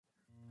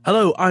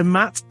Hello, I'm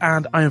Matt,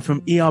 and I am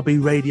from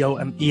ERB Radio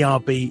and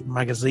ERB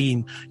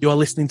Magazine. You are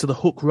listening to The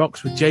Hook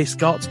Rocks with Jay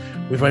Scott.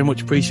 We very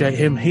much appreciate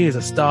him. He is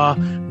a star.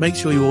 Make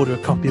sure you order a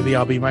copy of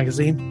ERB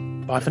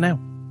Magazine. Bye for now.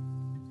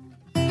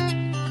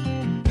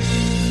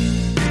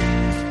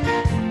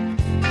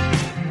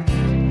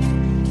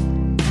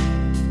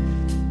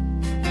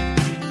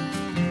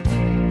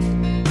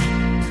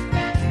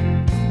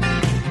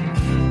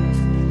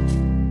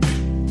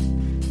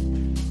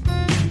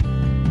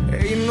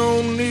 Ain't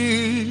no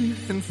need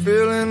in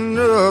filling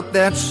up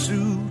that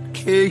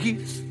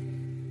suitcase.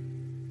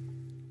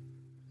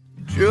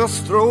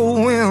 Just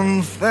throw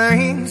in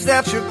things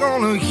that you're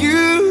gonna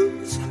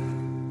use.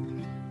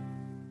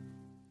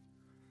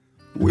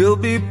 We'll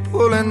be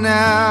pulling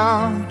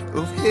out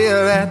of here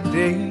at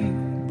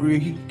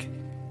daybreak,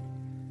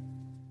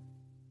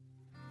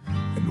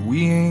 and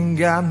we ain't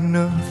got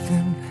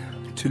nothing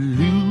to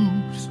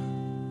lose.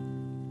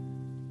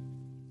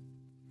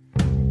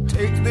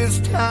 Take this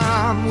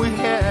time we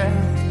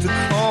had to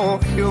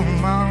call your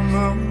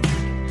mama.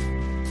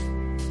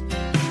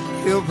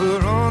 Help her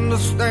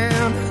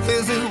understand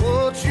this is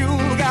what you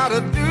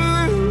gotta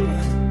do.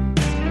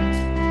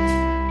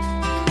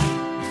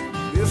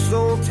 This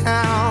old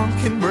town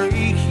can break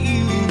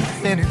you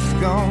and it's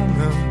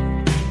gonna.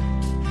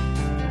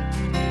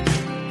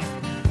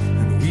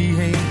 And we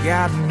ain't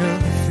got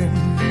nothing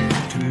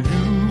to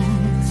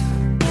lose.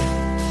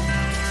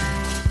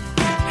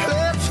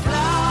 Let's fly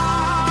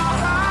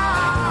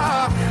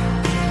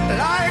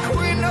like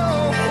we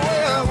know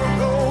where we're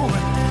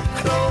going.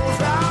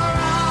 Close our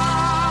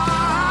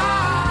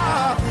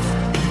eyes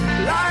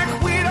like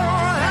we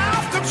don't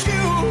have to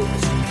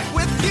choose.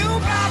 With you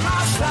by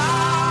my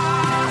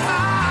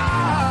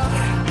side,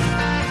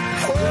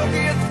 we'll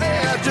get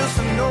there. Just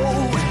know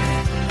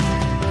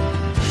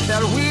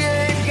that we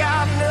ain't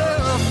got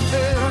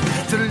nothing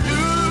to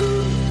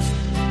lose.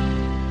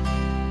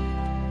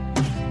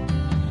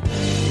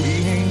 We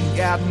ain't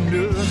got nothing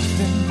to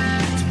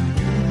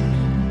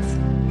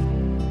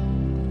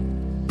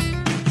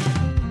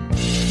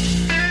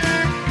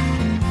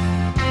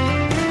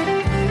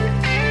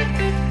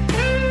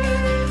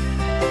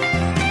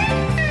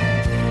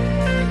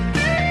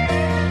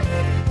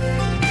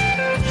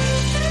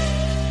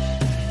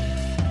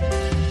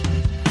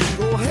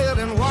go ahead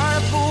and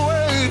wipe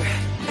away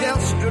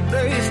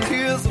yesterday's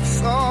tears of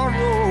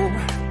sorrow.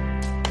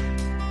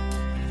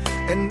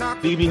 And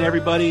not Good evening,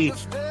 everybody.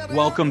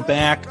 Welcome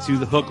back to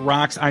The Hook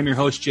Rocks. I'm your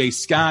host, Jay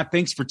Scott.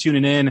 Thanks for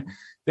tuning in.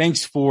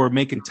 Thanks for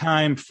making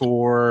time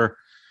for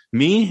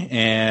me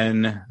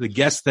and the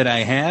guests that I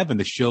have and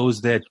the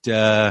shows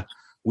that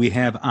we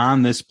have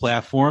on this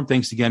platform.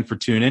 Thanks again for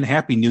tuning in.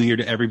 Happy New Year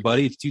to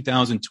everybody. It's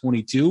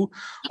 2022.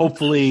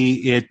 Hopefully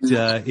it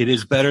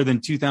is better than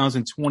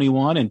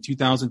 2021 and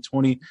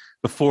 2020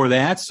 before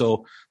that.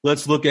 So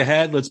let's look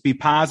ahead. Let's be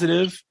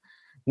positive.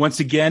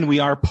 Once again, we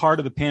are part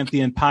of the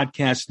Pantheon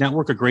Podcast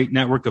Network, a great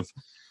network of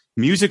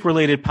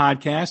music-related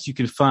podcasts. You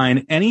can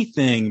find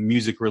anything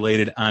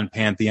music-related on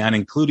Pantheon,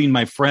 including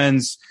my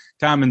friends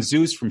Tom and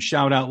Zeus from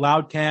Shout Out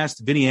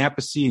Loudcast, Vinny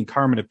Appice and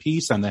Carmen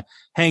Apice on the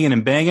Hangin'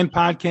 and Bangin'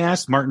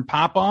 podcast, Martin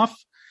Popoff,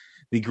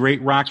 the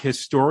great rock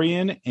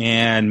historian,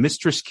 and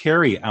Mistress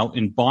Carrie out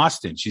in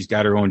Boston. She's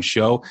got her own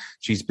show.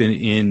 She's been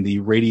in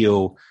the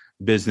radio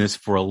business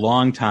for a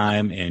long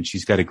time, and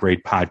she's got a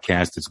great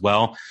podcast as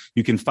well.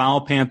 You can follow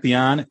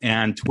Pantheon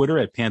on Twitter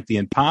at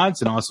Pantheon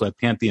Pods and also at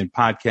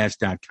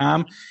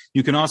pantheonpodcast.com.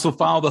 You can also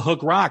follow The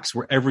Hook Rocks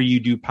wherever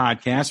you do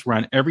podcasts. We're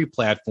on every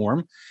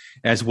platform,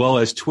 as well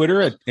as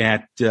Twitter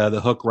at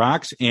The Hook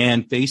Rocks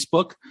and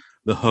Facebook,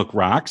 The Hook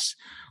Rocks.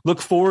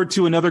 Look forward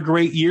to another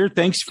great year.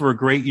 Thanks for a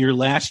great year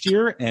last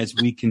year. As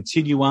we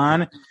continue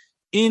on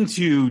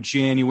into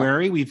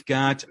January, we've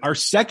got our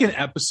second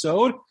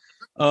episode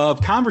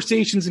of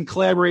Conversations and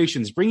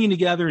Collaborations, bringing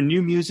together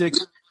new music,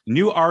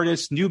 new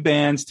artists, new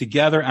bands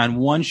together on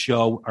one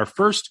show. Our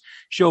first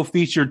show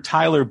featured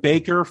Tyler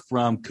Baker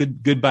from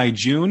Goodbye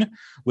June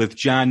with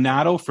John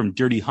Nato from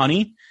Dirty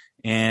Honey.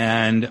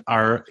 And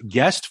our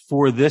guest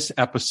for this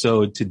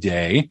episode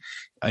today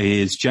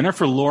is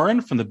Jennifer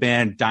Lauren from the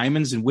band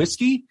Diamonds and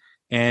Whiskey,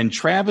 and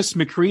Travis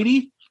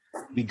McCready,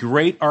 the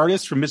great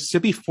artist from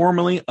Mississippi,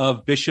 formerly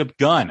of Bishop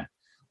Gunn.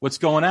 What's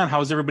going on?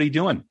 How's everybody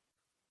doing?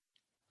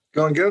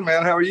 Going good,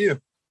 man. How are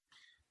you?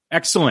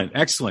 Excellent.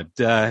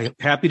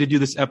 Happy to do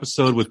this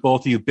episode with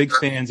both of you. Big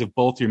fans of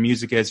both your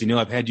music. As you know,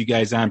 I've had you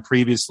guys on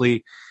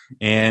previously,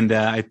 and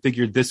I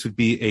figured this would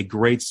be a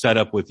great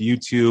setup with you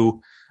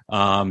two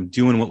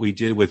doing what we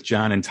did with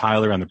John and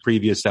Tyler on the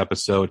previous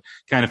episode,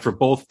 kind of for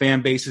both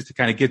fan bases to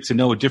kind of get to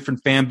know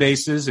different fan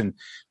bases and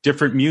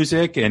different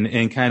music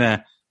and kind of,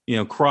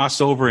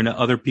 cross over into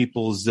other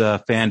people's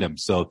fandom.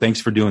 So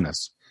thanks for doing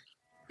this.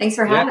 Thanks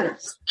for having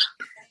us.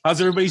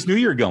 How's everybody's New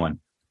Year going?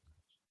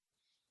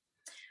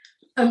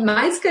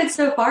 Mine's good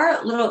so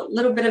far. A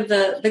little bit of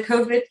the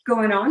COVID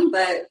going on,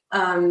 but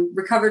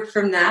recovered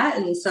from that,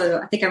 and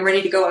so I think I'm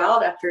ready to go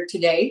out after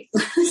today.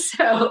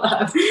 So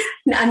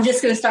I'm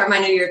just going to start my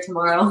new year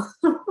tomorrow.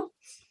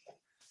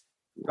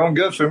 Going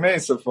good for me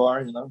so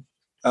far,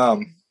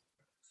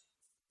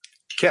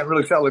 can't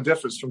really tell the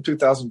difference from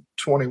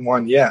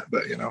 2021 yet,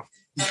 but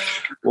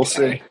we'll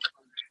see.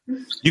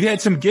 You had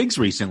some gigs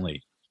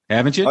recently,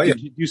 haven't you? Oh, yeah.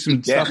 Did you do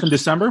some stuff in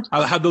December?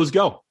 How'd those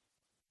go?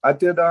 I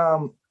did,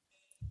 a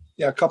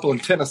couple in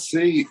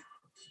Tennessee.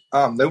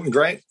 They were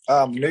great.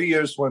 New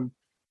Year's one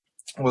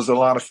was a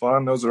lot of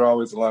fun. Those are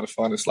always a lot of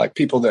fun. It's like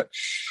people that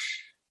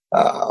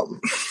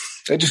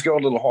they just go a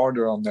little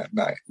harder on that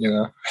night.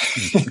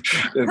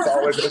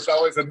 It's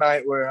always a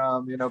night where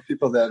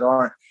people that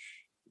aren't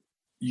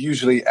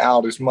usually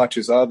out as much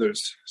as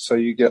others, so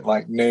you get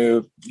like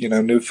new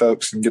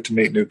folks and get to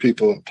meet new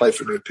people and play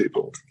for new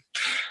people.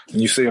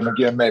 And you see them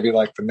again maybe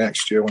like the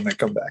next year when they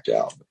come back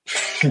out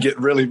and get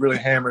really, really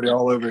hammered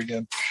all over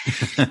again.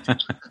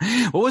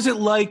 What was it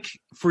like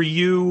for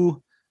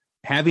you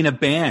having a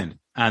band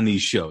on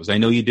these shows? I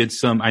know you've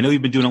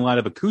been doing a lot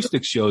of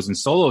acoustic shows and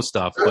solo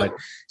stuff, but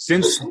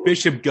since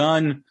Bishop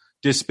Gunn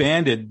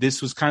disbanded,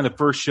 this was kind of the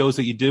first shows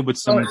that you did with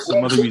some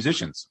other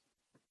musicians.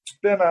 It's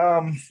been,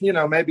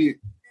 maybe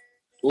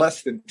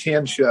less than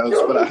 10 shows,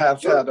 but I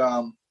have had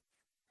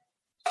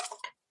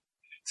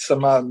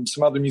some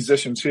other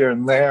musicians here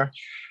and there.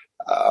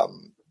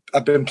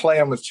 I've been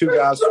playing with two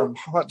guys from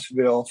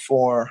Huntsville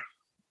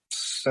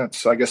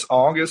since I guess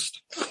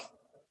August,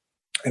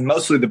 and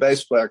mostly the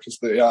bass player, because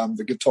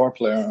the guitar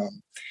player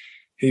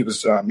he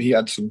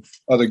had some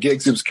other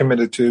gigs he was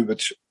committed to,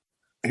 but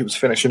he was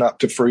finishing up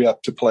to free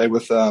up to play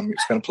with. He's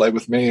going to play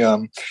with me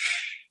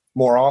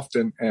more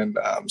often, and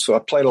so I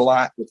played a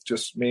lot with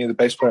just me, the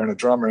bass player, and a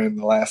drummer in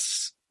the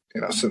last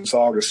since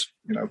August.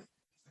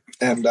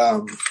 And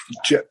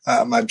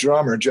my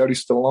drummer, Jody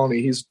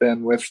Stallone, he's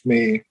been with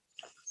me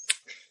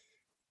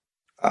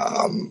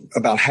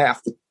about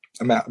half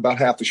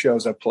the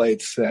shows I've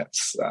played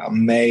since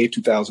May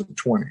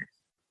 2020.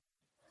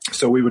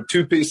 So we would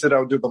two-piece it. I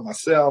would do it by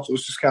myself. It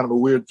was just kind of a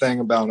weird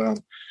thing about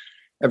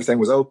everything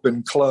was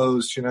open,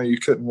 closed. You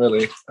couldn't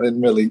really. I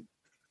didn't really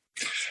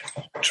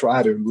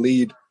try to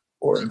lead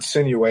or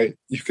insinuate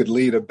you could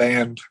lead a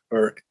band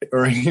or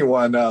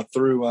anyone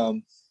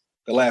through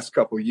the last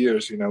couple of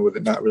years, with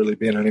it not really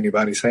being in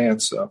anybody's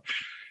hands. So,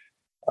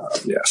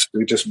 yes,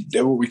 we just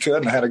did what we could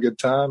and I had a good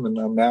time. And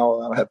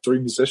now I have 3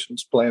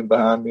 musicians playing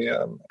behind me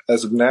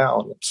as of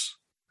now. And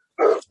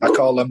I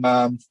call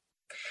them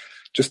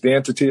just the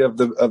entity of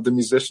the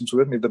musicians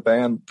with me, the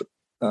band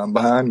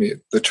behind me,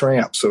 the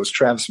Tramp. So it's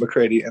Travis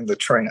McCready and the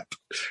Tramp,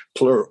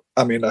 plural.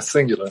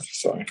 Singular.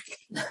 Sorry.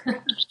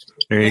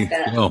 There you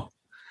go.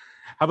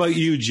 How about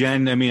you,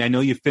 Jen? I know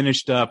you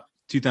finished up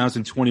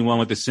 2021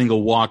 with the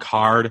single "Walk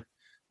Hard."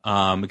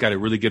 It got a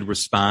really good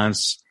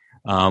response.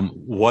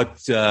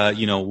 What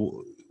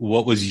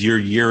was your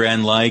year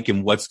end like,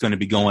 and what's going to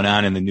be going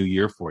on in the new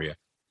year for you?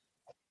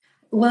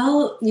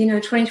 Well,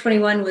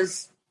 2021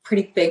 was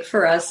pretty big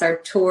for us. Our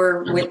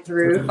tour went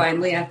through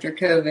finally after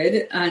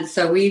COVID.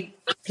 So we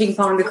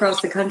ping-ponged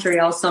across the country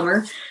all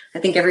summer. I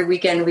think every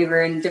weekend we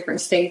were in different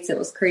states. It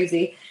was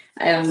crazy.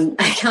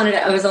 I counted,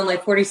 I was on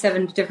like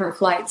 47 different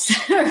flights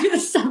over the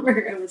summer.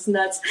 It was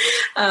nuts.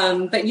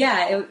 But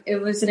yeah,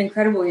 it was an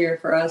incredible year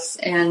for us,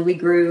 and we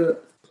grew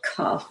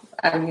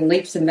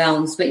leaps and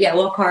bounds. But yeah,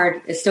 Walk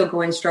Hard is still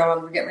going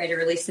strong. We're getting ready to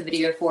release the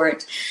video for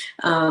it.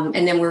 And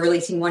then we're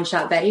releasing One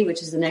Shot Betty,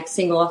 which is the next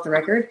single off the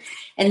record.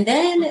 And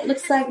then it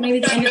looks like maybe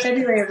the end of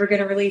February, we're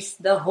going to release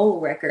the whole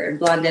record,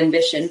 Blonde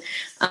Ambition,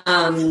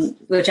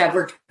 which I've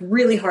worked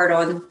really hard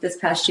on this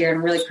past year.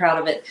 I'm really proud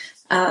of it.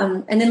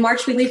 And then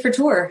March, we leave for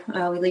tour.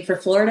 We leave for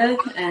Florida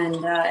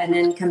and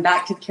then come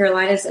back to the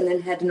Carolinas and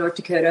then head to North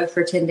Dakota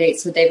for 10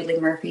 dates with David Lee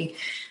Murphy.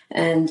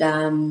 And,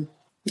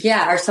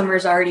 our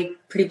summer's already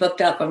pretty booked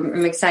up.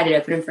 I'm excited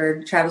opening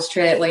for Travis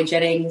Tritt, Wade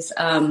Jennings.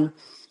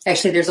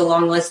 Actually, there's a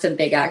long list of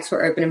big acts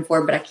we're opening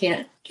for, but I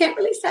can't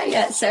release that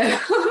yet. So,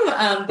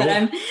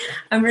 but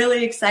I'm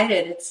really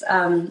excited. It's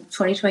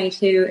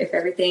 2022. If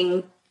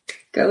everything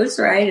goes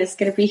right, it's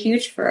going to be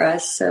huge for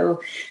us.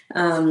 So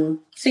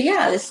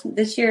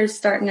this year is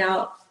starting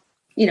out,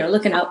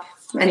 looking up.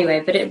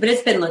 Anyway, but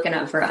it's been looking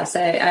up for us.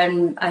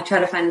 I try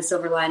to find the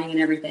silver lining in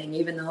everything,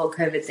 even the whole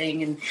COVID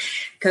thing. And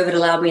COVID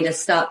allowed me to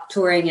stop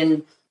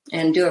touring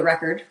and do a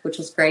record, which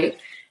was great,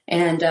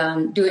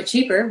 and do it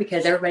cheaper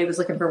because everybody was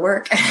looking for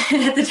work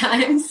at the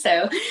time.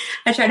 So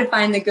I try to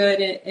find the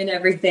good in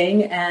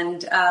everything,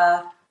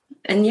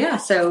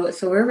 so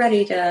we're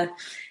ready to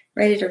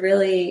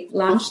really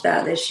launch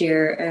that this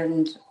year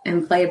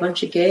and play a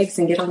bunch of gigs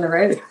and get on the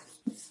road.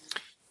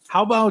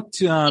 How about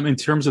in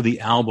terms of the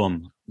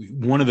album?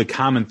 One of the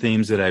common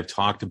themes that I've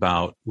talked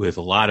about with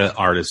a lot of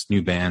artists,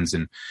 new bands,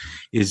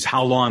 is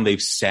how long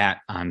they've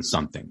sat on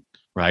something,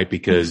 right?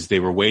 Because they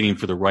were waiting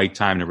for the right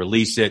time to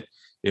release it.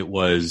 It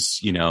was,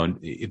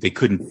 if they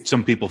couldn't,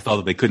 some people felt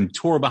that they couldn't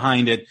tour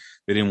behind it.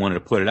 They didn't want to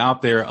put it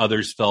out there.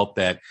 Others felt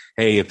that,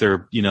 hey, if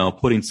they're,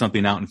 putting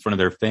something out in front of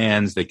their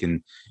fans, they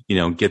can,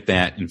 get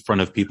that in front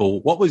of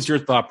people. What was your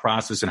thought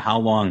process, and how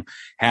long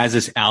has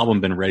this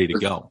album been ready to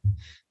go?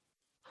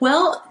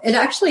 Well, it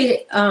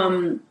actually,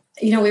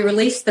 we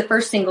released the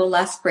first single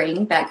last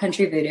spring,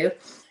 Backcountry Voodoo.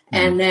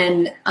 and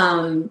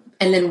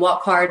then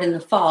Walk Hard in the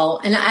fall.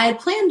 And I had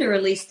planned to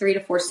release 3 to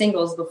 4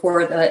 singles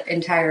before the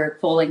entire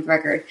full length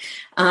record.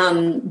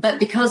 But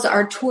because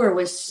our tour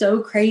was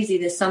so crazy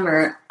this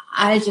summer,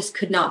 I just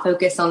could not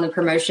focus on the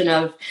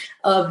promotion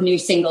of new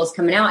singles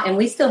coming out. And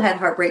we still had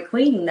Heartbreak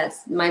Queen. That's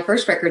my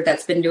first record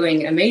that's been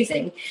doing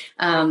amazing.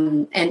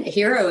 And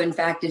Hero, in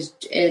fact,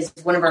 is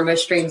one of our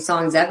most streamed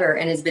songs ever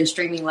and has been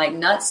streaming like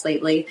nuts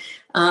lately.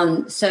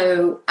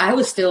 So I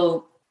was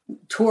still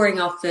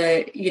touring off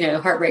the,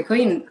 Heartbreak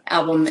Queen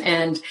album.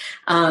 And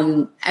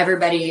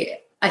everybody,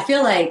 I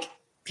feel like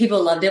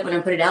people loved it when I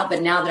put it out.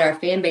 But now that our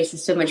fan base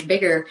is so much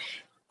bigger,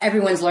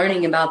 everyone's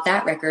learning about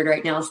that record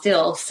right now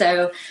still.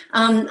 So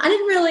I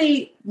didn't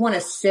really want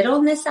to sit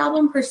on this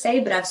album per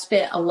se, but I've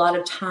spent a lot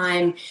of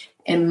time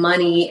and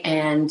money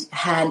and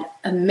had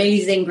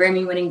amazing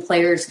Grammy-winning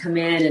players come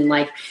in and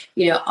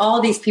all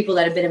these people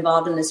that have been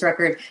involved in this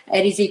record.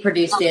 Eddie Z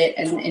produced it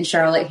in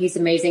Charlotte. He's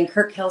amazing.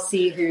 Kirk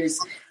Kelsey, who's,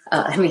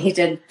 he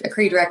did a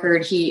Creed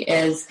record. He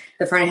is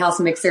the front of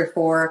house mixer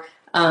for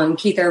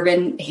Keith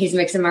Urban. He's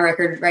mixing my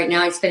record right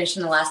now. He's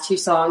finishing the last 2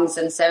 songs.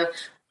 And so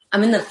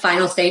I'm in the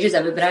final stages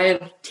of it, but I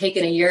have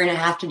taken 1.5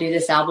 years to do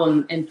this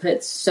album and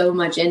put so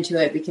much into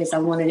it because I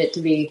wanted it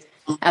to be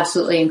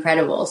absolutely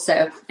incredible.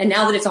 So, and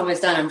now that it's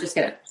almost done, I'm just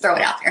going to throw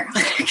it out there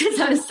because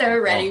I'm so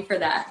ready for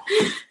that.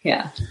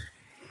 Yeah.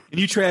 And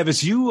you,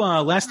 Travis,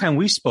 last time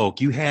we spoke,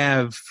 you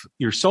have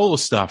your solo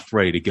stuff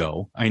ready to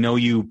go. I know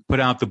you put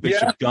out the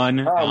Bishop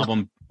Gunn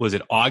album. Was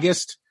it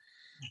August?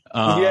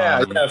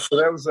 Yeah. So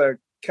that was a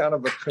kind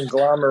of a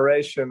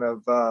conglomeration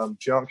of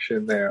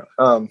junction there.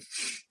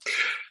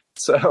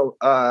 So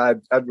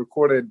I'd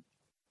recorded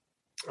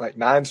like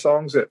 9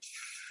 songs at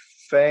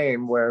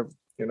Fame, where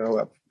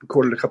I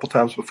recorded a couple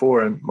times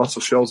before in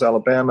Muscle Shoals,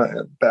 Alabama,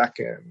 and back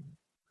in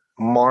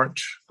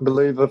March, I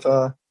believe, of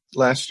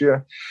last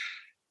year,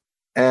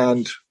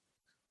 and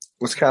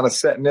was kind of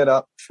setting it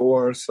up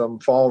for some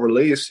fall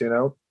release. At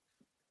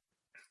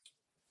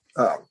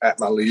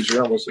my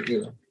leisure, I wasn't,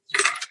 I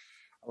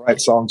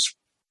write songs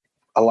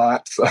a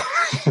lot, so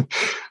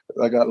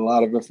I got a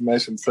lot of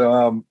information.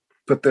 So,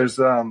 but there's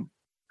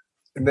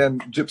and then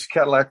Gypsy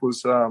Cadillac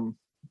was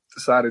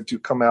decided to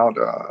come out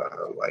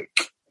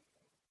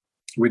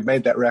we'd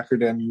made that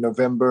record in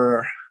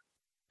November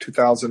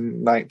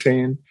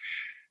 2019,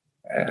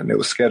 and it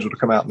was scheduled to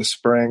come out in the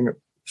spring,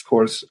 of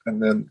course.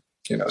 And then,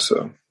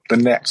 so the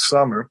next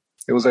summer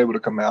it was able to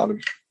come out.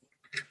 And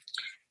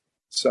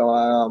so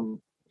I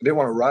didn't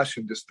want to rush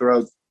and just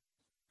throw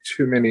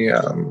too many,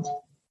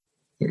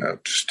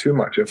 just too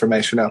much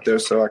information out there.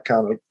 So I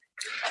kind of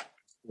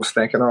was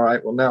thinking, all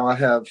right, well, now I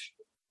have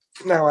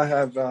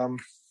a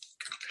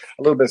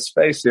little bit of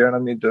space here and I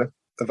need to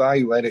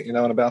evaluate it, and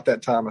about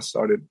that time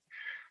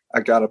I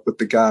got up with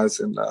the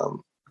guys and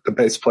the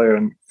bass player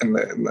and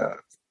the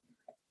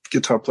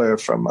guitar player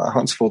from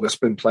Huntsville that's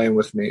been playing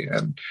with me.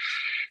 And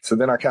so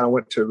then I kind of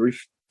went to,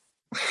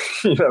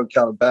 kind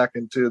of back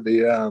into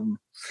the,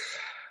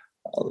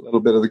 a little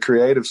bit of the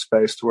creative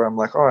space to where I'm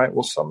like, all right,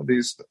 well, some of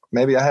these,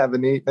 maybe I have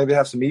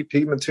some EP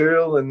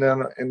material, and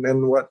then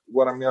what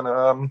I'm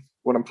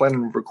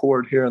planning to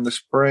record here in the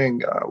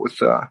spring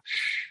with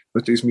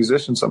these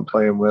musicians I'm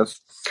playing with.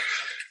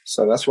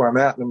 So that's where I'm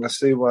at, and I'm gonna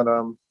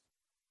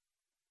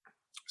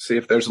see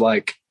if there's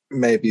like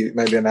maybe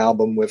an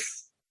album with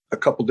a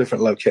couple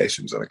different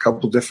locations and a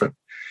couple different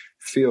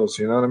feels.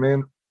 You know what I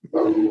mean?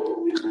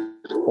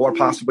 Or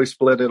possibly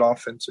split it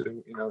off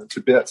into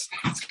bits.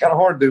 It's kind of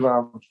hard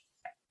to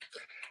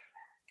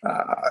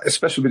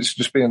especially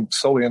just being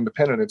solely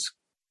independent. It's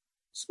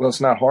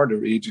not hard to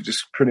read. You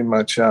just pretty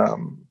much just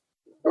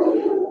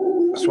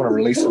want to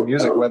release some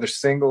music, whether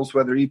singles,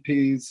 whether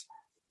EPs.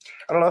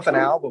 I don't know if an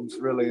album's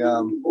really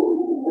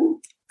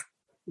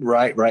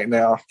right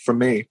now for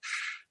me.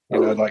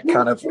 Like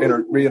kind of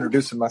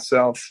reintroducing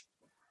myself,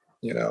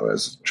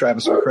 as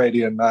Travis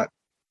McCready and not,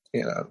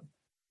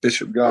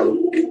 Bishop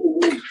Gunn.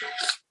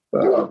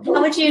 How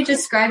would you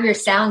describe your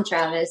sound,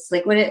 Travis?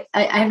 Like,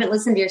 I haven't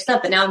listened to your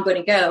stuff, but now I'm going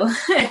to go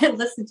and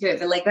listen to it.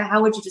 But like,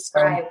 how would you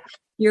describe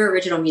your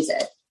original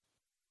music?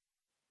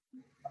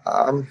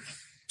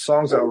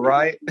 Songs I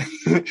write,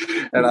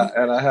 and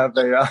I have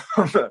a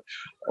kind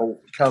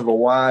of a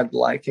wide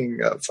liking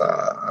of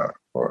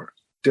or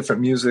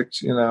different music,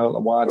 a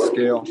wide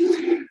scale.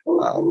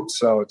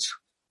 So it's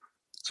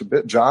a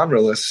bit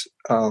genreless,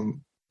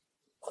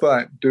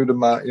 but due to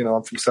my,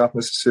 I'm from South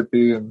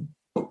Mississippi, and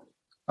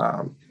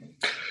I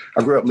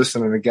grew up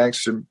listening to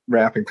gangster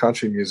rap and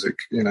country music,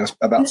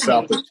 about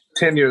south of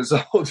 10 years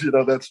old.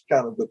 That's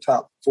kind of the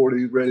top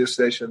 40 radio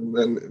station,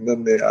 and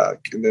then the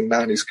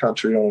 90s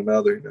country on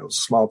another,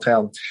 small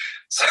town.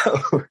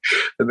 So,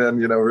 and then,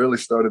 really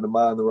started to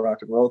mind the rock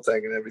and roll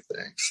thing and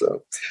everything.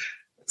 So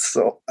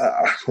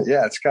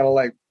yeah, it's kind of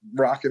like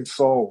rock and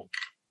soul.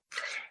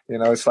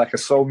 It's like a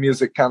soul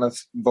music kind of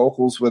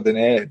vocals with an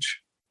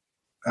edge,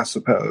 I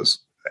suppose.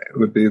 It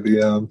would be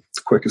the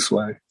quickest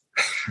way.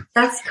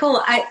 That's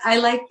cool. I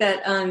like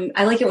that.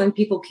 I like it when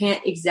people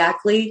can't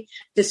exactly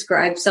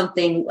describe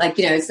something like,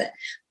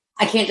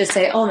 I can't just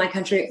say, oh,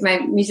 my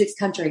music's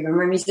country or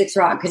my music's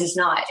rock, because it's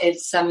not.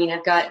 It's, I mean,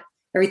 I've got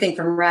everything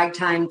from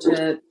ragtime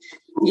to,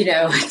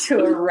 to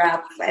a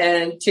rap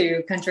and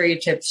to country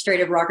to straight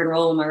up rock and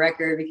roll on my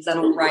record, because I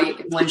don't write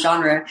in one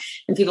genre.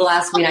 And people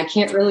ask me, and I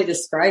can't really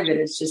describe it.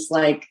 It's just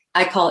like,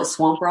 I call it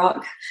swamp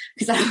rock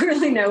because I don't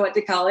really know what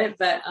to call it.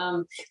 But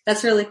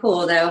that's really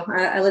cool, though.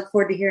 I look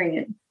forward to hearing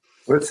it.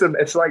 Well,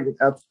 it's like,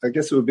 I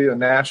guess it would be a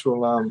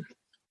natural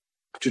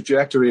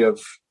trajectory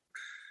of,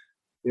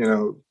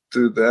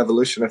 through the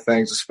evolution of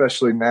things,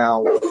 especially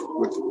now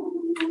with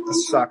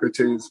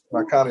Socrates,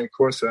 Marcani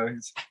Corso.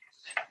 He's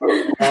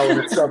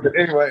something.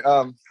 Anyway,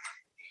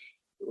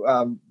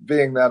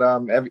 being that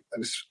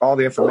all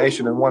the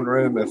information in one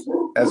room,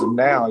 as of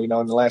now, in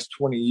the last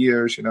 20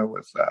 years,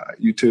 with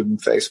YouTube and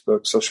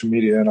Facebook, social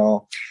media and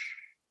all,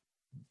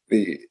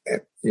 the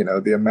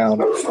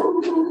amount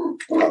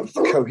of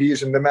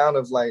cohesion, the amount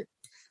of like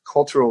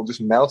cultural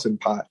just melting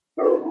pot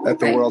that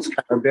the world's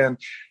kind of been,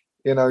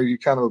 you're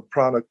kind of a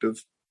product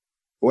of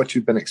what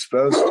you've been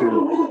exposed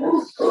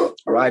to,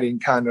 writing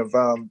kind of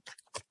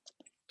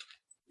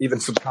even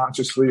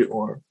subconsciously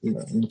or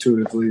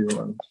intuitively,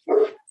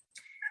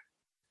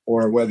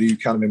 or whether you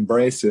kind of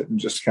embrace it and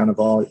just kind of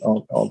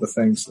all the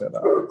things that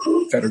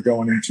are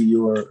going into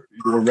your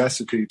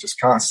recipe just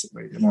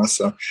constantly,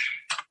 So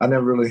I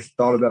never really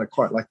thought about it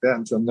quite like that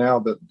until now.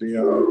 But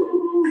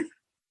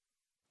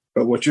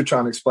but what you're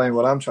trying to explain,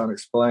 what I'm trying to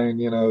explain,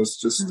 is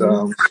just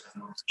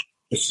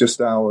it's just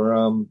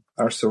our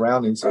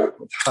surroundings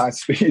with high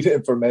speed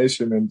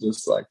information and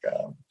just like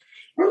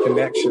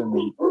connection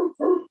and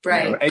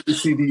right. A, B,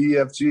 C, D, E,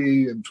 F,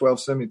 G, and 12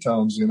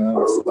 semitones.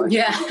 It's like,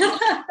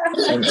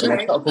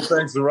 and a couple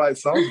things to write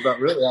songs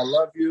about. Really, I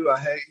love you, I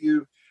hate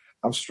you,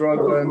 I'm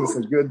struggling, it's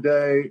a good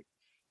day.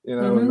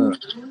 And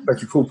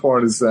the cool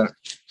part is that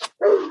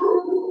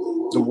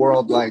the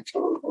world like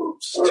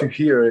to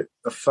hear it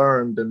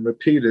affirmed and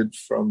repeated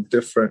from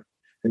different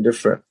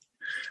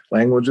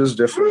languages,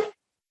 different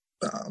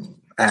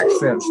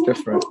accents,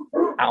 different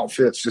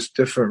outfits, just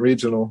different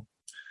regional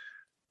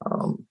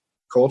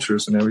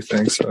cultures and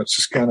everything. So it's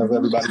just kind of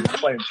everybody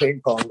playing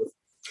ping pong with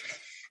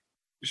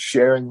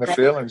sharing the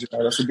feelings.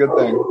 That's a good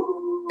thing.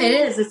 It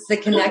is. It's the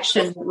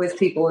connection with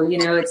people.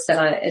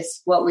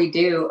 It's what we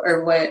do,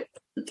 or what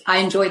I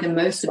enjoy the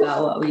most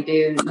about what we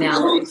do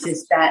now. It's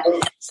just that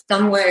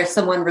somewhere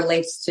someone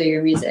relates to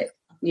your music.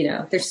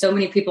 There's so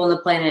many people on the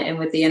planet, and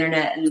with the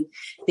internet and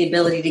the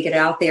ability to get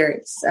out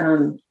there,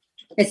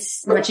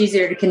 it's much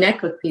easier to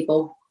connect with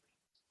people.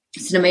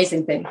 It's an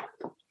amazing thing.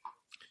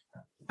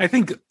 I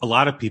think a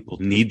lot of people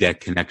need that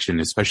connection,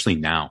 especially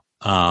now.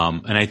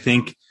 And I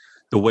think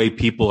the way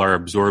people are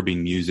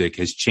absorbing music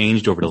has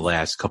changed over the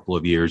last couple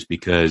of years,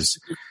 because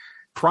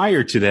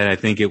prior to that, I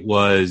think it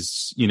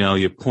was,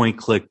 you point,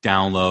 click,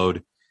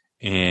 download,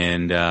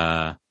 and,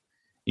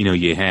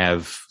 you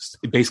have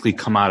basically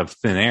come out of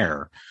thin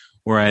air.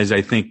 Whereas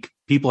I think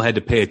people had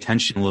to pay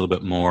attention a little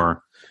bit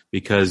more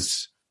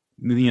because,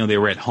 they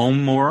were at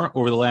home more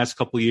over the last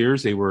couple of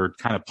years. They were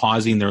kind of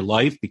pausing their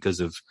life because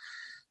of,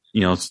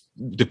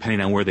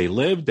 depending on where they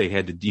lived, they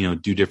had to,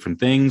 do different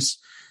things.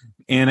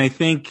 And I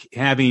think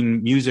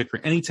having music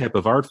or any type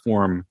of art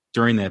form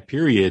during that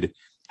period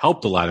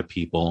helped a lot of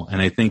people.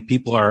 And I think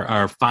people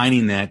are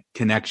finding that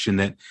connection,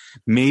 that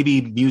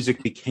maybe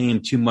music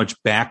became too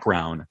much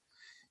background.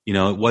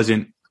 It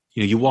wasn't,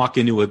 you walk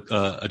into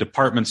a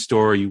department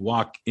store, you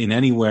walk in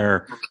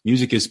anywhere,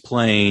 music is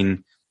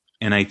playing.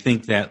 And I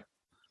think that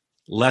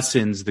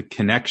lessens the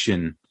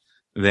connection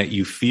that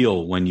you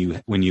feel when you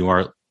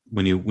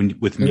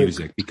with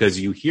music, because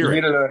you hear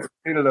it.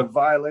 Needed a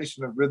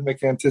violation of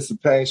rhythmic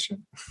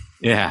anticipation.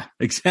 Yeah,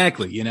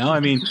 exactly.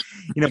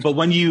 But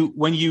when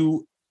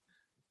you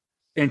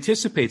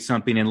anticipate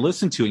something and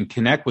listen to it and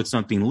connect with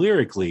something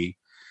lyrically,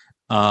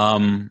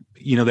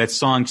 that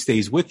song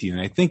stays with you.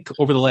 And I think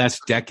over the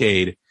last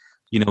decade,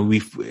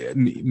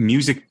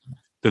 music,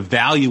 the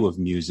value of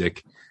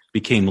music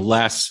became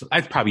less.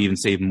 I'd probably even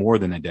say more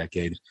than a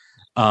decade.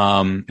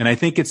 And I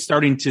think it's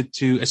starting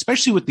to,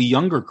 especially with the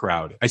younger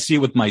crowd. I see it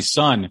with my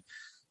son,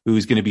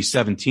 who's going to be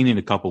 17 in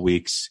a couple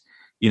weeks.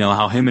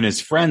 How him and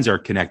his friends are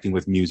connecting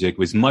with music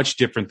was much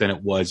different than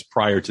it was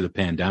prior to the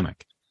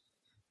pandemic.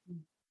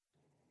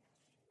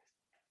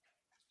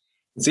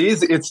 It's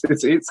easy.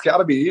 It's got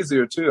to be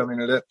easier too. I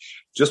mean,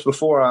 just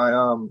before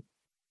I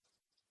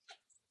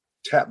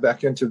tap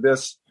back into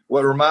this,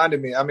 what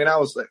reminded me, I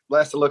was like,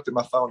 last I looked at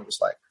my phone, it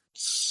was like,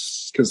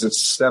 because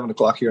it's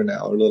 7:00 here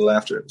now, or a little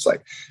after. It was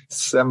like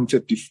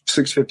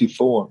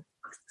 6:54,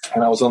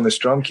 and I was on this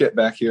drum kit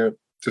back here,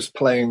 just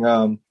playing,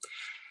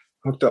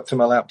 hooked up to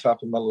my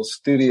laptop in my little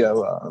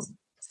studio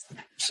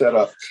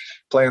setup,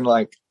 playing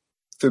like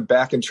through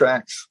backing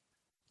tracks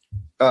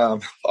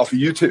off of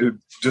YouTube,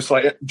 just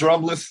like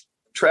drumless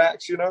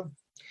tracks,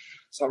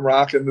 So I'm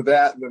rocking to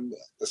that, and then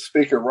the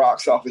speaker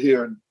rocks off of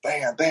here, and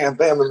bam, bam,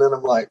 bam, and then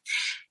I'm like,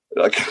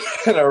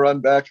 and I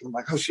run back, and I'm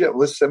like, oh shit,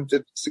 well, it's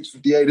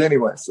 6:58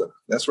 anyway, so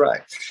that's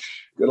right,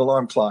 good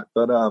alarm clock.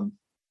 But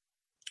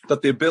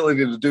the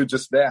ability to do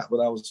just that,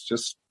 what I was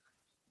just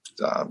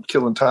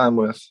killing time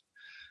with,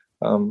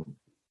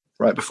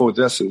 right before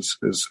this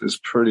is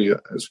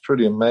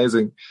pretty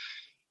amazing.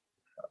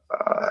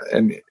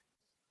 And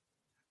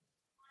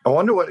I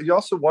wonder what you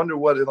also wonder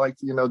what it, like,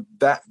 you know,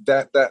 that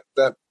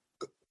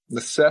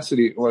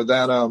necessity or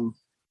that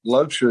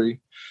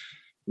luxury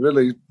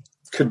really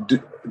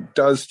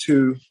does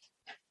to,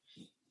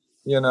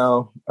 you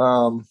know,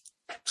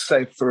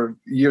 say for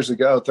 30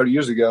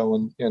 years ago,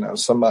 when, you know,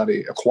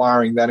 somebody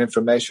acquiring that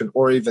information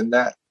or even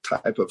that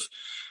type of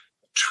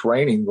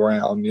training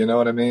ground, you know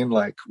what I mean?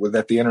 Like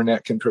that the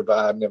internet can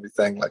provide and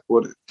everything, like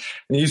and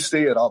you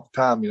see it all the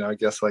time, you know, I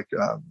guess like,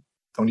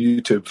 on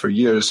YouTube for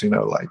years, you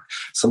know, like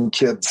some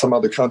kid, some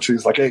other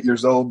countries, like 8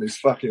 years old, and he's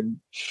fucking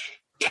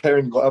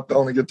tearing up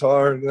on a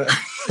guitar. And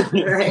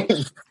Right.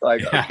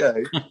 Like,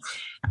 okay,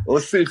 well,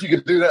 let's see if you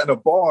could do that in a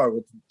bar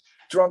with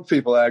drunk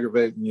people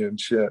aggravating you and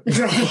shit.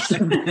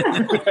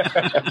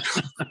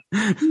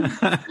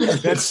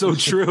 That's so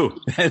true.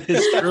 That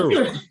is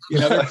true. You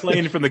know, they're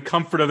playing from the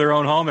comfort of their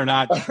own home. They're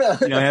not,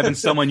 you know, having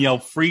someone yell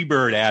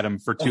 "Freebird" at them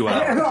for 2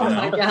 hours. Oh, you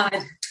know? my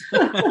God.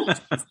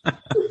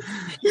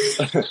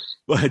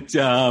 But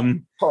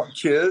Punk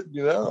kid,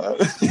 you know.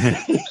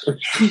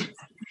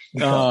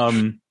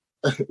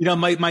 You know,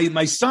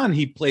 my son,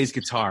 he plays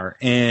guitar,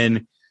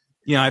 and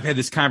you know, I've had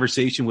this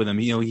conversation with him.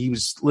 You know, he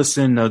was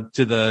listening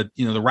to the,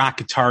 you know, the rock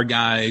guitar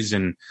guys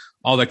and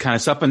all that kind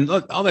of stuff. And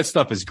look, all that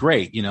stuff is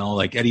great, you know,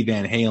 like Eddie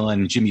Van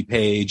Halen, Jimmy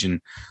Page,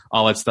 and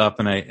all that stuff.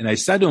 And I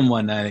said to him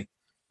one night, I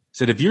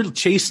said, if you're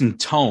chasing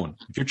tone,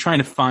 if you're trying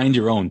to find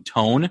your own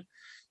tone,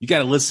 you got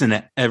to listen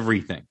to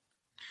everything,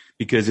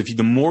 because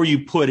the more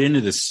you put into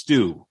the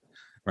stew,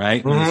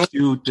 right, when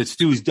the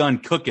stew's done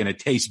cooking, it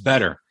tastes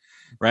better,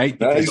 right?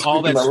 Because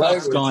all that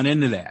stuff's gone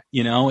into that,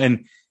 you know,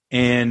 and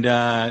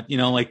you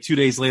know, like 2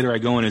 days later, I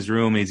go in his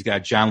room and he's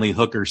got John Lee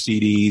Hooker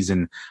CDs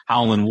and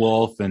Howlin'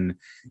 Wolf. And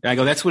I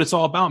go, that's what it's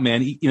all about,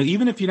 man. You know,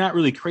 even if you're not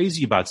really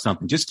crazy about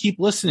something, just keep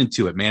listening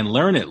to it, man.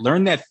 Learn it,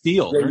 learn that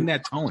feel, learn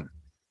that tone.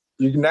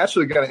 You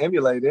naturally got to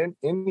emulate it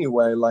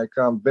anyway. Like,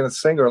 being a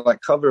singer,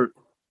 like cover,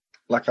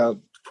 like of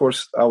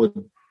course I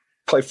would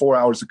play 4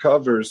 hours of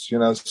covers, you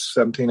know,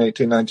 17,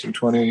 18, 19,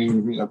 20,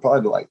 you know,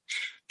 probably like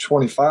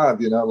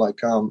 25, you know, like,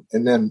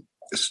 and then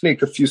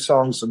sneak a few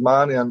songs of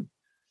mine in,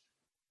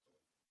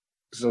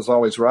 because I was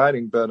always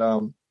writing, but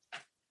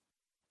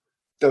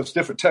those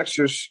different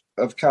textures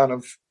of kind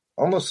of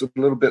almost a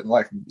little bit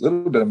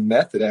of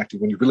method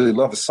acting. When you really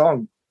love a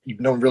song, you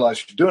don't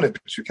realize you're doing it,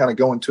 because you're kind of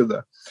going to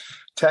the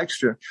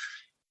texture,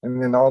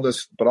 and then all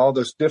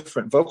those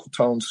different vocal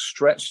tones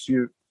stretched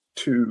you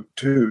to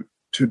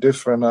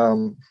different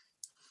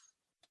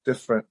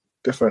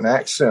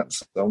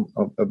accents of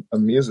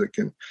music,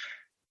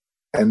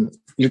 and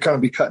you're going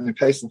to be cutting and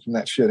pasting from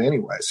that shit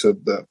anyway. So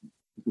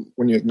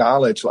when you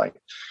acknowledge, like,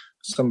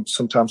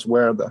 sometimes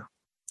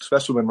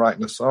especially when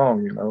writing a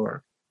song, you know,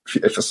 or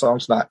if a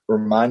song's not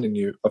reminding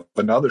you of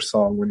another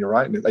song when you're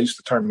writing it, they used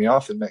to turn me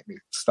off and make me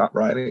stop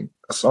writing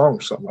a song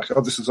or something. Like, oh,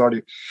 this is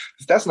already,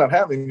 if that's not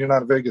happening, you're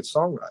not a very good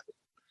songwriter.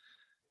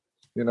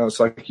 You know, it's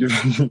like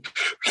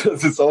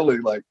because it's only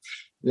like,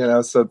 you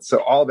know, so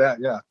all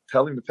that, yeah.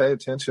 Tell him to pay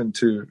attention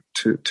to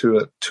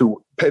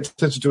pay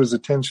attention to his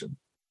attention.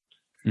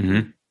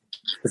 Mm-hmm.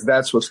 Because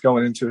that's what's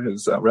going into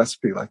his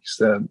recipe, like you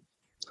said.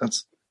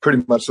 That's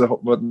pretty much the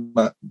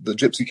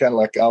Gypsy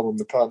Cadillac album,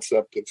 the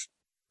concept of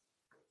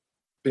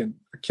being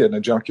a kid in a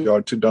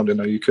junkyard, too dumb to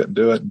know you couldn't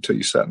do it until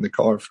you sat in the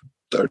car for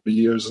 30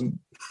 years and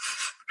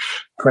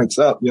cranks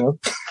up, you know?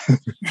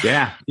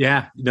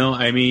 Yeah. No,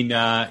 I mean,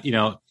 you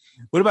know,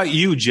 what about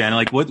you, Jen?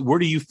 Like, where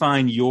do you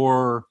find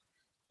your,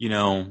 you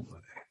know,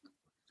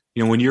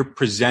 when you're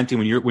presenting,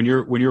 when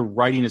you're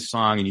writing a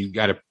song and you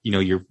got to, you know,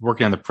 you're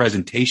working on the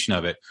presentation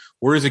of it,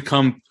 where does it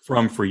come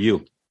from for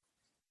you?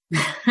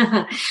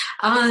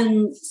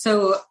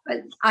 So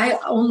I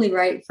only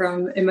write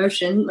from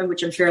emotion,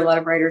 which I'm sure a lot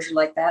of writers are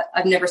like that.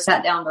 I've never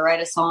sat down to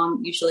write a song.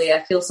 Usually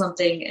I feel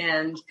something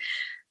and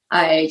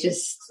I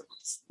just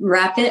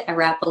rap it. I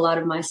rap a lot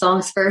of my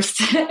songs first.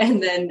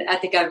 And then I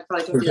think I've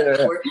probably told you that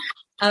before.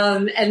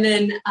 And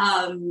then,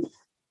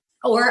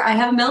 or I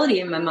have a melody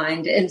in my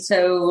mind. And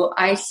so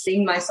I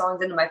sing my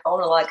songs into my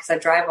phone a lot because I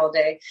drive all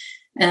day.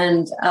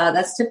 And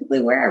that's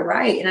typically where I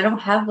write. And I don't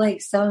have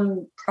like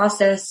some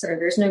process, or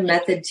there's no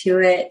method to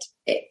it.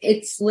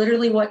 It's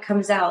literally what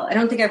comes out. I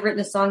don't think I've written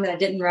a song that I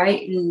didn't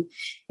write in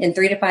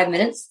 3 to 5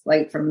 minutes,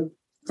 like from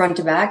front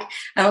to back.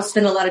 I don't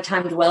spend a lot of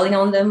time dwelling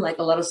on them like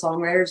a lot of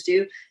songwriters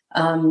do.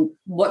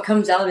 What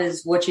comes out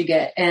is what you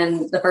get.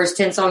 And the first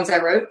 10 songs I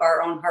wrote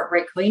are on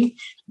Heartbreak Queen.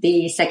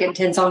 The second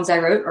 10 songs I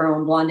wrote are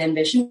on Blonde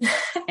Ambition.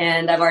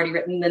 And I've already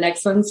written the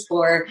next ones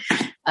for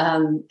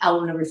album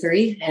number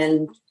 3.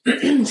 And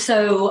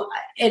so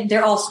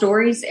they're all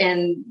stories,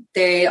 and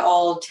they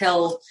all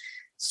tell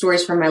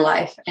stories from my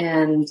life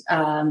and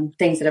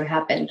things that have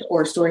happened,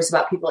 or stories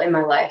about people in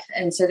my life.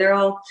 And so they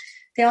all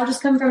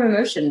just come from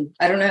emotion.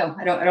 I don't know.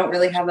 I don't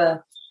really have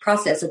a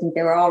process. I think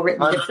they were all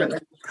written differently.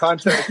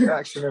 Context,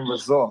 action, and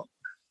result.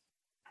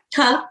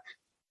 Huh?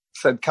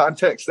 Said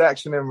context,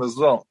 action, and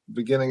result.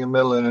 Beginning, a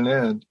middle, and an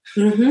end.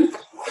 Mm-hmm.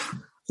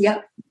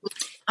 Yep.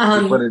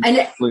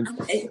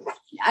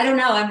 I don't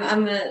know.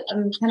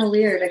 I'm kind of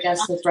weird, I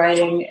guess, with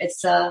writing.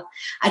 It's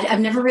I've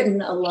never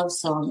written a love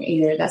song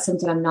either. That's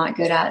something I'm not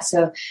good at.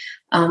 So,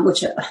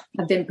 which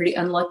I've been pretty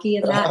unlucky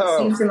in that it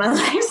seems in my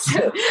life.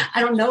 So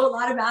I don't know a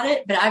lot about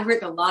it, but I've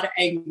written a lot of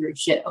angry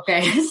shit.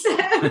 Okay,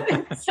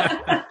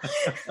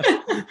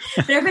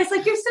 but everybody's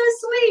like, "You're so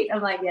sweet."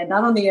 I'm like, "Yeah,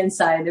 not on the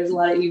inside. There's a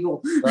lot of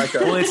evil."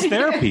 Well, it's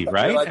therapy,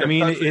 right? Like I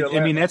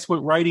mean, that's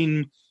what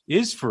writing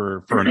is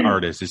for an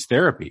artist. It's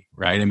therapy,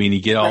 right? I mean,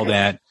 you get all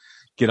that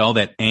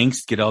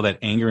angst, get all that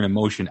anger and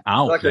emotion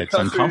out. Like that's a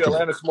country uncomfortable.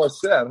 Alanis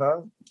Morissette,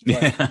 huh?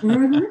 Yeah.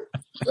 Mm-hmm.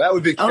 That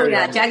would be. Oh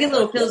yeah, Jagged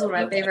Little Pill is one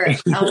of my favorite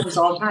albums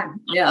all the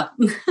time. Yeah.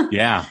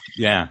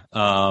 Yeah.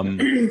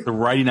 The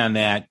writing on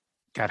that.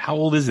 God, how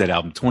old is that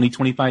album?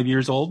 25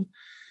 years old.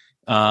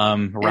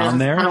 Around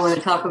there. I don't want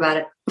to talk about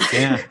it.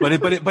 Yeah,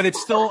 but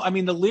it's still. I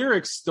mean, the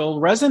lyrics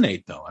still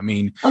resonate, though. I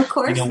mean, of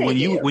course, when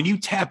you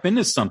tap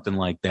into something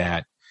like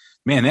that,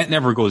 man, that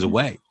never goes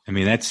away. I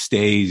mean, that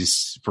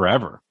stays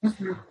forever.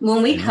 Mm-hmm.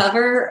 When we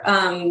cover,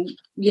 Alanis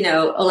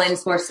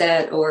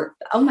Morissette, or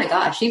oh my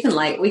gosh, even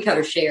like we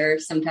cover Cher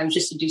sometimes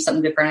just to do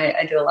something different.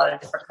 I do a lot of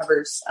different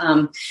covers.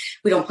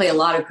 We don't play a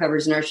lot of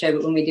covers in our show,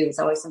 but when we do, it's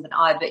always something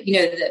odd. But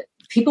that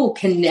people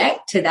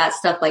connect to that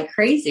stuff like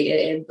crazy.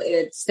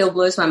 It still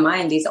blows my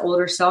mind. These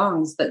older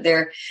songs, but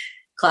they're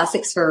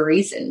classics for a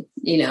reason.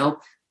 I know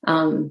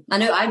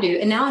I do,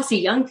 and now I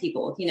see young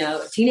people,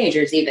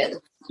 teenagers even.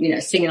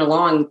 Singing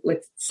along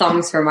with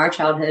songs from our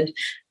childhood.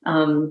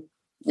 And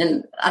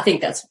I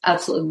think that's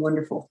absolutely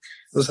wonderful.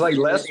 It's like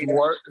less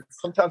words.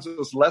 Sometimes it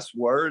was less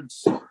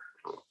words.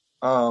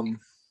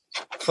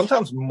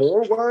 Sometimes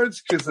more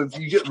words because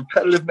you get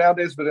repetitive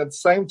nowadays, but at the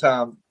same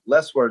time,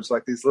 less words,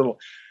 like these little,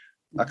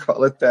 I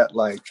call it that,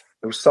 like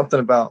there was something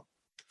about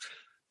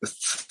the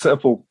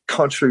simple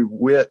country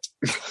wit.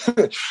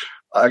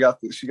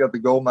 She got the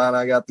gold mine,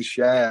 I got the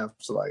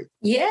shafts. Like,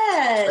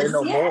 yes, ain't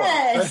no more.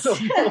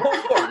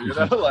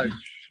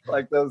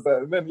 Like those.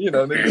 And then then you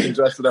can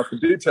dress it up and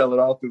detail it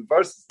all through the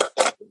verses.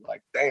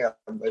 Like, damn,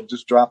 they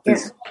just dropped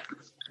these.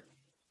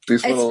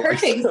 These it's little.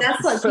 Perfect.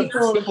 That's what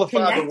people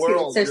simplify the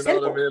world. So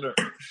simple. What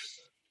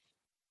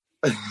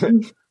I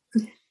mean?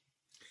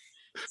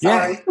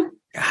 Yeah.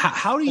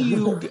 How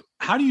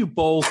do you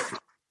both,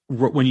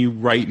 when you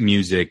write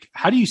music,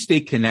 how do you stay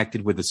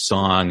connected with a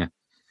song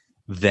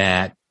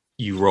that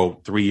you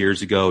wrote 3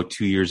 years ago,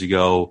 2 years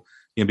ago?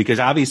 Because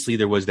obviously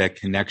there was that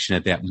connection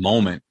at that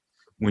moment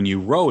when you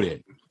wrote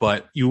it,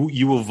 but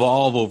you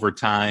evolve over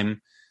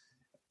time.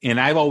 And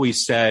I've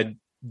always said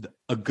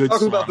a good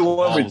song about the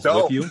one we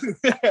don't. with you.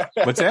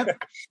 What's that?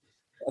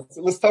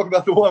 Let's talk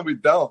about the one we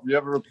don't. You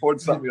ever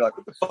record something you're like,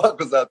 what the fuck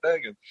was that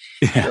thing? And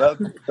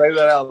say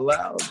that out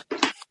loud.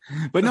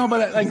 But no,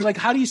 like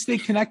how do you stay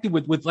connected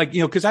with like,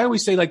 because I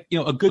always say like,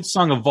 a good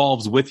song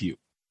evolves with you,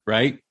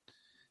 right?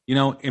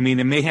 I mean,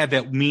 it may have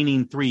that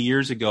meaning 3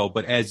 years ago,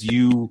 but as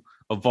you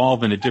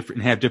evolve in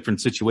have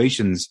different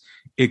situations,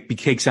 it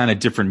takes on a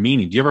different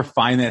meaning. Do you ever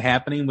find that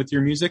happening with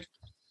your music?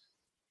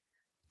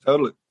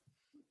 Totally.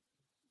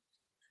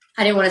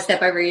 I didn't want to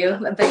step over you,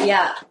 but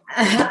yeah,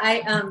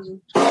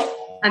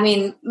 I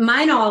mean,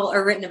 mine all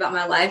are written about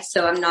my life,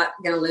 so I'm not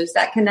going to lose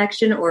that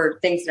connection or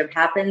things that have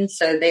happened.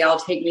 So they all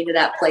take me to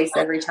that place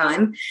every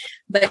time.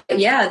 But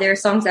yeah, there are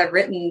songs I've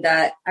written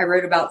that I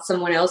wrote about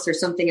someone else or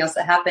something else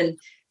that happened,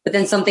 but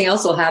then something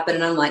else will happen.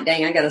 And I'm like,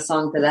 dang, I got a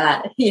song for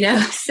that,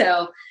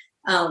 So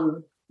I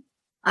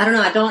don't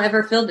know. I don't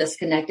ever feel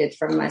disconnected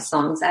from my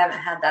songs. I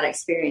haven't had that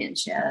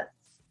experience yet.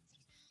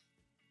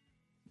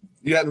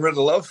 You hadn't written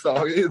a love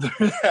song either.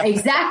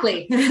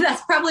 Exactly.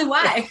 That's probably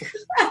why.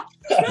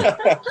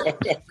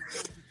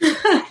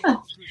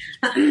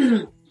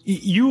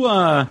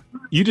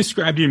 You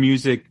described your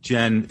music,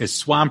 Jen, as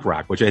swamp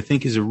rock, which I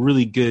think is a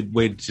really good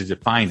way to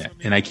define it.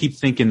 And I keep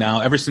thinking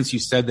now, ever since you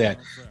said that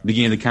at the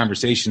beginning of the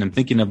conversation, I'm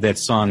thinking of that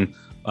song,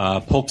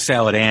 Polk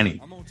Salad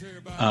Annie.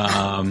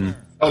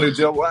 Tony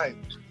Joe White.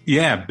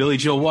 Yeah, Billy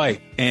Joe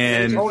White.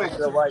 And Tony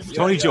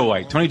Joe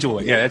White. Tony Joe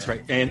White. Yeah, that's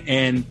right.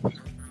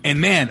 And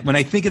man, when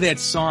I think of that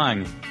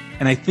song,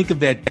 and I think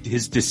of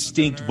his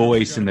distinct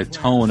voice and the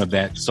tone of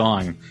that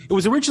song, it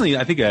was originally,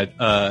 I think, an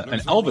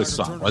Elvis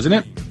song, wasn't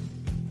it?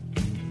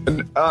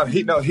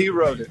 He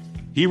wrote it.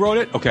 He wrote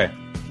it? Okay.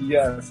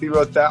 Yes, he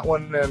wrote that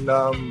one, and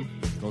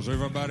because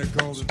everybody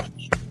calls it.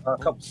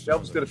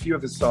 Elvis did a few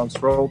of his songs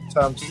for Old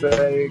Time's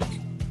Sake.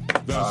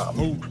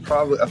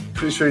 Probably, I'm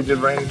pretty sure he did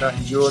 "Rainy Night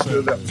in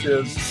Georgia." That was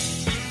his.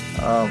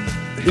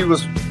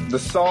 The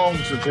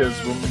songs of his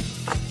were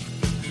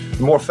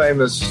more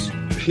famous.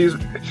 His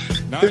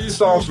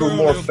songs were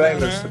more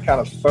famous,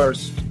 kind of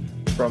first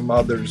from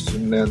others,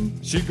 and then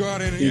he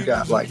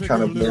got like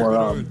kind of more,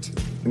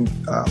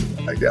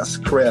 I guess,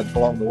 cred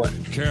along the way.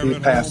 He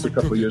passed a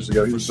couple of years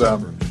ago. He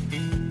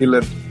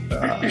lived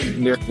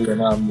near me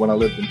when I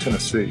lived in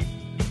Tennessee.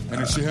 I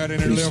used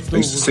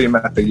to see him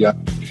at the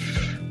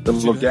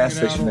little gas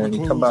station there, and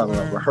he'd come by on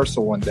a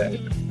rehearsal one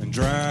day.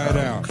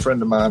 A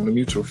friend of mine, a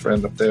mutual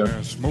friend up there,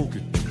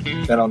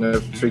 and I'll never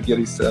forget,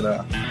 he said,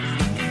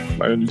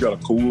 man, you got a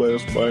cool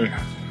ass band.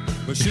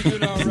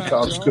 He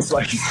talks just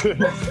like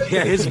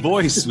Yeah, his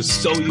voice was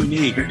so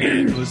unique.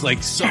 It was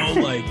like so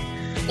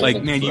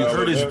like man, you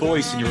heard his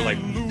voice and you were like,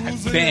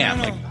 bam,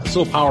 like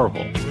so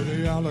powerful.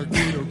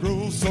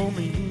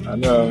 I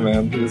know,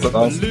 man. He was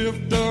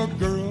awesome.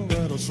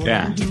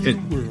 Yeah.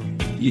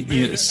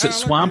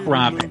 Swamp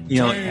rock,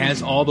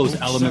 has all those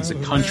elements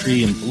of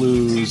country and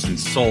blues and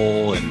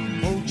soul and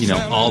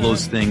all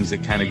those things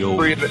that kind of go.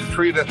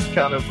 Credence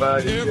kind of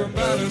like.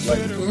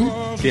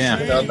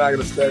 Yeah. I'm not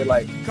gonna say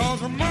like.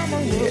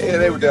 Yeah,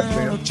 they were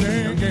definitely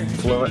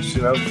influenced.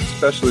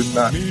 Especially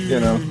not.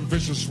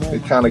 They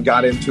kind of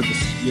got into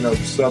the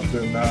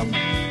southern.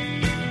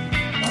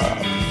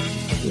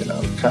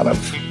 Kind of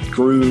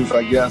groove,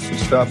 I guess, and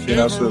stuff,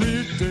 so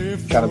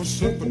kind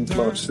of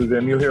influence to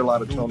them. You'll hear a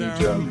lot of Tony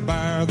Joe and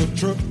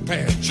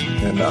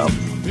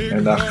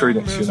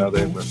Credence,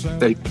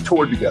 they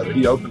toured together.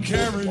 He opened for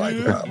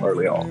them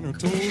early on,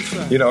 so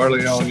it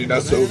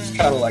was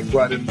kind of like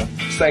right in the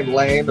same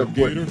lane of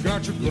what,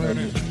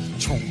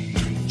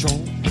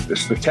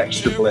 just the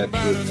texture blend to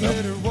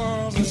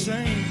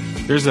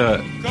it, There's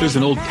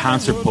an old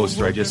concert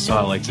poster I just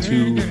saw like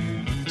two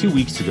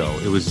weeks ago.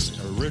 It was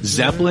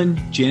Zeppelin,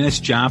 Janis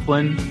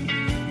Joplin,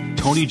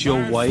 Tony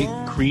Joe White,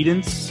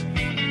 Credence,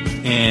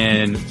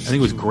 and I think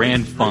it was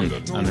Grand Funk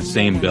on the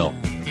same bill.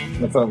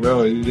 I thought,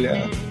 really,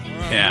 yeah.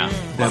 Yeah,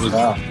 that was.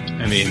 Wow.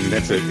 I mean,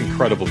 that's an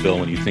incredible bill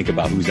when you think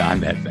about who's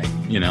on that thing.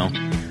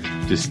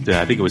 Just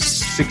I think it was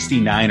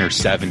 69 or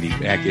 70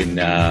 back in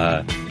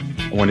I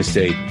want to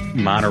say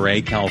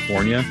Monterey,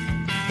 California.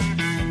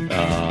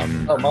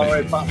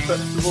 Monterey Pop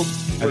Festival.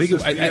 I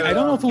think I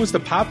don't know if it was the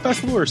Pop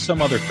Festival or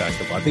some other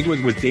festival. I think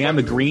it was Dan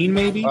the Green,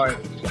 maybe. All right,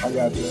 I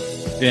got you.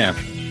 Yeah.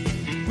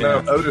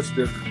 No, Otis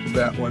did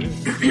that one.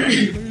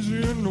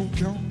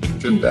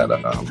 Did that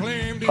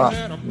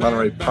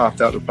Monterey popped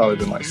out. It probably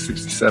been like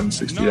 67,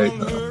 68.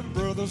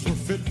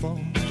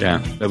 Yeah,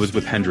 that was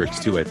with Hendrix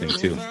too, I think,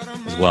 too,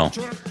 as well.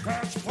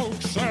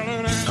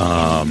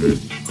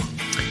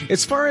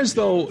 As far as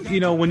though,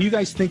 when you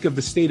guys think of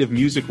the state of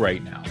music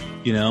right now,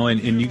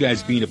 and you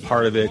guys being a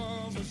part of it,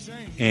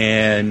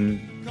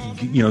 and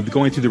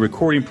going through the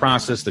recording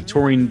process, the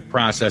touring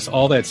process,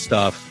 all that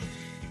stuff,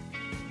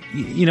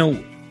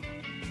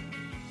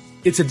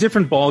 it's a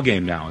different ball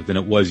game now than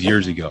it was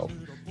years ago.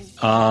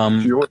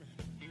 Sure.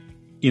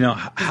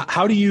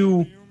 How do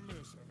you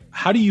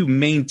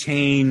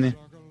maintain,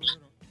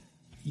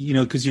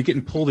 because you're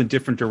getting pulled in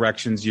different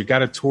directions, you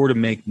got a tour to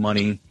make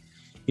money,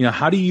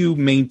 how do you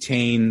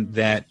maintain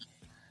that,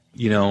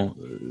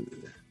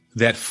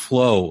 that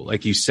flow?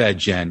 Like you said,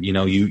 Jen,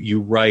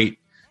 you write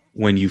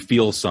when you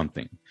feel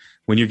something.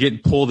 When you're getting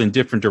pulled in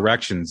different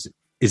directions,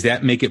 does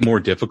that make it more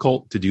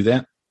difficult to do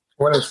that?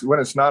 When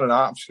it's not an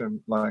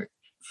option, like,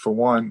 for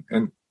one,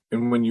 and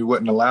when you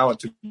wouldn't allow it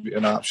to be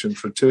an option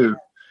for two.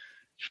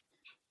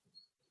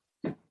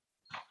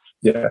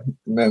 Yeah,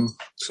 and then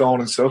so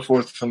on and so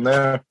forth from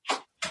there.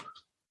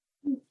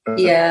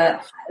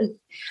 Yeah,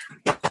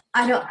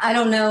 I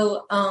don't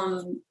know.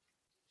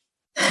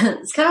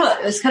 It's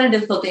kind of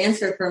difficult to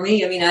answer for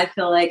me. I mean, I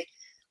feel like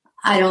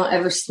I don't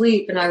ever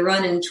sleep and I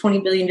run in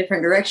 20 billion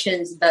different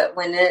directions, but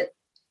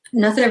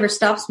nothing ever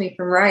stops me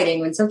from writing.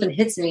 When something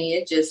hits me,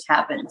 it just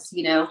happens,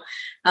 And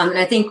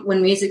I think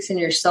when music's in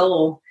your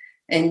soul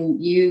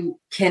and you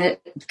couldn't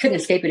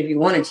escape it if you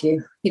wanted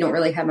to, you don't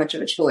really have much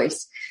of a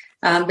choice.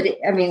 But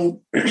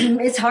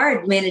it's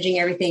hard managing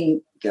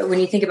everything when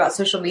you think about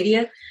social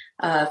media.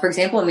 For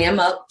example, I'm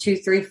up 2,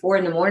 3, 4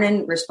 in the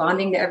morning,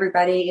 responding to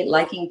everybody,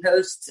 liking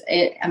posts.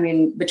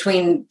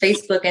 Between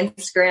Facebook,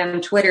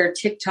 Instagram, Twitter,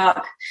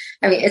 TikTok,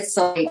 it's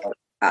like,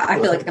 I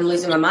feel like I'm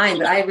losing my mind,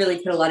 but I really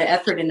put a lot of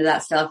effort into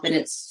that stuff and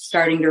it's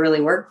starting to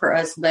really work for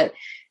us. But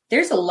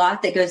there's a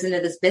lot that goes into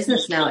this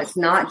business now. It's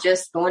not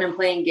just going and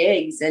playing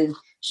gigs and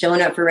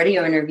showing up for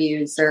radio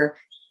interviews or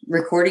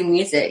recording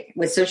music.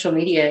 With social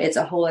media, it's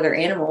a whole other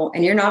animal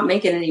and you're not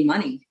making any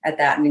money at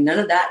that. None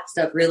of that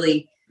stuff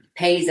really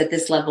pays at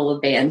this level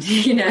of band,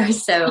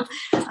 so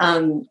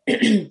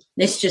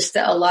it's just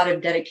a lot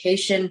of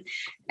dedication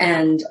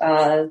and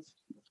I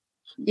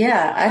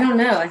don't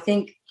know. I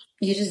think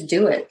you just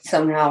do it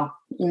somehow.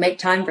 You make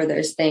time for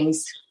those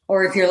things.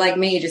 Or if you're like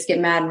me, you just get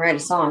mad and write a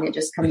song. It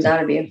just comes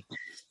out of you.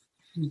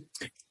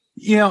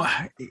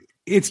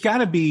 It's got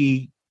to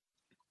be,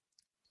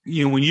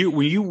 when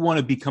you want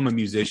to become a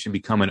musician,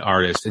 become an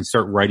artist and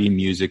start writing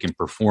music and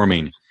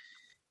performing,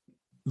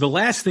 the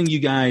last thing you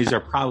guys are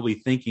probably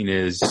thinking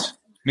is,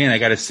 man, I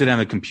got to sit on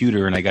a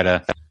computer and I got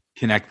to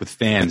connect with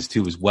fans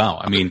too as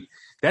well.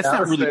 That's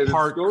not really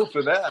part of school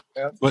for that,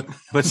 man.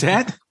 What's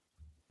that?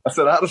 I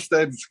said I'd have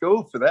stayed in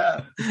school for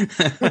that.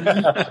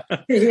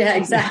 Yeah,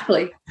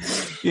 exactly.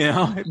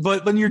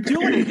 But when you're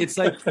doing it, it's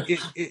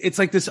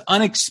like this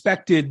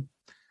unexpected.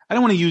 I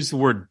don't want to use the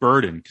word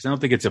burden because I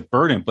don't think it's a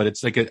burden, but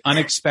it's like an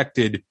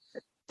unexpected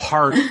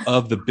part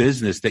of the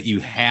business that you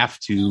have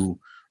to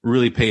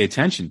really pay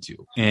attention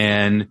to.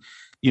 And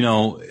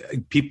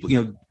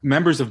people,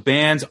 members of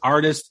bands,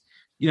 artists,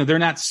 they're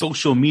not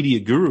social media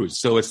gurus,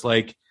 so it's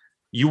like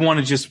you want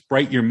to just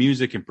write your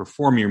music and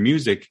perform your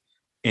music.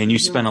 and you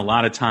spend a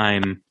lot of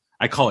time,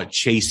 I call it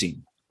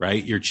chasing,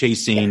 right? You're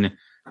chasing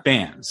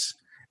fans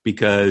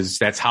because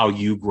that's how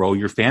you grow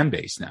your fan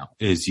base now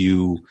is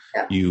you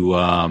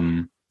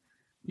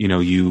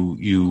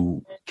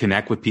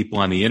connect with people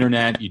on the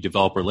internet, you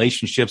develop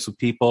relationships with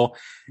people,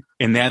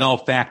 and that all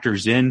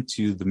factors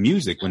into the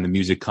music when the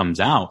music comes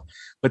out.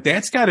 But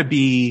that's got to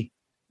be,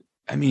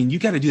 I mean, you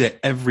got to do that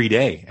every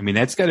day. I mean,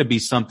 that's got to be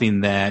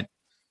something that,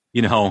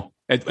 you know,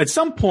 at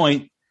some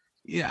point,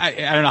 I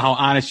don't know how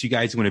honest you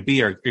guys want to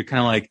be, or you're kind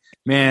of like,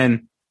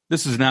 man,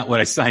 this is not what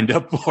I signed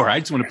up for. I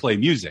just want to play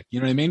music. You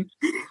know what I mean?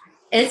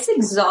 It's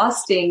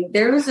exhausting.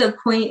 There was a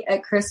point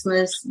at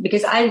Christmas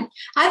because I've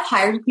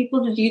hired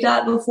people to do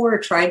that before or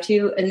tried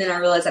to. And then I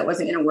realized that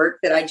wasn't going to work,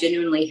 that I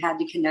genuinely had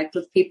to connect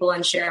with people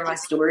and share my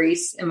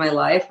stories in my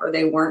life or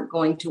they weren't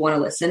going to want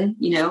to listen,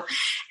 you know?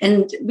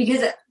 And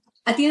because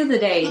at the end of the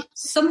day,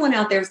 someone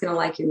out there is going to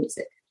like your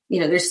music. You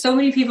know, there's so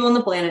many people on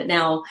the planet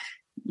now.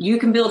 You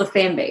can build a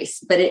fan base,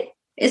 but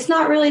it's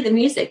not really the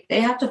music.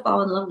 They have to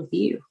fall in love with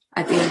you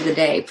at the end of the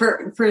day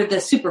for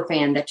the super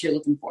fan that you're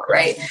looking for,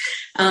 right?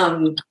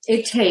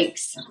 It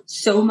takes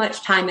so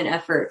much time and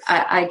effort.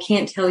 I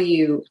can't tell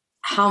you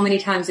how many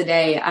times a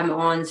day I'm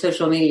on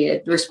social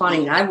media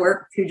responding. I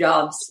work 2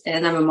 jobs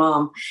and I'm a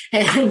mom.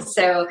 And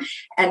so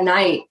at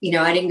night, you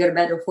know, I didn't go to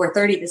bed till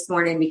 4:30 this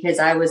morning because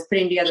I was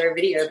putting together a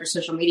video for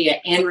social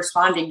media and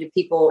responding to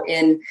people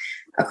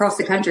across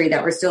the country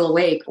that were still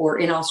awake, or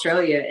in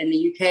Australia, in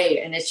the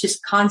UK. And it's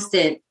just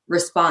constant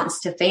response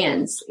to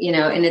fans, you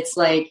know, and it's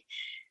like,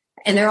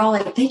 and they're all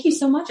like, thank you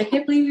so much. I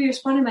can't believe you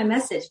responded to my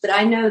message. But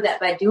I know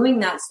that by doing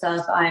that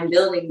stuff, I'm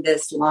building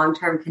this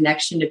long-term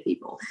connection to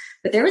people.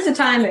 But there was a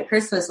time at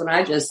Christmas when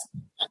I just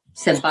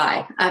said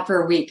bye after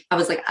a week. I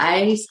was like,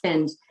 I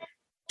spend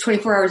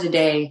 24 hours a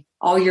day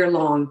all year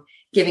long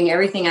giving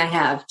everything I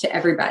have to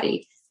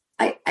everybody.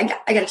 I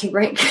got to take a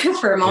break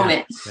for a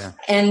moment. Yeah.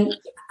 And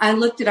I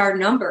looked at our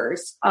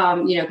numbers,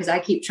 you know, because I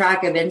keep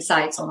track of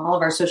insights on all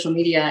of our social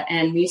media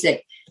and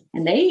music,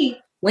 and they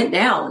went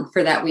down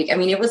for that week. I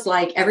mean, it was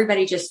like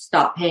everybody just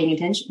stopped paying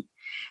attention.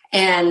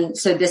 And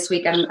so this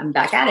week I'm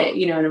back at it,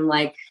 you know, and I'm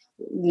like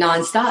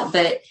nonstop.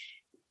 But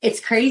it's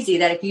crazy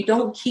that if you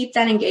don't keep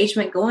that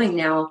engagement going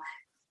now,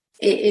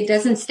 it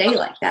doesn't stay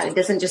like that. It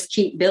doesn't just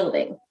keep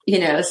building, you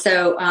know.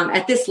 So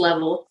at this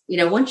level, you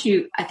know, once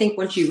you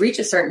reach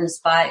a certain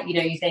spot, you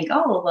know, you think,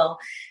 oh, well,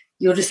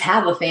 you'll just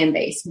have a fan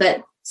base.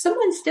 But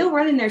someone's still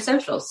running their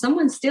socials.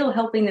 Someone's still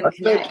helping them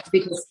connect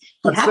because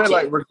you have to.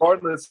 Like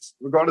regardless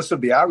of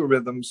the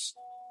algorithms,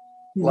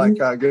 like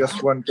I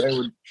guess one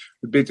thing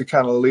would be to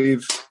kind of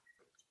leave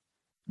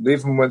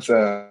them with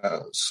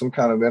some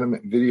kind of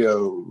intimate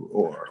video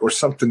or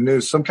something new,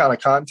 some kind of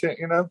content,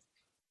 you know,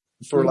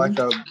 for like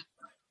a,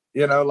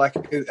 you know, like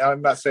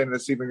I'm not saying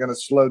it's even going to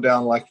slow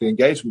down like the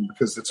engagement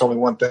because it's only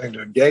one thing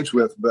to engage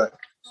with, but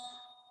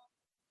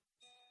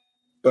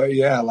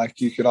yeah, like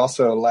you could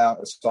also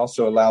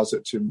allows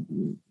it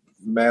to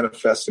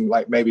manifest and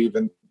like maybe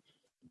even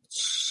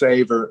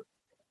savor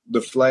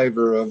the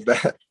flavor of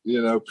that,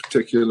 you know,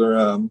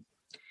 particular,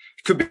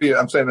 could be,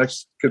 I'm saying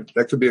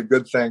that could be a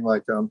good thing.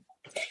 Like,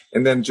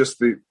 and then just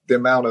the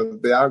amount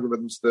of the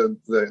algorithms, the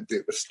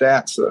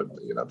stats,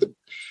 you know,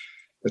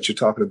 that you're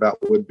talking about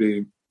would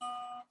be,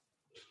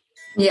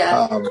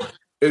 yeah.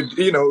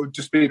 It would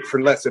just be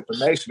for less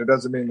information. It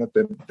doesn't mean that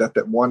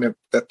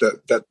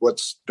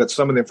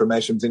some of the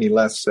information is any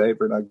less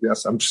savored. I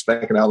guess I'm just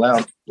thinking out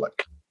loud.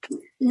 Like,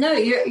 no,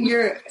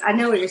 I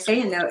know what you're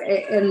saying though,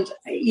 and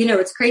you know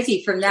it's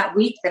crazy. From that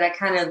week that I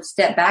kind of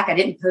stepped back, I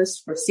didn't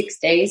post for 6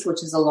 days,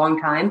 which is a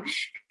long time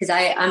because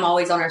I'm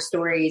always on our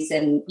stories,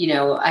 and you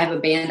know I have a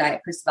band. I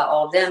post about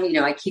all of them. You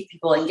know I keep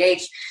people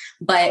engaged.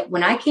 But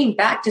when I came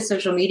back to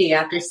social media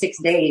after 6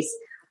 days,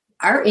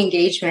 our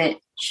engagement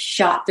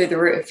shot through the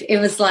roof. It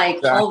was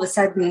like all of a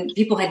sudden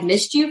people had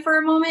missed you for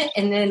a moment,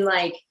 and then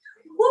like,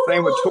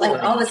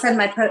 like all of a sudden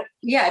I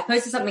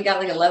posted something, got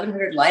like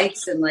 1,100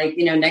 likes, and like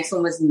you know next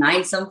one was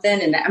 9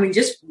 something, and I mean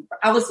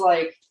I was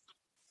like,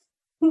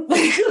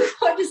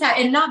 what just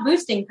happened? And not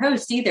boosting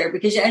posts either,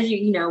 because as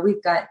you know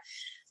we've got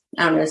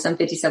I don't know some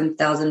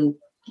 57,000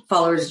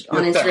 followers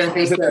on Instagram and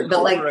Facebook,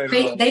 but like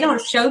they don't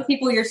show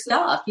people your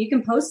stuff. You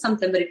can post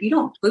something, but if you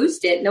don't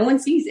boost it, no one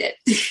sees it.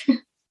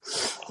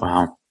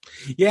 Wow.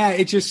 Yeah,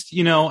 it just,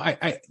 you know,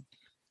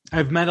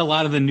 I've met a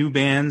lot of the new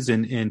bands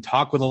and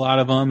talk with a lot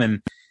of them.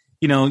 And,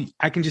 you know,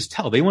 I can just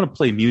tell they want to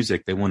play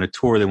music. They want to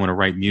tour. They want to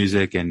write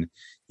music. And,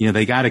 you know,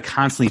 they got to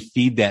constantly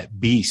feed that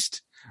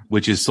beast,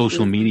 which is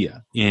social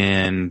media.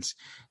 And,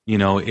 you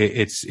know,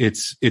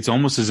 it's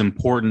almost as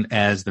important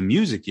as the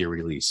music you're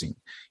releasing.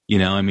 You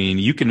know, I mean,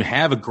 you can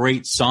have a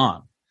great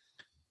song,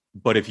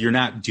 but if you're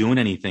not doing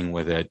anything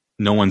with it,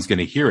 no one's going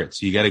to hear it.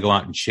 So you got to go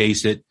out and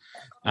chase it.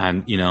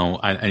 And, you know,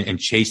 and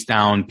chase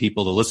down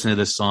people to listen to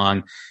this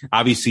song.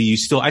 Obviously,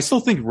 I still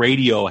think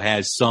radio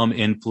has some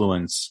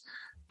influence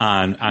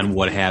on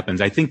what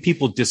happens. I think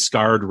people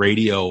discard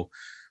radio,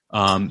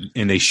 and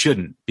they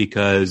shouldn't,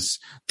 because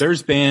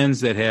there's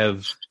bands that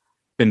have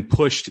been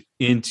pushed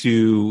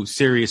into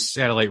Sirius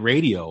satellite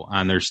radio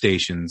on their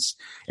stations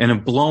and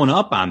have blown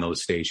up on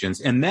those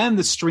stations. And then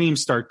the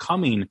streams start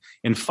coming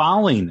and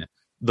following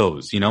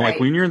those, like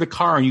when you're in the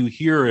car and you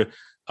hear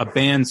a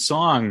band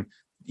song,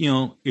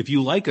 if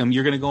you like them,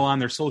 you're going to go on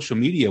their social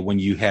media when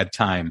you had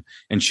time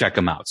and check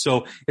them out.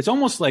 So it's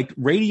almost like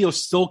radio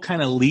still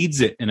kind of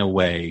leads it in a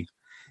way.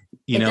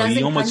 You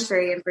almost,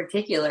 country in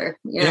particular.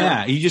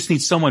 Yeah. You just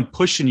need someone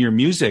pushing your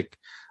music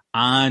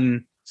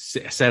on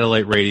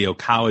satellite radio,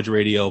 college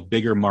radio,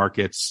 bigger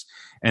markets.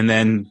 And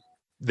then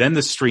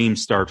the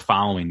streams start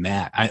following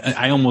that.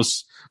 I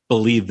almost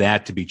believe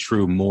that to be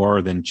true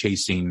more than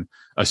chasing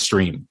a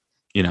stream,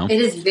 It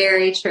is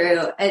very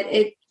true.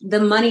 The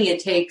money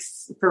it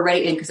takes for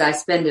radio, because I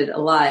spend it a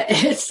lot.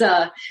 It's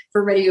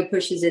for radio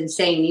push is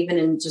insane, even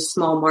in just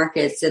small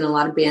markets, and a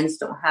lot of bands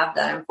don't have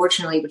that,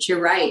 unfortunately. But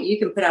you're right; you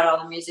can put out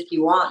all the music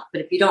you want,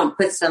 but if you don't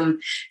put some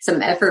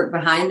effort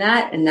behind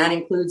that, and that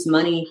includes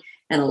money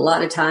and a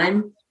lot of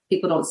time,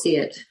 people don't see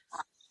it.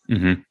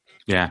 Mm-hmm.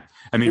 Yeah,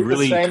 I mean,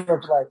 really, it'd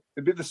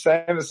be the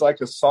same as like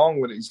a song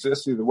would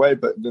exist either way,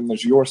 but then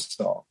there's your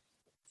song,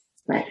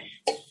 right?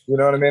 You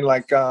know what I mean?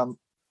 Like,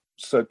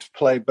 so to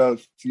play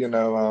both,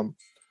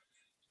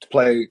 to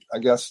play, I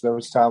guess there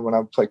was time when I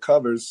would play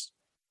covers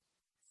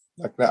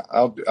like that.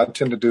 I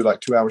tend to do like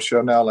 2-hour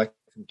show now. Like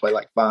I can play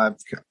like 5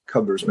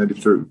 covers maybe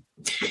through,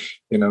 but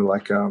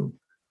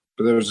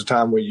there was a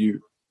time where you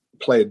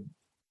played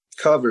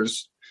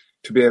covers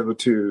to be able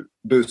to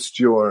boost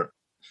your,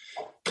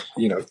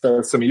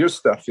 throw some of your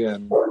stuff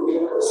in.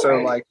 So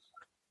like,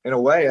 in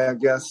a way, I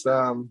guess,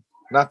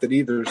 not that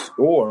either's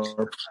or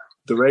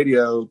the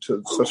radio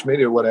to social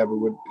media or whatever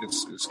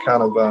it's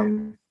kind of,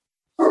 a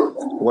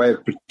way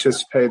of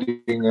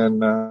participating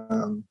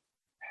in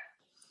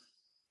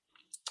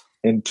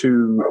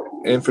into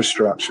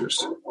infrastructures.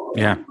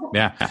 Yeah.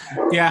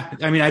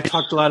 I mean, I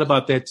talked a lot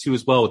about that too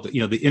as well. With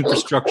the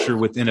infrastructure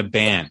within a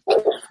band.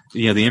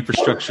 The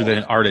infrastructure that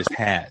an artist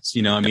has.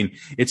 I mean,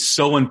 it's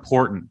so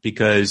important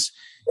because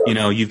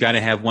you've got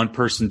to have one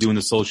person doing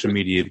the social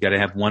media. You've got to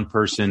have one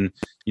person,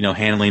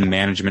 handling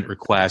management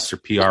requests or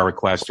PR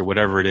requests or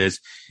whatever it is,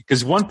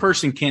 because one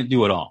person can't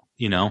do it all.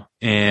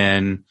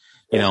 And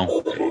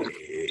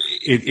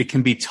it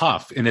can be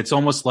tough, and it's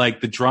almost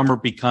like the drummer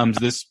becomes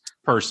this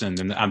person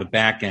and on the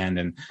back end,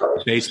 and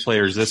the bass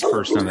player is this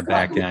person on the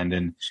back end,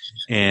 and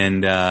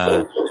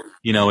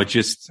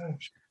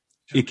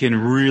it can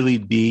really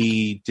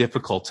be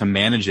difficult to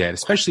manage that,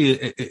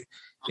 especially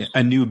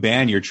a new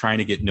band you're trying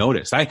to get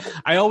noticed. I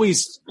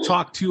always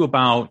talk too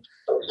about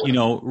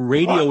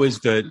radio is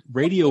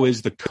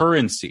the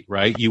currency,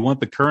 right? You want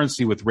the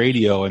currency with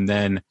radio, and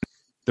then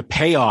the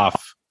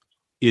payoff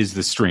is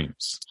the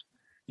streams.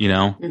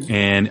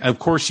 And of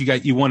course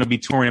you want to be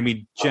touring. I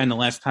mean, Jen, the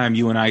last time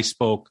you and I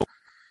spoke,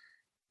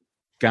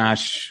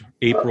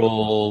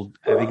 April,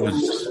 I think it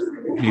was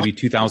maybe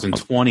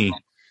 2020.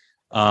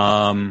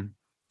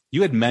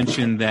 You had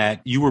mentioned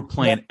that you were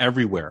playing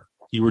everywhere.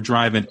 You were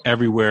driving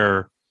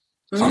everywhere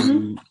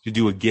to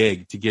do a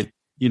gig, to get,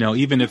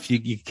 even if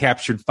you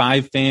captured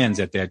 5 fans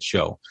at that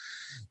show,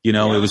 it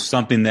was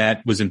something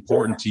that was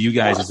important to you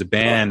guys as a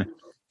band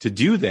to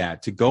do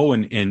that, to go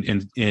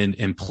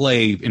and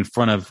play in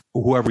front of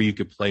whoever you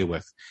could play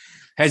with.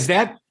 Is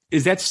that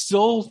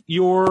still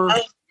your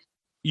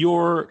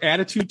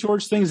attitude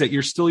towards things, that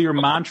you're still your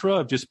mantra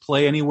of just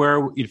play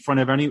anywhere in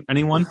front of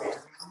anyone?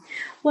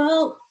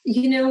 Well,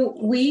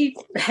 we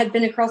had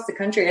been across the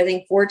country, I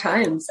think 4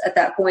 times at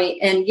that point.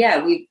 And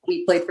yeah, we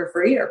played for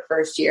free our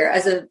first year. I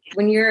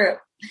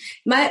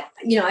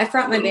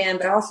front my band,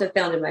 but I also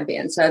founded my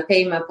band. So I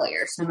pay my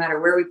players no matter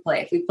where we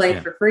play. If we play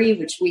for free,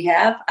 which we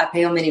have, I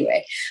pay them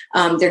anyway.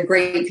 They're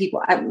great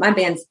people. My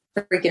band's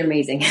freaking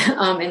amazing.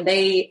 And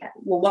they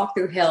will walk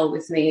through hell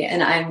with me.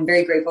 And I'm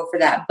very grateful for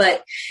that.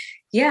 But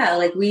yeah,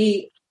 like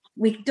we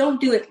don't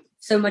do it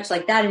so much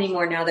like that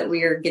anymore now that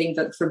we are getting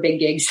booked for big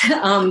gigs.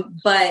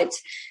 But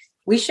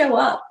we show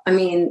up. I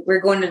mean,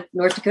 we're going to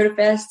North Dakota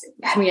Fest.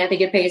 I mean, I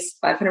think it pays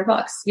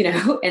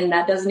 $500, and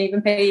that doesn't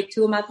even pay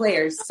 2 of my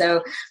players.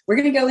 So we're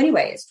going to go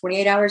anyway. It's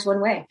 28 hours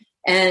one way.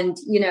 And,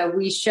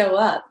 we show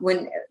up.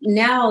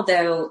 Now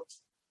though,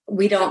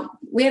 we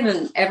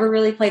haven't ever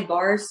really played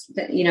bars,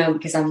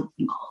 because I'm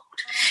old.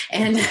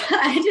 And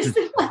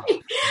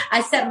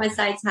I set my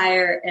sights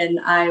higher, and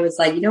I was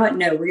like, you know what?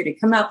 No, we're going to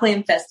come out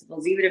playing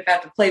festivals, even if I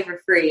have to play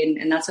for free.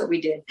 And that's what we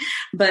did.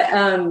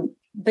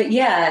 But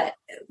yeah,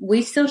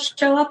 we still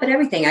show up at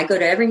everything. I go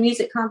to every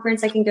music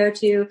conference I can go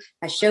to.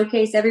 I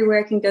showcase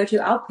everywhere I can go to.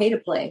 I'll pay to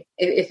play.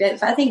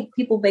 If I think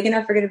people big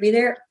enough are going to be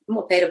there, I'm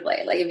going to pay to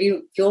play. Like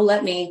if you'll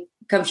let me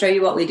come show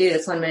you what we do,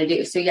 that's what I'm going to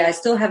do. So yeah, I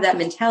still have that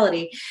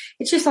mentality.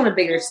 It's just on a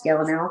bigger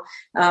scale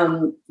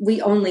now.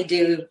 We only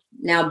do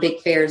now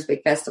big fairs,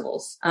 big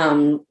festivals.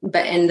 And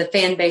the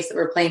fan base that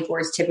we're playing for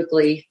is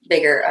typically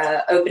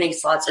bigger. Opening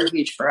slots are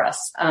huge for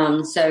us.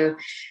 So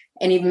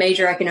any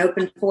major I can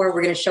open for,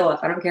 we're going to show up.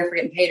 I don't care if we're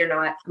getting paid or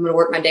not. I'm going to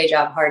work my day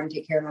job hard and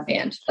take care of my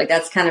band. Like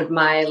that's kind of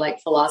my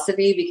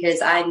philosophy,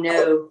 because I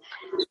know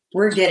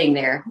we're getting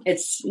there.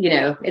 It's,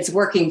 it's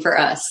working for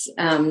us.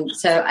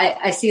 So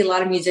I see a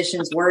lot of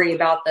musicians worry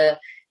about the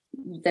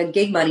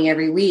gig money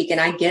every week. And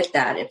I get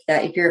that.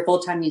 If you're a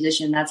full-time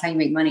musician, that's how you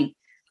make money.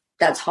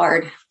 That's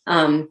hard.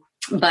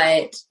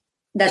 But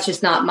that's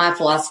just not my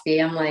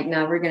philosophy. I'm like,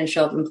 no, we're going to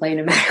show up and play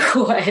no matter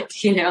what,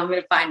 I'm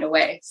going to find a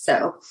way.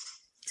 So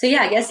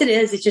yeah, I guess it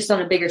is. It's just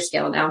on a bigger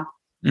scale now.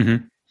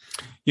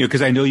 Mm-hmm.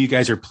 Cause I know you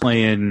guys are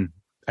playing,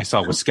 I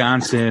saw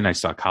Wisconsin, I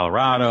saw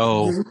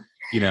Colorado, Mm-hmm.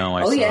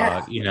 I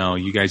saw,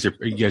 you guys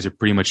are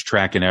pretty much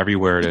tracking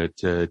everywhere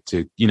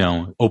to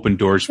open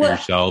doors for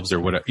yourselves or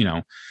whatever,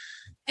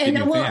 And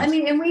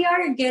and we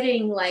are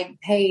getting like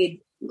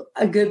paid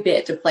a good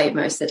bit to play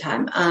most of the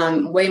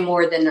time, way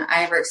more than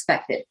I ever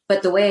expected.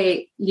 But the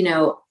way,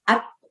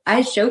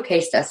 I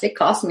showcased us, it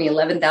cost me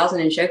 $11,000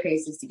 in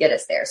showcases to get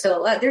us there.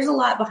 So there's a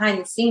lot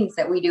behind the scenes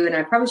that we do. And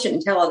I probably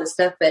shouldn't tell all this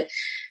stuff, but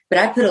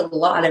I put a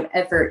lot of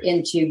effort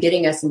into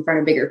getting us in front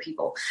of bigger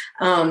people.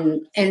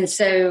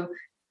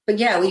 But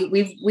yeah,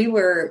 we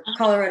were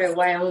Colorado,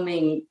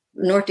 Wyoming,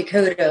 North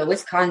Dakota,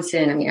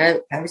 Wisconsin. I mean,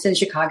 I was in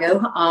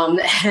Chicago,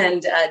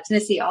 and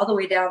Tennessee, all the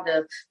way down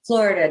to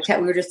Florida.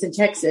 We were just in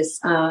Texas.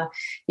 I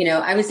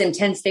was in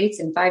 10 states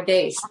in 5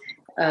 days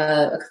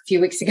a few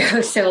weeks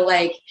ago. So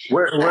like,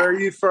 where are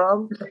you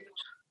from?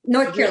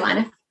 North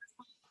Carolina.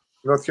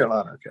 North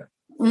Carolina. Okay.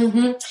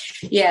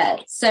 Mm-hmm. Yeah.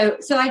 So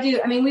I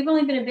do. I mean, we've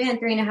only been a band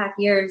 3.5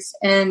 years,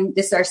 and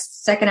this is our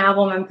second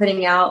album I'm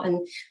putting out.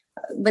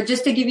 But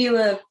just to give you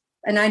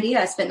an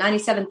idea, I spent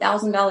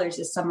 $97,000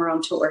 this summer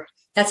on tour.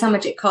 That's how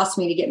much it cost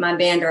me to get my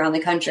band around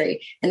the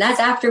country. And that's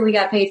after we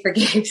got paid for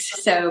gigs.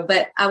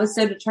 But I was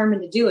so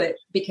determined to do it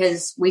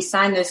because we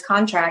signed those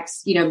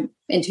contracts, in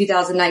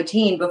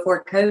 2019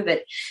 before COVID.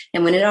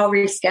 And when it all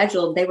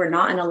rescheduled, they were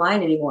not in a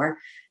line anymore.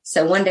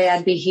 So one day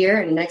I'd be here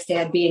and the next day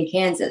I'd be in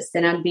Kansas.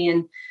 Then I'd be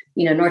in,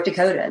 North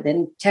Dakota,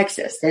 then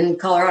Texas, then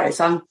Colorado.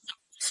 So I'm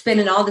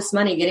spending all this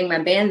money getting my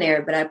band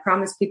there, but I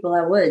promised people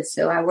I would.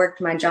 So I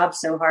worked my job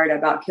so hard, I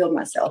about killed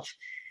myself.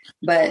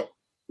 But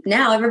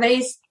now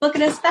everybody's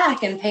booking us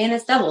back and paying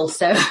us double.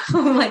 So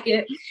like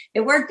it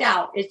worked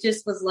out. It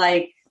just was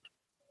like,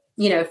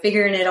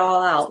 figuring it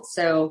all out.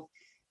 So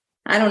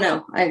I don't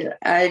know.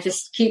 I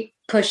just keep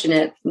pushing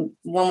it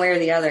one way or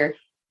the other.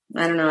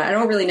 I don't know. I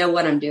don't really know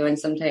what I'm doing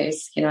some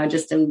days. I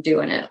just am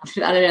doing it.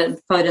 I don't know.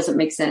 It probably doesn't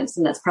make sense.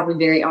 And that's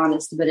probably very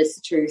honest, but it's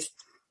the truth.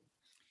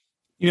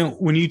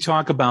 When you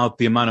talk about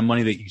the amount of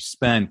money that you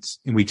spent,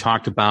 and we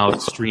talked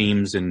about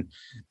streams and,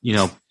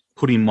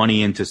 putting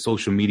money into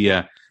social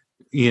media,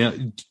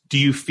 do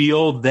you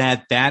feel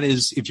that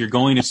is, if you're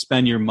going to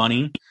spend your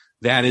money,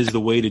 that is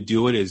the way to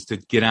do it, is to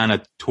get on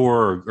a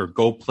tour or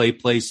go play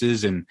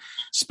places and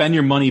spend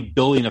your money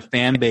building a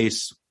fan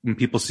base when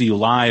people see you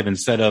live,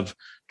 instead of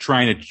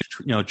trying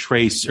to,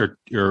 trace or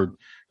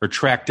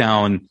track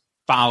down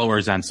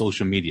followers on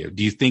social media?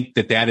 Do you think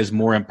that is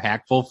more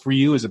impactful for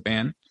you as a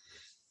band?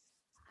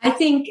 I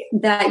think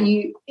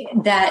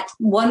that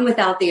one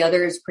without the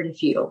other is pretty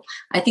futile.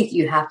 I think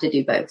you have to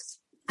do both.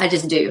 I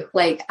just do.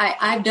 Like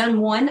I've done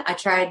one, I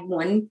tried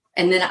one,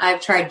 and then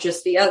I've tried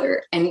just the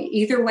other. And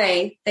either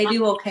way, they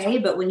do okay.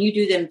 But when you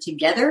do them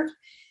together,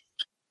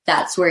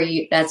 that's where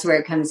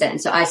it comes in.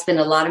 So I spend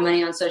a lot of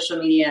money on social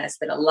media. I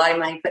spend a lot of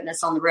money putting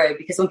us on the road,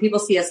 because when people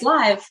see us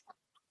live,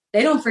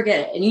 they don't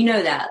forget it. And you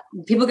know that.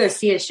 People go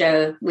see a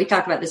show. We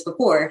talked about this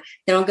before.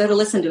 They don't go to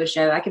listen to a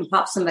show. I can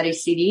pop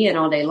somebody's CD in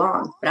all day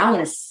long, but I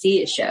want to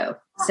see a show.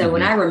 So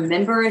when I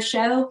remember a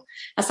show,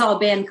 I saw a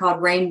band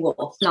called Rain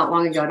Wolf not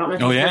long ago. I don't know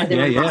if you've heard of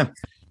them. Yeah.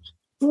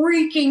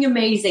 Freaking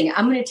amazing.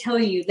 I'm going to tell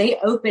you, they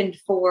opened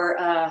for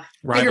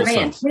bigger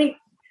bands.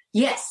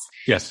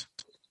 Yes.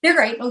 They're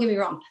great. Don't get me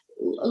wrong.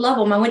 Love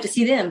them. I went to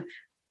see them.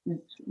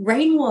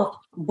 Rain Wolf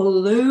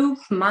blew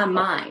my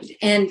mind.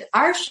 And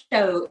our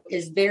show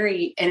is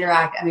very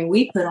interactive. I mean,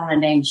 we put on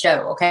a dang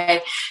show,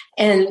 okay?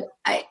 And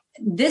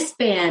this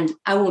band,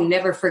 I will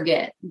never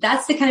forget.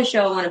 That's the kind of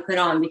show I want to put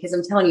on, because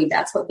I'm telling you,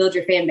 that's what builds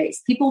your fan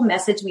base. People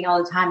message me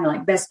all the time. They're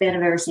like, best band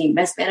I've ever seen,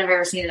 best band I've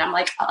ever seen. And I'm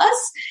like,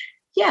 us?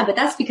 Yeah, but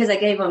that's because I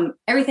gave them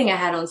everything I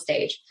had on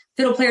stage.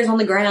 Fiddle players on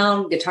the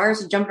ground,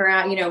 guitars jumping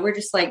around. We're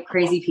just like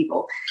crazy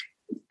people.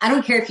 I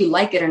don't care if you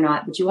like it or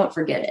not, but you won't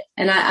forget it.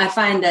 And I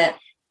find that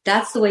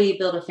that's the way you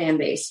build a fan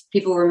base.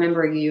 People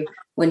remember you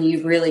when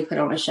you really put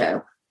on a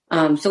show.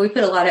 So we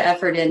put a lot of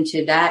effort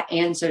into that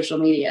and social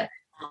media.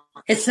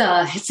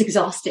 It's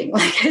exhausting,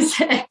 like I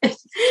said.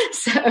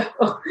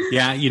 So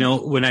yeah,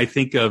 when I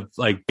think of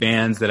like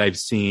bands that I've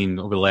seen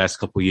over the last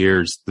couple of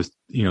years,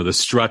 the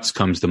Struts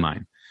comes to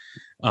mind.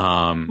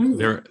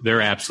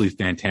 They're absolutely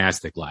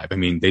fantastic live. I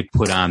mean, they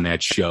put on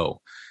that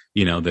show,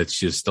 that's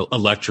just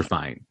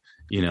electrifying.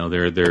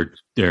 They're the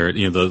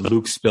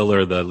Luke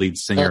Spiller, the lead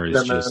singer,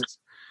 is just.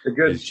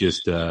 Good. It's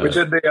just we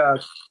did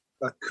the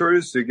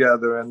cruise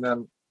together, and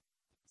then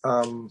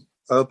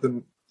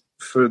opened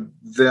for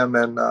them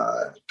and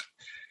the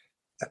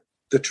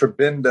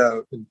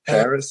Tribendo in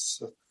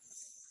Paris,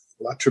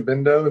 La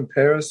Tribendo in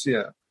Paris.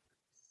 Yeah,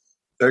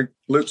 they're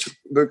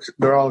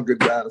all good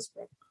guys.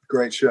 Man.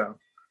 Great show.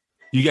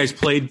 You guys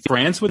played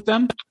France with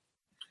them?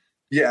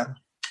 Yeah.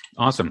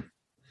 Awesome.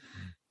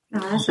 Oh,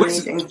 that's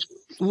amazing.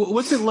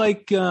 What's it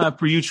like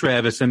for you,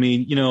 Travis? I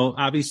mean,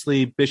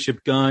 obviously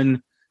Bishop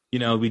Gunn,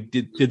 we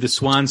did the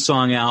Swan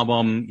Song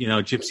album,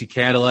 Gypsy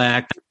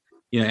Cadillac,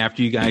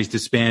 after you guys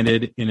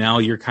disbanded, and now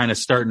you're kind of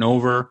starting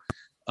over.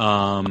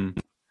 The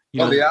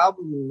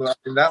album,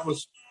 that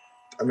was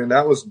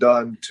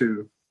done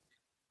to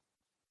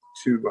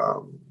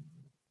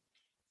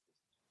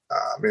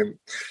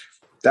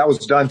that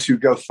was done to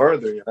go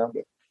further, but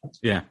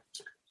yeah.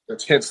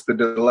 That's hence the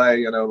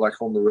delay,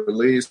 like on the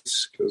release.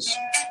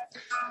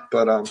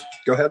 But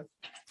go ahead.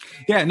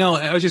 Yeah, no,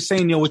 I was just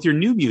saying, with your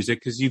new music,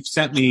 because you've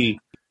sent me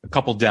a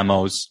couple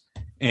demos,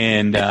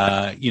 and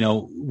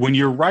when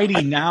you're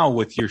writing now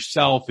with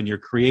yourself and you're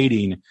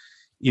creating,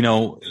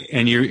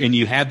 and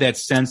you have that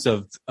sense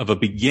of a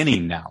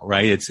beginning now,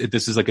 right?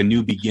 This is like a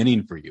new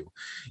beginning for you.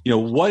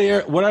 What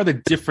are the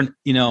different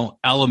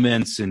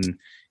elements and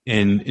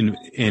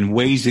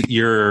ways that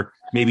you're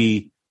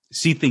maybe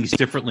see things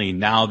differently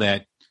now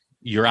that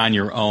you're on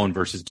your own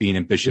versus being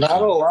in Bishop?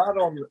 Not a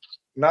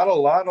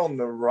lot on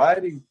the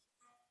writing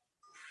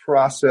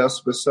process,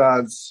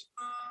 besides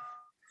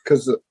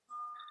because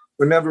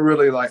we never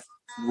really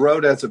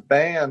wrote as a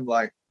band,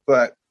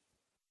 but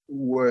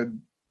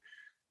would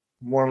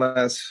more or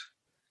less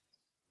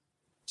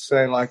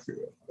say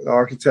the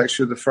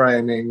architecture, the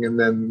framing, and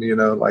then the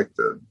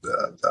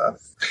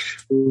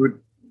we would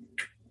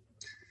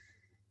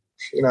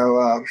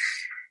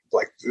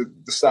the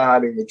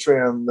siding, the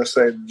trim, let's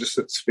say, just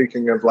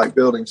speaking of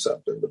building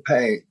something, the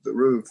paint, the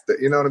roof,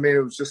 you know what I mean?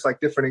 It was just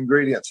different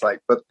ingredients,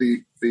 but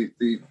the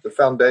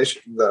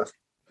foundation, the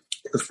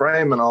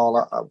frame and all,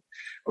 I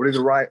would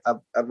either write,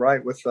 I'd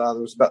write with, there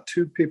was about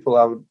two people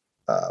I would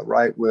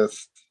write with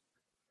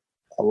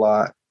a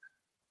lot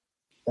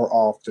or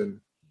often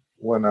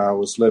when I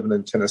was living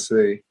in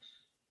Tennessee.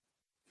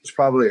 It's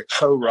probably a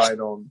co-write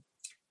on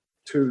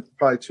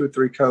probably two or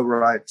three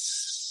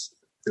co-writes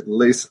at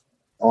least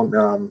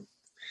on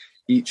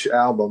each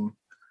album,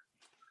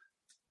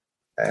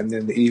 and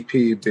then the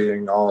EP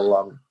being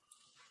all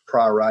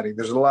prior writing.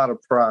 There's a lot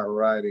of prior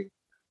writing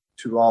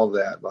to all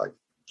that.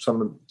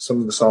 Some of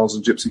the songs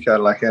of Gypsy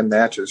Cadillac and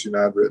Natchez,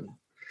 I've written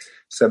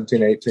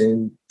 17,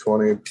 18,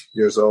 20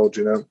 years old,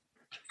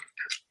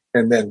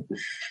 And then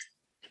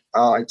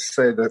I like to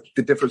say that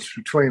the difference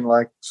between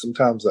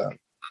sometimes a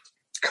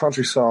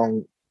country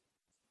song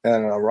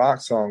and a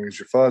rock song is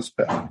your fuzz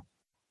pedal.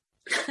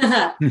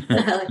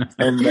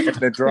 and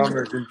the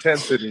drummer's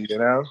intensity,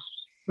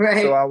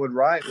 Right. So I would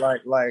write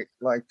the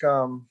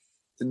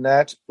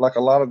Natch, a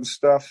lot of the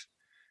stuff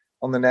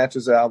on the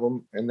Natchez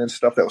album, and then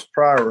stuff that was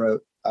prior,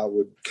 I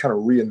would kind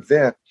of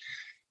reinvent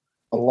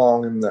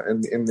along in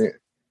the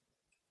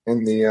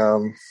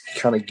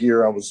kind of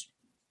gear I was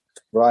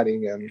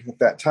writing in at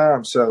that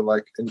time. So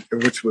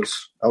which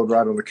was, I would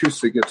write on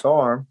acoustic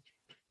guitar,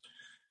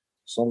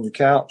 it's on the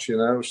couch,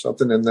 or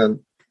something, and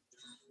then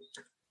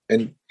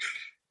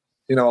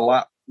a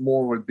lot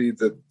more would be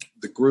the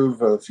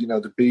groove of,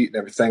 the beat and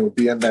everything would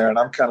be in there. And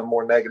I'm kind of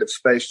more negative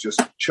space,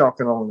 just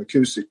chunking on an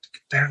acoustic,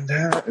 down,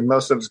 and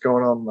most of it's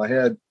going on in my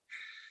head,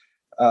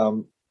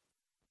 kind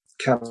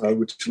of,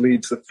 which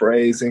leads the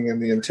phrasing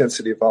and the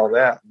intensity of all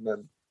that. And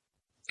then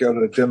go to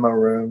the demo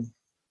room,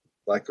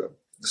 the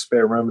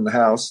spare room in the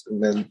house,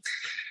 and then,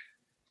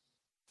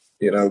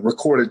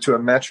 record it to a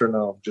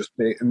metronome, just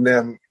me, and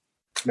then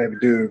maybe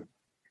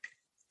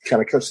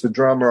kind of coach the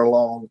drummer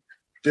along.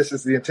 This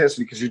is the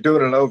intensity, because you're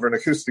doing it over an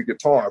acoustic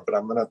guitar, but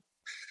I'm going to,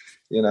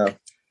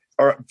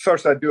 or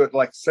first I do it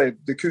say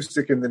the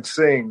acoustic and then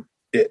sing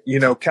it,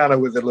 kind of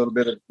with a little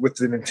bit of, with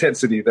an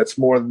intensity that's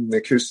more than the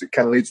acoustic,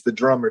 kind of leads the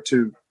drummer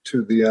to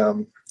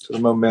the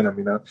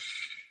momentum,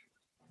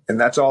 and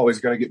that's always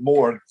going to get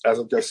more as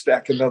I go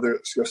stacking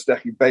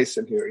bass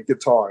in here,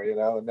 guitar, and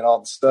then all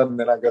of a sudden,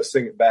 then I go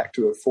sing it back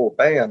to a full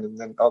band, and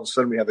then all of a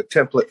sudden we have a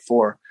template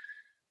for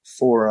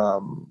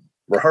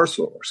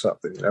rehearsal or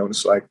something, and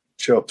it's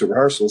show up to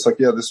rehearsal. It's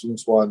yeah, this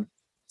one's one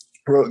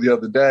I wrote the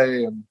other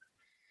day, and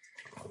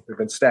we've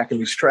been stacking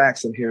these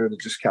tracks in here to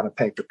just kind of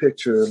paint the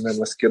picture, and then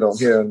let's get on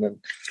here, and then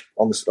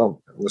on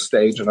the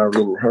stage in our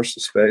little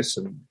rehearsal space,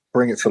 and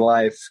bring it to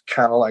life,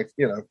 kind of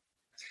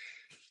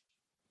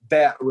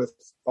that with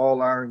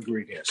all our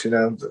ingredients,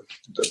 the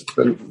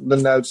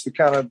notes, the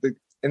kind of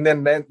and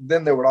then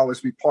there would always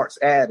be parts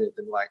added,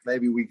 and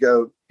maybe we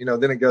go,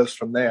 then it goes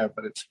from there.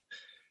 But it's,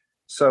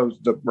 so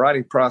the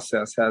writing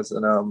process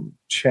hasn't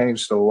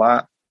changed a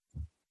lot.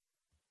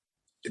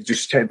 It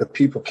just changed, the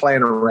people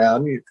playing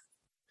around you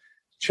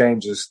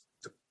changes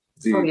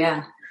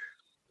the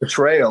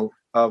trail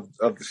of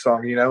the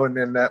song, and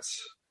then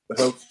that's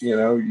the hope,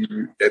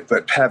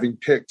 but having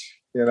picked,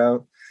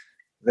 the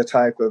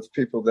type of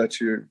people that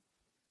you're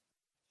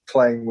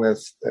playing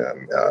with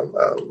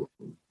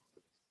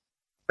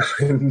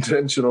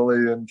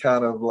intentionally, and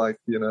kind of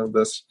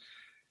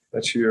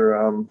that's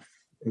your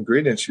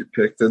ingredients you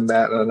picked, and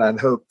I'd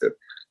hope that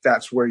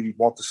that's where you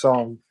want the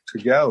song to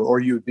go, or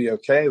you would be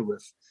okay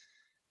with,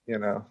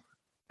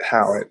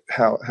 however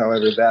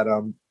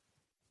that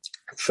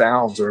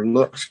sounds or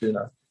looks,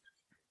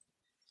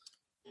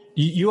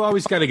 You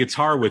always got a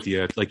guitar with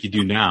you like you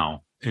do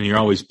now, and you're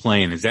always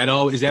playing. Is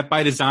that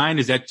by design?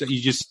 Is that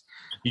you just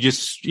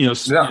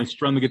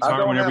strum the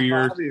guitar whenever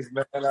you're hobbies,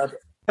 man.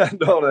 I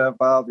don't have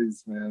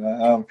hobbies,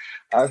 man.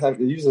 I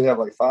usually have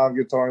like 5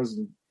 guitars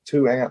and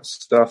 2 amps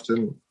stuffed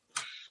in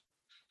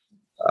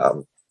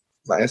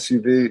my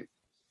SUV.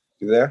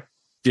 You there?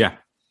 Yeah.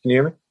 Can you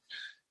hear me?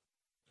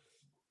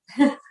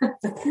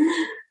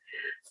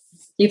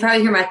 You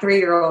probably hear my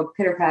 3-year-old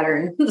pitter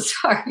pattern.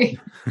 Sorry.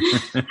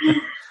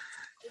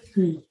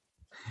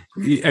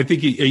 I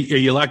think are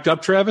you locked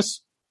up,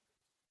 Travis?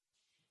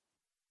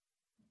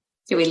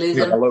 Did we lose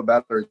him? A low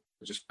battery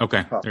just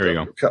okay. There you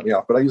go. Cut me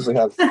off, but I usually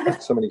have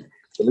so many,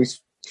 at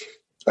least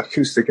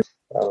acoustic.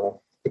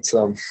 It's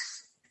full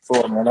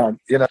on.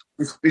 You know,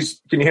 can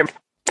you hear me?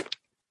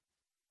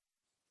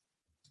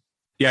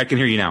 Yeah, I can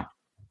hear you now.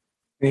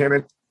 Can you hear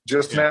me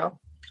just now?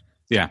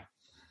 Yeah.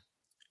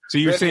 So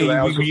you're saying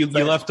you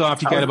left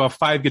off. You got about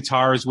 5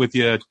 guitars with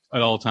you at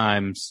all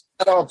times.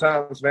 At all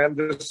times, man.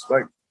 Just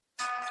like,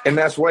 and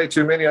that's way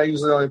too many. I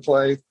usually only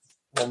play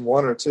on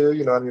 1 or 2.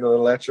 You know, I mean, an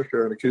electric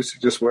or an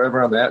acoustic, just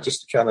wherever I'm at,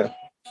 just to kind of.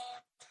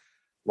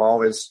 I'm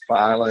always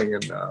filing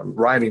and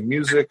writing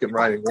music and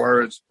writing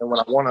words. And when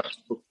I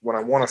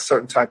want a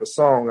certain type of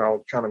song,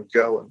 I'll kind of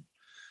go and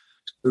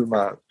do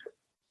my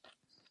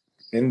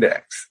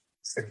index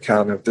and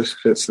kind of this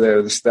fits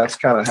there. That's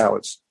kind of how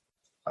it's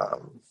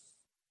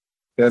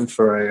been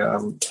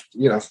for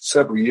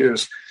several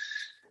years.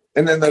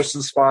 And then there's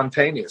the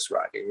spontaneous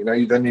writing. You know,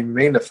 you didn't even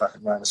mean to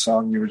fucking write a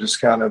song. You were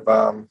just kind of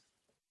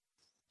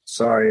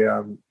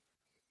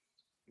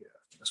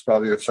it's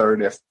probably the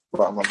third F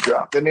bomb I've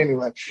dropped. And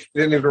anyway,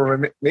 you didn't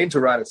even mean to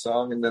write a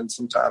song. And then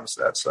sometimes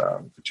that's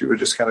but you were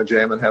just kind of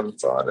jamming, having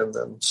fun, and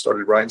then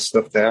started writing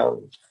stuff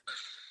down.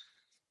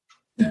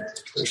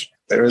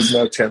 There is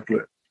no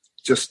template,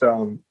 just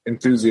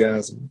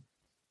enthusiasm,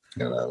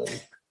 you know,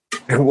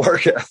 and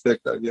work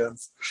ethic, I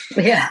guess.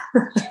 Yeah.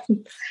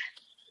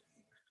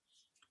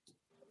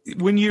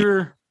 When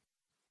you're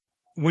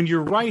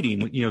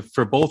writing, you know,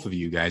 for both of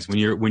you guys, when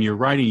you're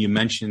writing, you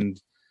mentioned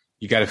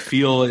you got to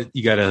feel it.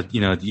 You got to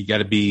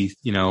be,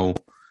 you know,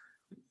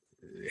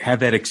 have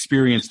that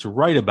experience to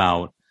write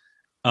about.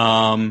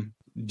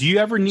 Do you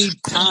ever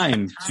need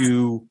time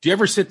do you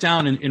ever sit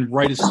down and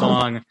write a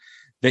song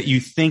that you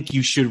think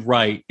you should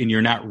write and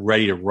you're not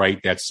ready to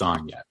write that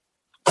song yet?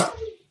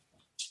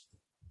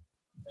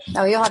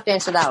 Oh, you'll have to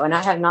answer that one.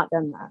 I have not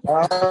done that.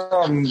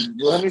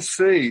 Let me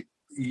see.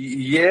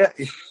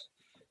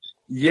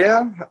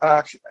 Yeah,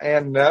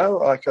 and no.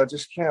 Like, I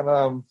just can't.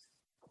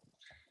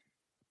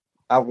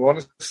 I want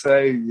to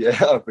say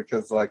yeah,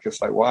 because like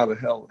it's like, why the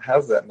hell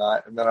has that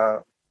night? And then I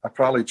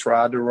probably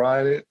tried to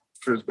write it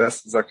for as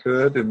best as I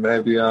could, and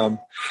maybe but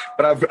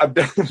I've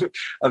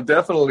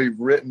definitely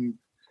written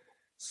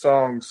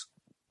songs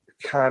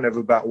kind of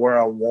about where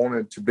I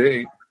wanted to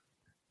be,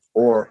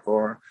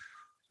 or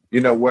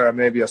you know, where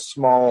maybe a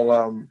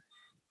small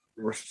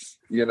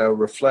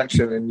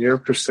reflection in your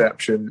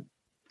perception,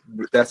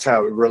 that's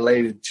how it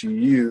related to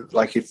you,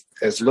 like if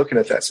as looking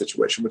at that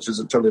situation, which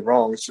isn't totally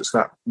wrong, it's just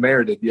not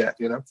merited yet,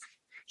 you know.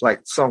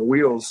 Like song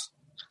Wheels,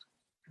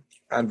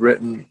 I'd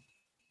written,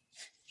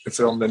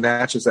 it's on the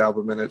Natchez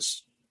album, and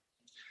it's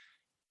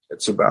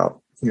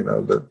about, you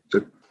know, the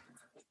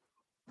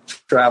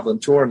traveling,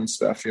 touring and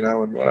stuff, you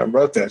know. And when I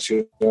wrote that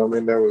shit, you know, I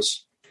mean, I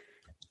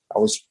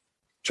was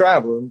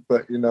traveling,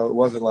 but you know, it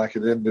wasn't like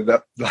it ended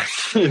up like,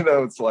 you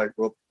know, it's like,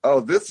 well,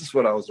 oh, this is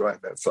what I was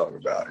writing that song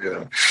about, you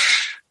know.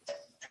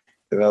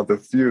 You know, the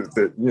few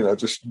that, you know,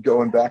 just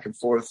going back and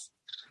forth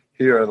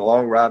here and a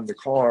long ride in the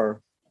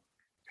car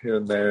here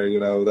and there, you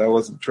know, that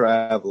wasn't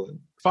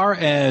traveling. As far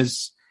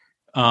as,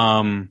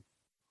 you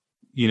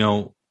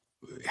know,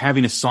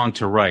 having a song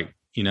to write,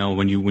 you know,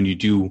 when you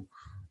do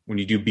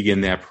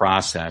begin that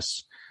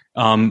process,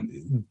 are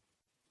you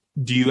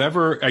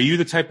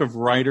the type of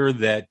writer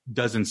that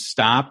doesn't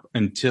stop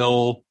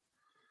until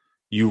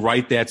you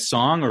write that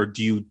song, or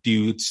do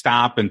you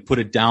stop and put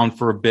it down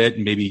for a bit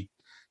and maybe,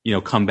 you know,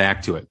 come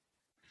back to it?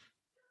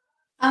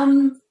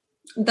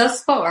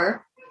 Thus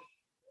far,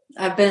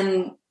 I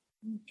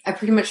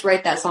pretty much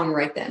write that song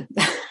right then.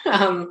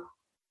 I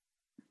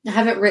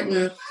haven't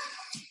written,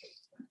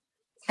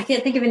 I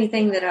can't think of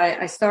anything that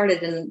I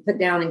started and put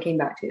down and came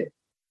back to.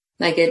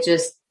 Like, it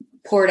just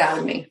poured out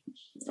of me.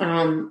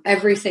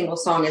 Every single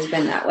song has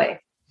been that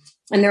way.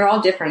 And they're all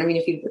different. I mean,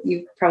 if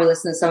you probably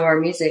listen to some of our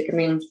music, I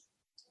mean,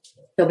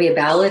 there'll be a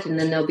ballad, and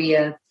then there'll be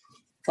a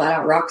flat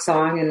out rock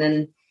song. And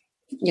then,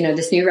 you know,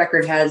 this new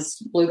record has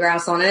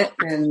bluegrass on it,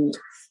 and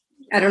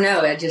I don't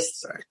know. I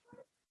just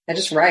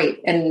write.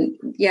 And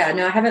yeah,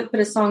 no, I haven't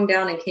put a song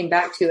down and came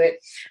back to it.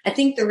 I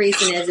think the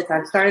reason is if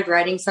I've started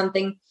writing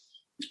something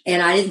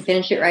and I didn't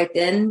finish it right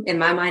then, in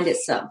my mind, it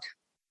sucked.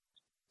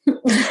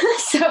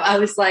 So I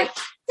was like, yeah,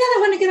 that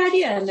wasn't a good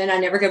idea. And then I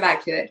never go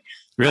back to it.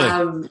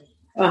 Really?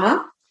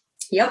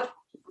 Yep.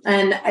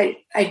 And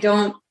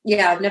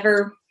I've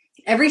never,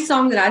 every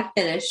song that I've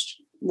finished,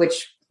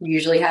 which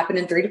usually happen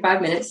in 3 to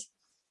 5 minutes,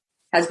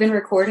 has been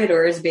recorded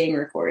or is being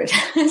recorded.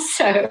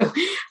 So,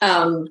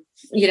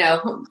 you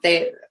know,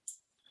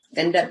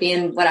 ended up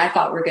being what I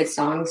thought were good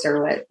songs,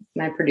 or what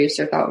my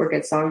producer thought were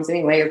good songs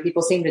anyway, or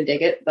people seem to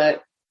dig it,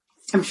 but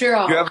I'm sure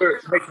I'll... Can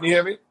you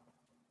hear me?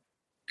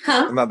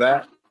 Huh? Am I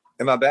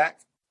back?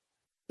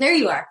 There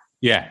you are.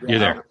 Yeah, you're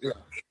there. Yeah.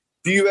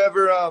 Do you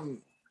ever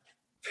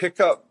pick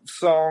up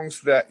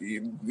songs that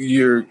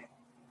you're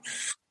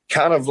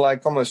kind of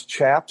like almost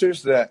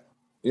chapters that,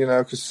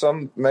 because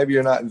some maybe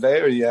you're not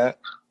there yet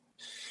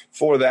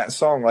for that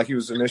song, like he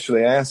was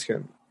initially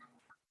asking?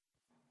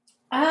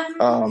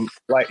 And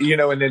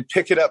then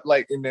pick it up,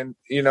 and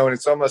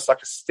it's almost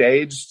like a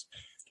staged,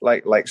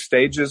 like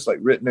stages, like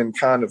written in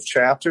kind of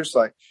chapters.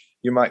 Like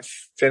you might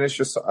finish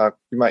you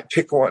might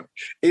pick one.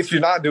 If you're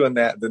not doing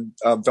that, then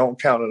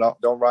don't count it off.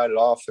 Don't write it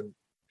off. And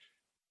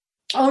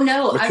oh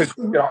no, because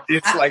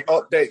it's like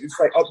update. It's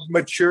like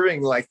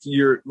maturing. Like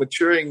you're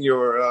maturing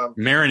your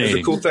marinating.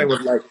 The cool thing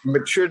with like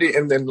maturity,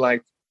 and then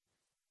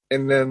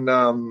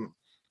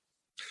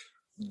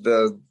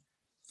the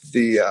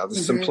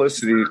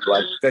simplicity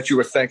like that you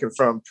were thinking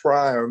from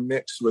prior,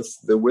 mixed with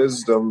the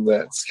wisdom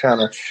that's kind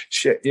of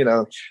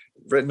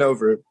written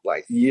over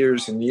like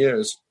years and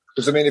years.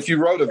 Because I mean, if you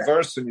wrote a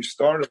verse and you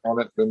started on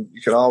it, then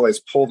you can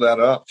always pull that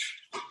up,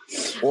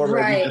 or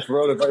maybe you just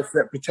wrote a verse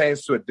that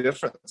pertains to a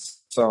different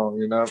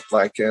song, and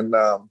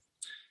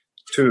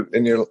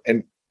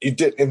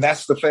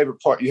that's the favorite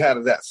part you had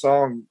of that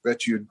song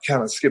that you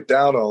kind of skipped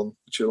out on.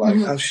 But you're like,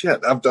 oh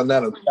shit, I've done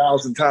that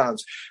 1,000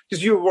 times.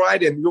 Because you're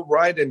writing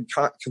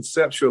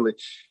conceptually.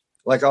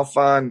 Like I'll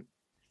find,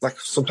 like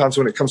sometimes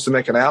when it comes to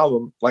make an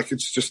album, like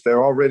it's just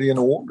they're already in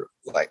order,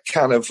 like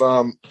kind of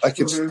like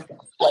it's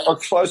or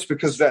close,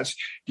 because that's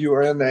you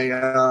were in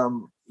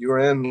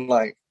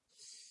like,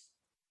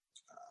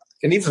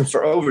 and even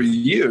for over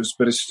years,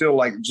 but it's still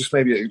like just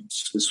maybe it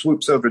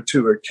swoops over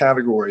to a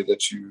category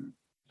that you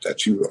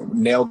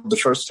nailed the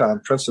first time,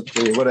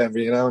 principally, or whatever,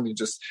 and you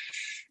just,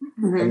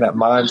 and that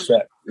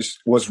mindset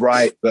was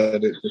right,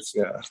 but it's,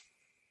 yeah.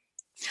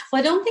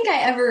 Well, I don't think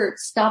I ever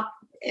stopped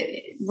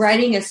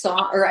writing a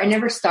song, or I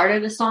never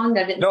started a song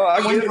that didn't. No,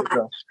 I get it.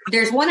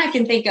 There's one I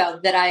can think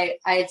of that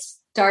I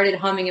started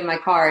humming in my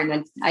car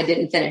and I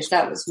didn't finish.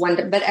 That was one,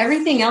 but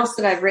everything else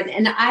that I've written,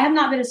 and I have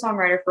not been a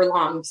songwriter for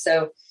long,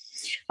 so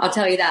I'll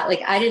tell you that.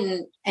 Like I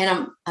didn't,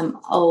 and I'm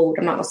old.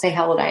 I'm not gonna say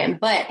how old I am,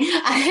 but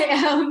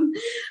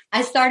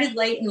I started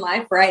late in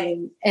life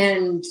writing,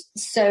 and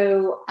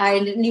so I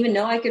didn't even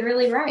know I could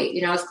really write.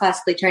 I was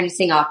classically trained to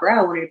sing opera.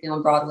 I wanted to be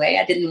on Broadway.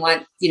 I didn't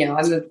want,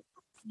 I'm a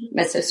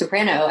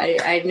mezzo-soprano.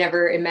 I'd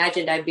never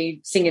imagined I'd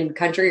be singing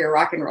country or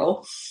rock and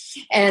roll,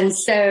 and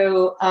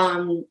so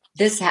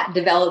this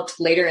developed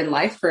later in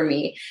life for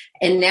me.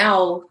 And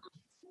now,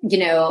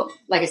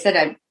 like I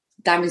said,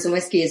 Diamonds and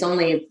Whiskey is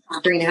only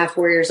 3.5,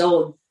 4 years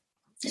old.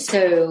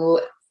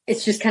 So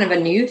it's just kind of a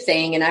new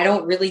thing, and I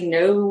don't really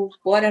know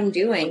what I'm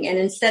doing. And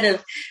instead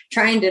of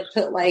trying to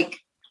put like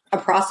a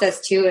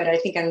process to it, I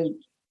think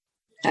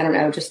I don't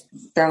know, just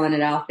throwing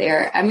it out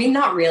there. I mean,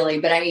 not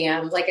really, but I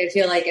am. Like, I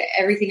feel like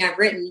everything I've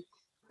written,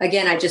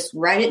 again, I just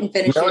write it and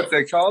finish it. You know what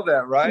they call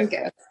that, right?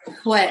 Okay.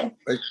 What?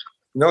 You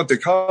know what they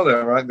call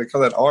that, right? They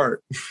call that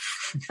art.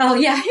 Oh,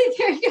 yeah.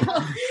 There you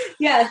go.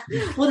 Yeah.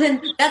 Well,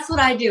 then that's what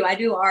I do. I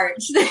do art.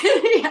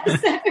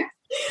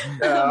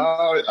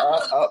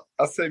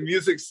 I'll say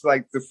music's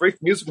like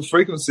musical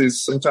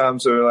frequencies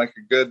sometimes are like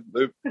a good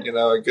loop, a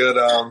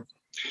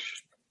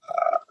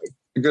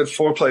good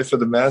foreplay for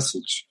the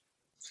message.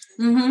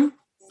 Mm-hmm.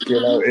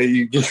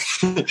 You get,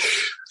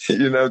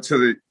 to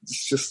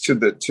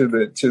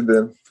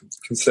the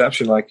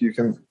conception, like you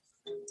can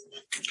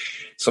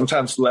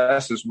sometimes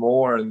less is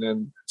more, and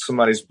then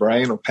somebody's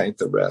brain will paint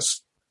the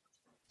rest.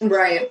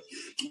 Right.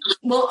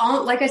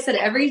 Well, like I said,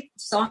 every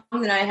song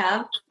that I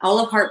have, all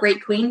of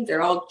Heartbreak Queen,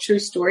 they're all true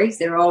stories.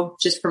 They're all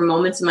just from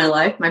moments in my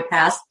life, my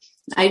past.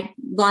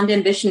 Blonde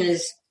Ambition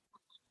is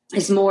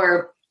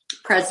more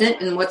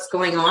present in what's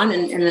going on,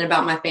 and then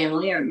about my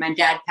family. Or my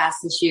dad passed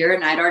this year,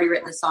 and I'd already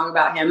written a song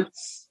about him.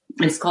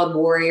 It's called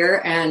Warrior,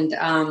 and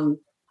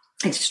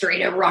it's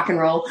straight up rock and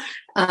roll.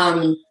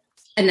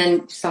 And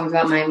then songs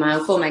about my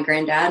uncle, my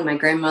granddad, my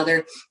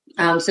grandmother.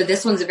 So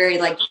this one's a very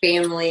like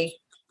family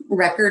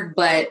record,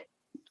 but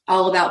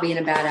all about being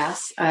a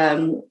badass.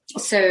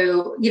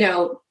 So,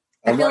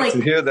 I feel like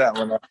to hear that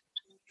one.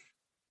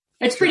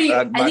 It's pretty,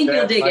 I think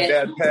you'll dig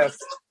it.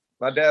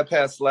 My dad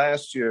passed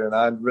last year, and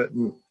I'd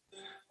written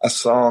a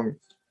song.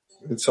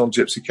 It's on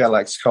Gypsy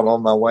Cadillacs called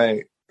On My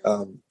Way,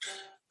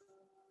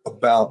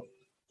 about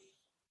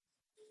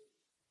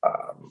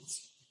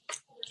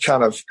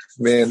kind of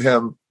me and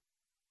him,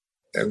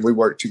 and we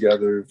worked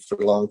together for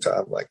a long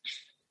time,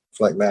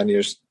 for 9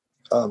 years.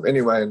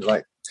 Anyway, and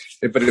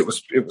but it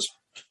was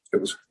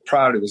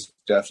prior to his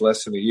death,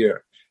 less than a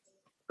year.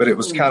 But it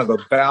was kind of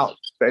about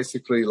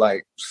basically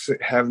like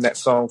having that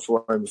song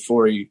for him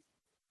before he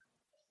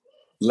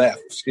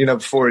left,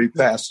 before he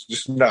passed,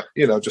 just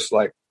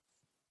like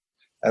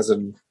as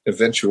an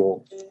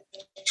eventual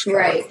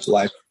right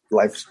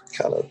life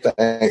kind of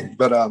thing.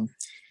 But I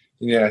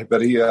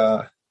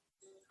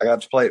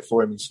got to play it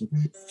for him in some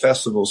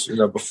festivals,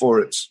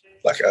 before it's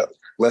like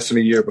less than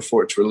a year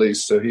before it's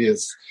released. So he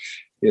is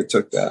he had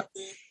took that.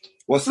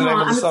 What's the name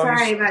of the song? I'm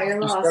sorry about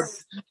your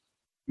loss.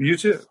 You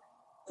too.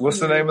 What's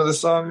the name of the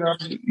song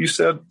you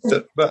said?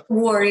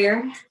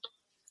 Warrior.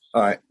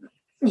 All right.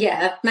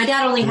 Yeah, my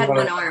dad only had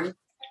one arm,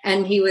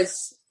 and he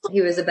was a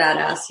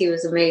badass. He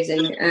was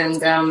amazing,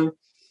 and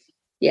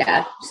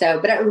yeah. So,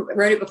 but I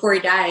wrote it before he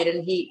died,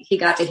 and he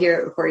got to hear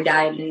it before he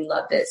died, and he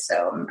loved it.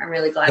 So I'm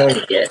really glad that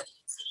he did.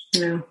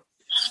 Yeah.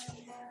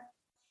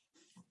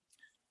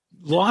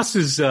 Loss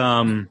is,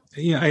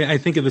 I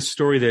think of the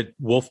story that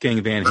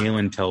Wolfgang Van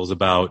Halen tells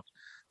about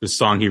the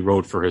song he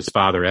wrote for his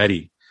father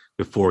Eddie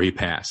before he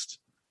passed,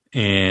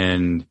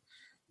 and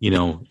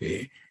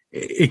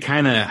it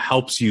kind of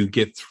helps you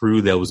get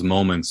through those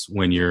moments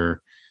when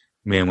you're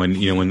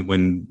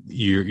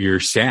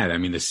sad. I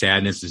mean, the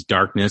sadness is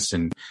darkness,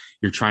 and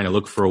you're trying to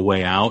look for a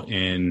way out,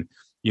 and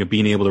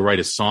being able to write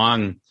a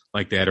song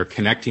like that or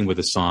connecting with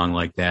a song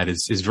like that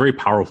is very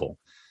powerful.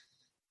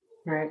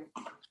 Right.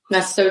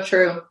 That's so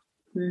true.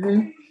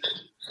 Mm-hmm.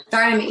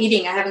 Sorry, I'm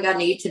eating. I haven't gotten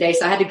to eat today,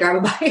 so I had to grab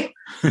a bite.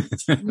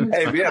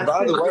 Hey, yeah,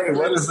 by the way,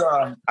 what is,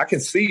 I can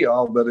see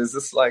y'all, but is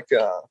this like,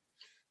 because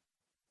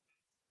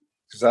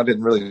I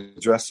didn't really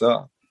dress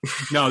up.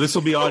 No, this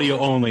will be audio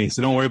only,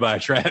 so don't worry about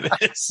it,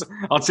 Travis.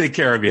 I'll take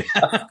care of you.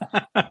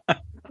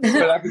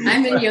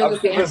 I'm in yoga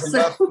pants.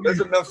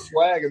 There's enough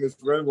swag in this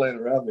room laying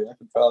around me. I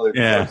can probably.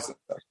 Yeah.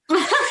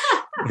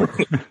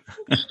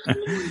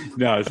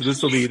 No, so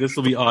this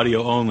will be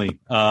audio only.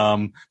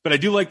 But I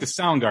do like the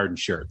Soundgarden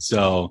shirt,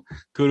 so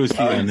kudos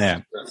to you on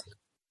that.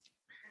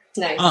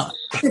 Nice.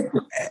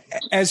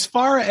 As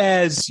far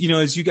as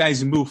as you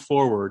guys move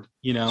forward,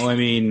 I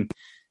mean,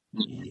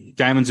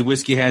 Diamonds and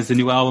Whiskey has the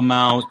new album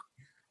out.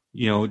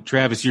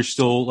 Travis, you're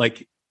still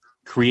like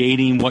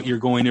creating what you're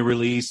going to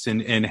release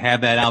and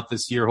have that out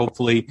this year,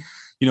 hopefully.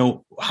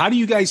 How do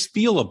you guys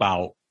feel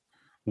about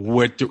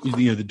what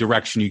the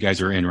direction you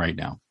guys are in right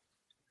now?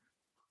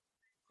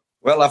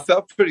 Well, I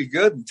felt pretty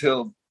good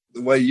until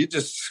the way you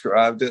just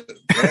described it.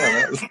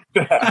 Man,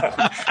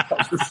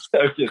 I was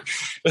joking.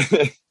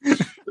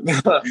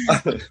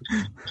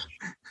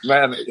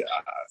 Man,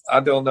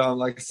 I don't know.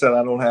 Like I said,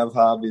 I don't have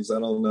hobbies. I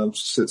don't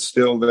sit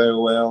still very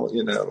well.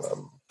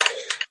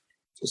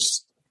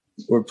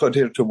 We're put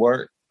here to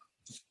work.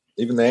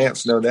 Even the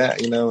ants know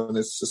that, and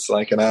it's just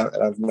like, and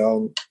I've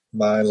known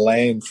my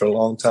lane for a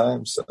long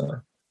time. So,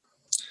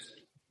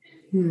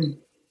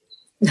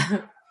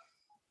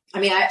 I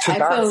mean, I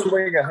not feel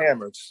swing a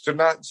hammer, to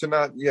not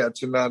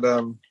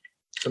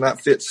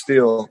fit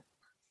still,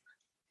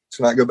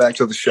 to not go back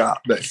to the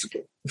shop,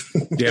 basically.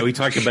 Yeah, we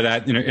talked about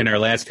that in our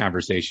last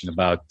conversation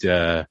about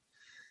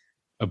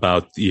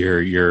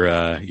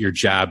your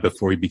job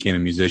before you became a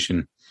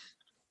musician.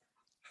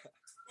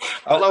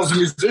 I was a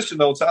musician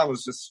the whole time. It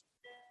was just,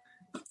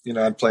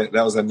 I'd play.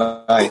 That was at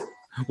night.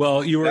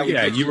 Well, you were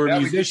a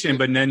musician,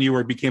 but then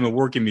you became a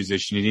working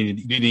musician. You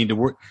didn't need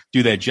to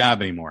do that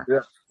job anymore.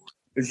 Yeah,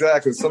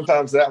 exactly.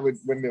 Sometimes that would,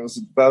 when it was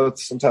both,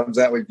 sometimes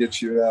that would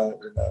get you out.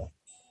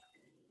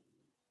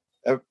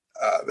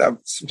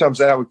 Sometimes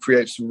that would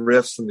create some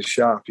rifts in the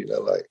shop.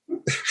 Like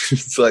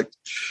it's like,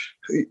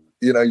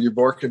 your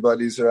working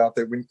buddies are out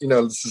there.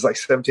 This is like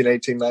 17,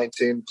 18,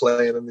 19,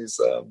 playing in these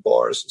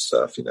bars and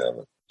stuff.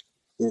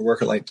 We're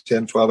working like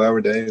 10,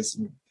 12-hour days.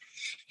 And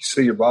you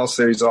see your boss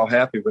there, he's all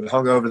happy, but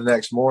hung over the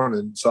next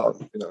morning. So,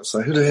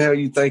 so who the hell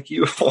you think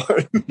you are?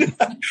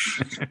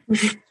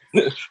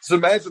 So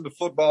imagine the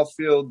football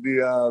field,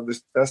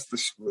 that's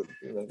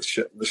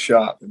the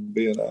shop, and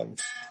being, I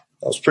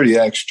was pretty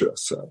extra.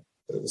 So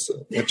it was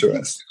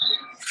interesting.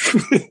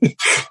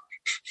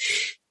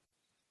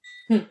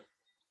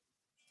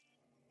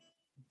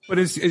 But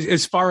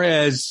as far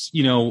as,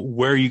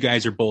 where you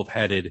guys are both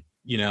headed,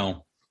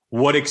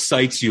 what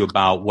excites you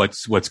about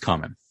what's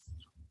coming?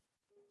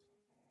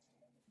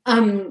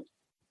 I'm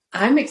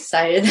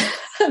excited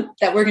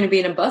that we're going to be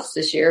in a bus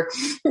this year.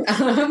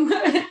 It's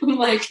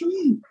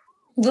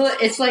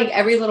like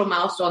every little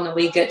milestone that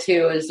we get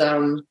to is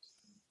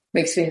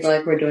makes me feel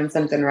like we're doing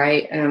something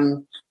right.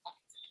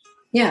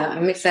 Yeah,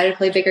 I'm excited to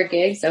play bigger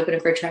gigs, opening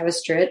for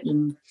Travis Tritt,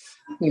 and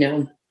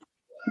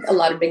a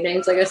lot of big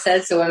names, like I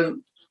said. So I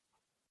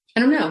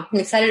don't know. I'm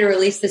excited to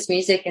release this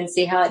music and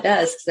see how it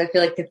does, because I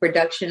feel like the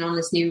production on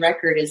this new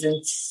record is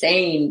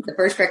insane. The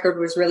first record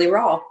was really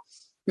raw.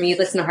 I mean, you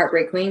listen to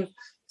Heartbreak Queen.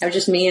 That was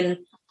just me and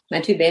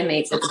my two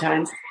bandmates at the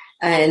time.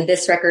 And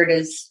this record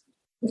is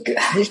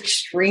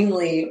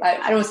extremely,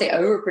 I don't want to say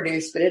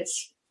overproduced, but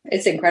it's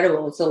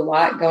incredible. It's a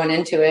lot going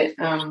into it.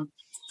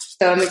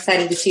 So I'm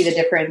excited to see the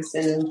difference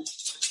and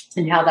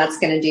how that's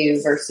going to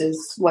do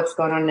versus what's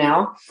going on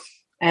now.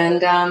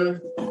 And,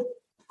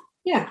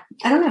 yeah,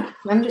 I don't know.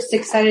 I'm just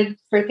excited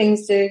for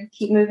things to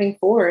keep moving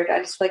forward. I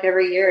just feel like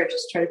every year I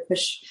just try to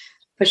push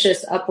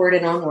us upward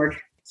and onward.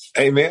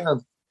 Amen.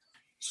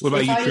 What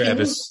about you,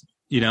 Travis?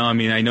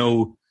 I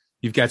know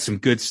you've got some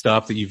good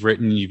stuff that you've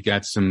written. You've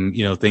got some,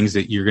 things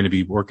that you're going to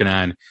be working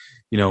on.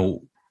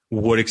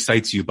 What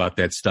excites you about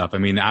that stuff? I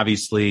mean,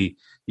 obviously,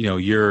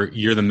 you're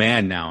the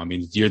man now. I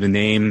mean, you're the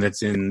name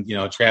that's in,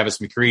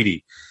 Travis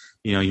McCready.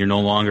 you're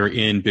no longer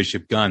in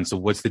Bishop Gunn. So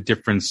what's the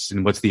difference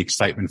and what's the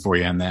excitement for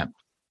you on that?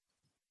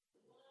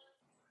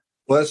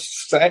 Well,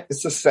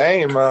 it's the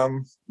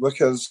same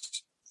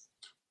because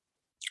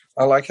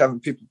I like having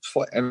people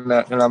play, and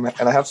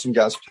I have some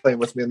guys playing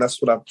with me, and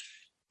that's what I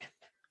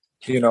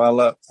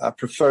love. I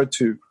prefer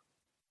to.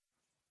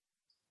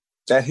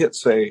 That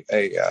hits a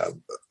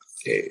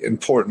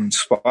important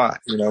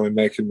spot, in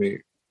making me,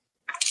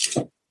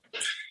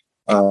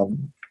 I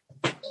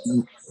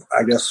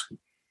guess,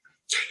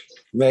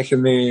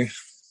 making me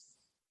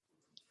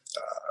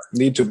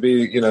need to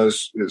be,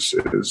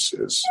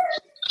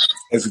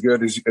 as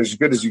good as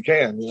you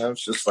can.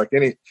 It's just like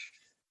any,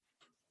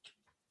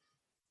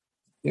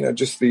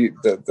 just the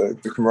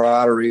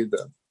camaraderie,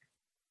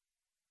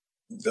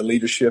 the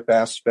leadership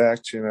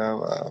aspect,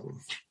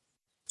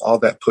 all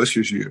that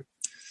pushes you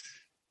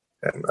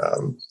and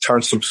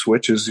turns some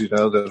switches,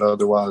 that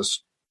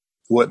otherwise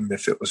wouldn't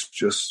if it was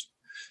just.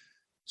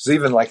 It's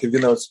even like if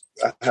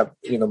I have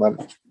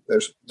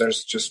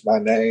there's just my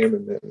name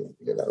and then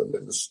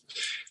there's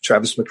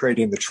Travis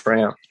McCready and the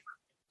Tramp.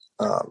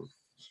 But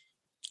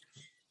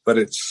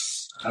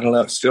it's, I don't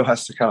know, it still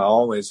has to kind of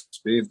always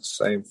be the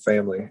same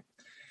family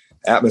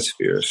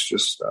atmosphere. It's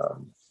just,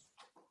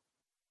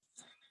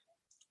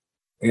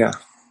 yeah.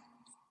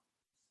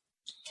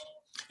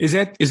 Is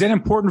that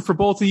important for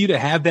both of you to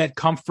have that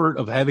comfort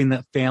of having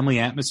that family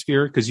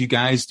atmosphere? Because you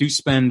guys do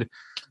spend,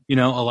 a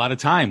lot of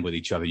time with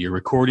each other. You're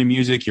recording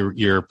music,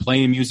 you're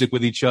playing music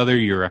with each other,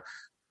 you're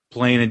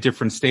playing in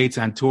different states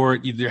on tour.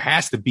 There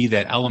has to be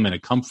that element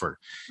of comfort.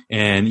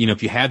 And,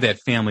 if you have that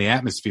family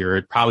atmosphere,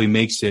 it probably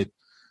makes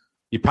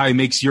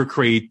your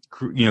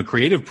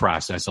creative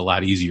process a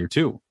lot easier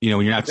too. When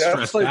you're not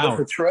stressed out.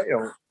 The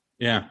betrayal.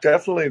 Yeah.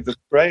 Definitely the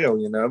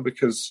betrayal,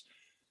 because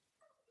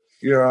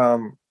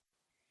you're,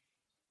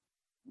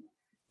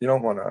 you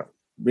don't want to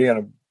be in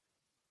a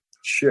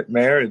shit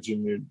marriage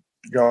and you're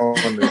going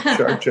to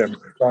church every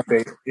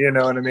Sunday. You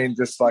know what I mean?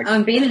 Just like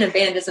being in a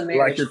band is a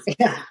marriage. Like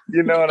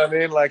you know what I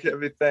mean? Like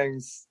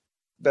everything's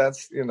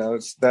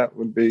that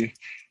would be,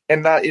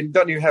 and it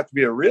doesn't even have to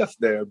be a riff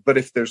there. But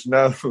if it's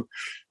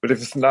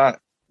not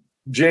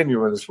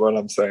genuine, is what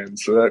I'm saying.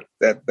 So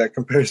that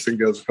comparison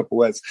goes a couple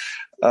ways.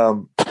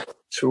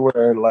 To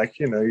where when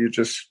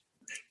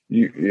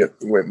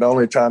the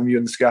only time you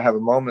and this guy have a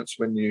moment's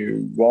when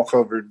you walk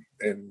over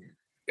and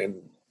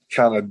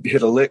kind of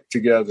hit a lick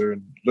together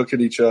and look at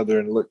each other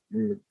and look,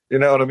 you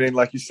know what I mean?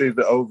 Like you see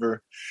the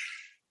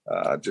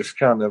just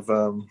kind of,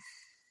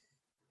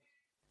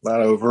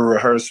 not over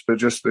rehearsed, but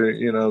just they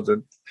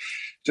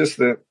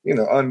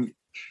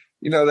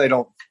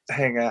don't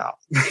hang out.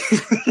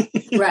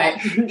 Right.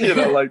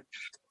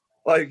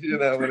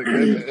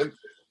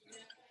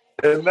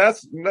 And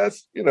that's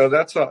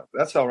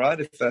all right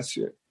if that's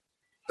your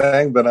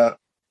thing, but I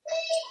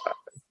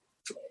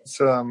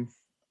don't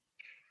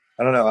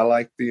know. I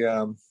like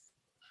the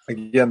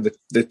again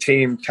the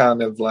team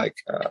kind of like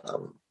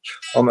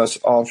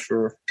almost all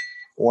for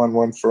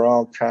one for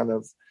all kind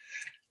of.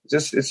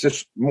 It's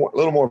just a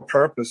little more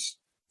purpose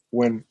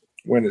when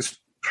it's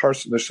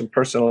there's some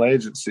personal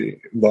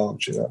agency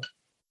involved.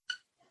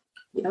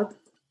 Yep,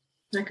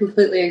 I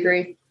completely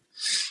agree.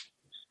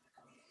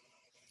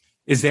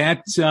 Is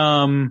that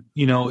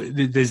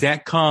does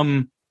that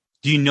come?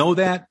 Do you know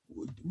that?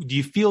 Do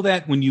you feel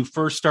that when you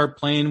first start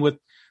playing with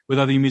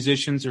other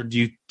musicians, or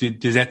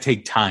does that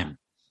take time?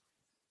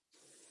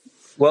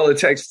 Well, it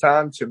takes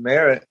time to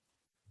merit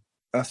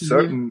a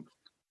certain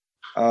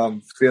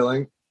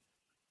feeling,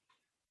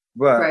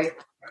 but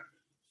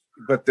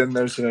then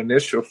there's an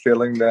initial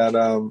feeling that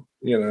I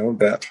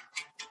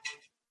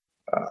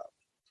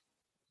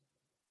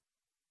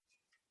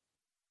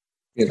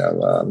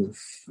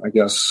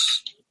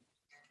guess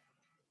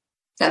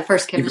that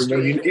first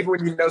chemistry. Even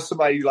when you know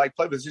somebody you like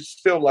play with, it's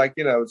still like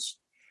it's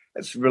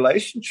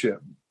relationship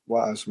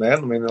wise, man.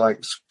 I mean, like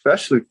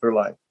especially for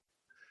like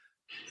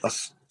a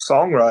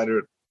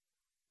songwriter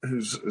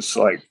who's it's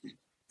like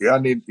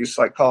it's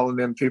like calling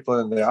in people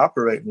in the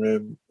operating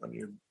room on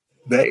your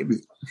baby.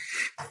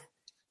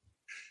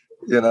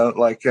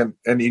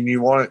 And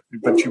you want it,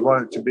 but you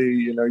want it to be,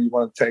 you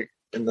want to take,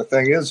 and the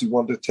thing is, you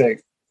want to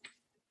take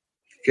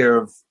care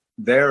of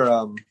their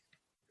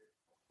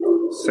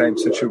same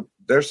situation,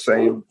 their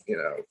same,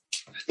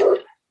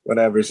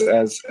 whatever as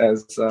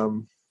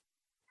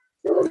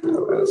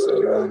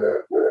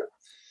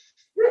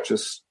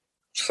just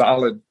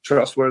solid,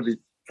 trustworthy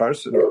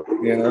person,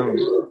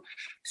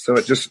 So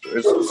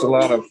it's a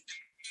lot of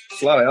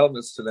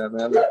elements to that,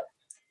 man.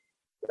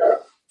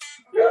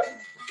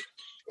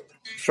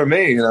 For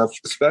me,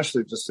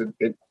 especially just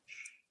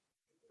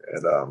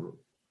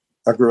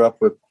I grew up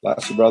with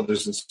lots of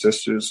brothers and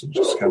sisters and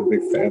just kind of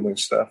big family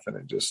stuff, and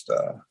it just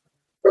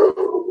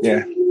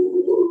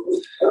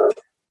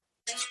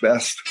it's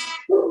best.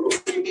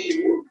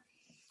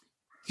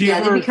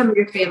 Yeah, they become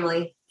your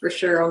family for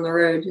sure on the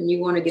road, and you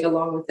want to get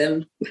along with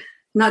them.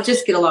 Not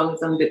just get along with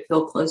them, but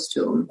feel close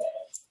to them.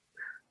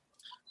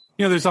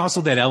 There's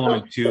also that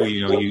element too.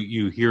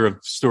 You hear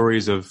of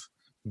stories of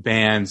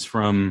bands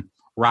from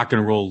rock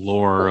and roll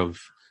lore of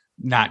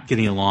not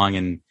getting along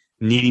and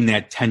needing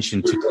that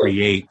tension to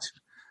create.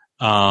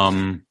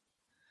 I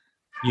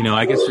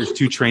guess there's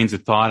two trains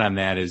of thought on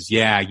that is,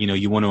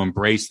 you want to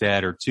embrace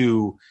that, or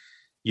two,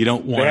 you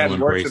don't want to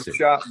embrace it.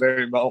 Shop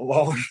very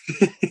long.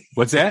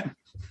 What's that?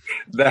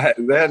 They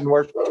hadn't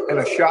worked in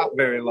a shop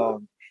very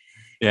long.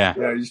 Yeah.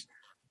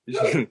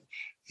 You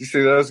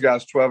see those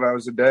guys 12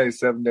 hours a day,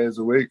 7 days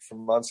a week for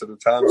months at a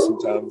time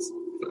sometimes.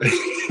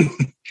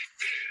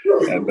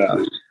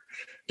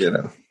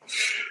 And,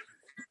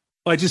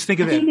 Well, I just think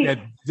of that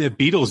the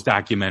Beatles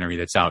documentary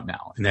that's out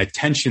now, and that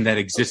tension that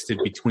existed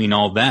between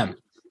all them,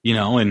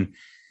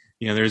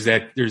 there's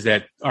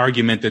that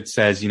argument that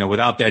says,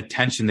 without that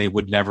tension, they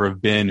would never have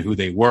been who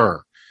they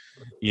were,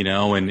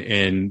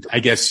 and I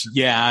guess,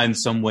 in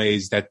some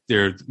ways that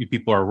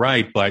people are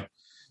right, but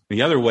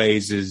the other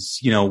ways is,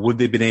 would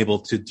they have been able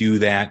to do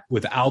that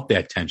without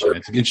that tension?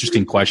 It's an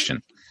interesting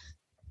question.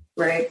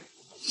 Right.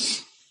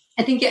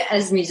 I think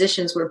as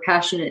musicians, we're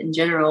passionate in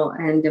general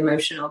and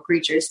emotional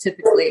creatures.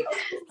 Typically,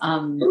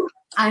 I'm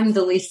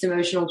the least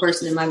emotional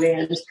person in my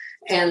band,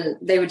 and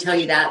they would tell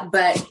you that.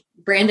 But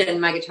Brandon,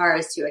 my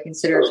guitarist, who I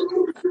consider,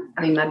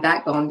 my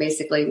backbone,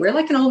 basically, we're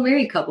like an old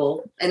married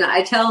couple. And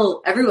I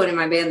tell everyone in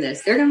my band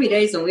this: there are going to be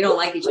days when we don't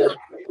like each other.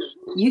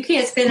 You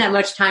can't spend that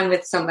much time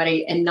with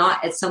somebody and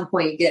not at some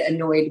point get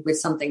annoyed with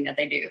something that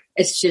they do.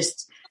 It's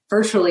just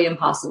virtually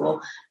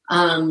impossible.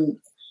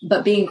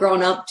 But being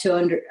grown up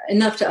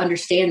enough to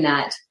understand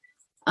that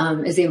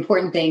is the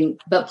important thing.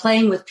 But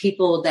playing with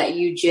people that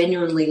you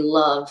genuinely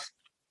love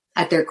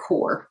at their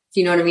core,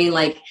 you know what I mean?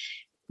 Like,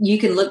 you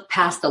can look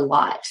past a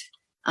lot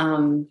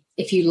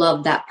if you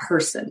love that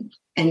person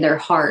and their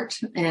heart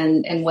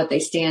and what they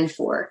stand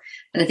for.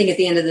 And I think at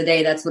the end of the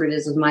day, that's what it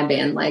is with my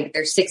band. Like,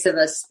 there's 6 of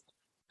us.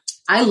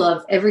 I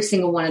love every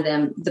single one of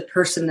them, the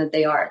person that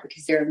they are,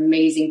 because they're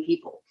amazing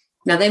people.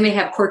 Now, they may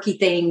have quirky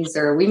things,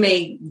 or we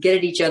may get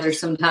at each other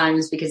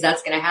sometimes, because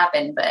that's going to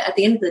happen. But at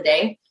the end of the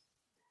day,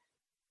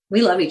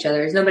 we love each other.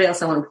 There's nobody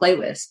else I want to play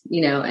with,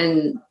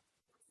 and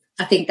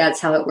I think that's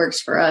how it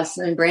works for us.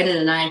 And Brandon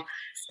and I,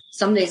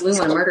 some days we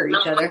want to murder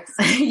each other,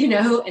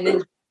 and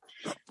then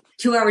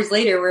 2 hours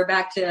later, we're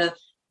back to,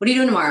 what are you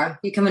doing tomorrow?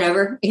 You coming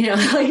over?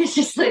 It's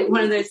just like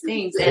one of those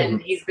things.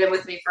 And he's been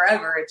with me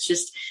forever.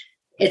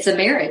 It's a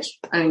marriage.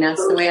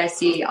 That's the way I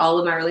see all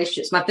of my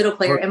relationships. My fiddle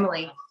player,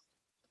 Emily,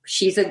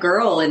 she's a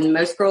girl, and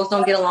most girls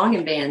don't get along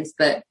in bands,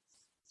 but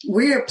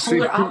we're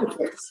polar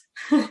opposites.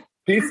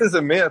 Peace is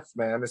a myth,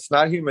 man. It's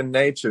not human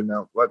nature.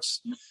 Now, what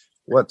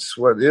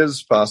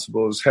is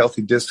possible is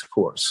healthy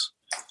discourse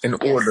in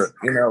order,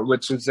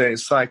 which is a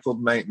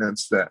cycled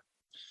maintenance that,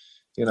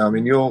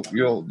 you'll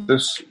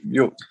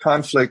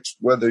conflict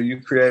whether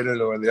you create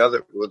it or the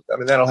other.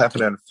 That'll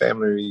happen at a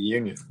family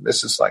reunion.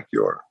 This is like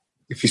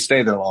if you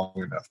stay there long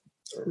enough,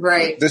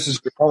 right? This is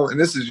your home, and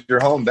this is your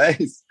home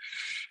base.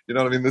 You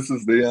know what I mean? This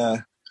is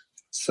the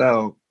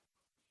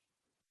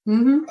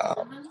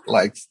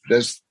like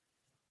there's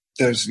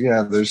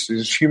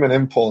human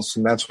impulse,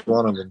 and that's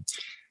one of them.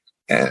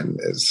 And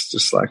it's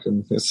just like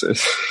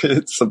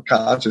it's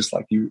subconscious.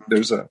 Like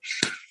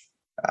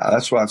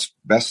that's why it's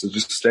best to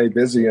just stay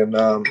busy and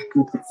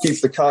keep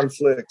the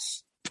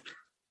conflicts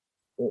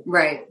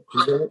right,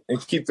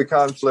 and keep the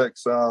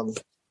conflicts.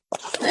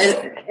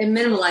 It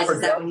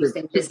minimalizes that when you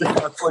stay busy.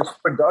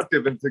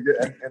 Productive and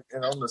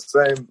on the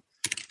same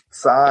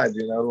side,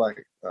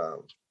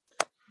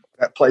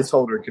 that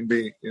placeholder can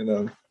be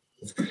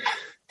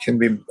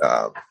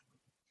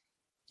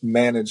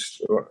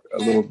managed a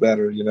little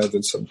better,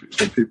 than some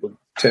people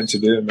tend to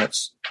do, and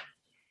that's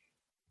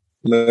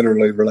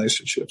literally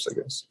relationships, I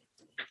guess,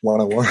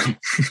 one-on-one.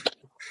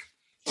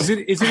 Is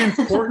it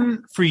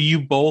important for you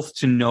both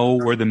to know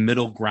where the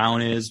middle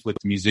ground is with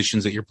the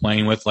musicians that you're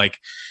playing with? Like,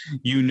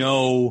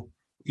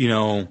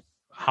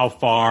 how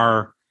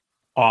far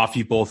off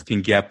you both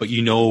can get, but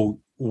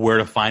where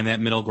to find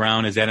that middle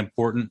ground? Is that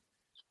important?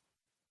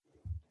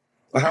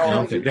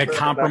 That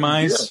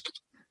compromise,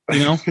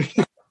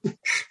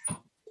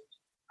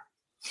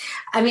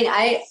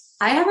 I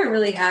haven't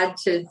really had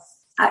to,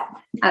 I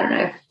don't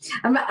know.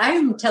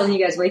 I'm telling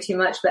you guys way too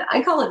much, but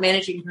I call it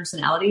managing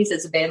personalities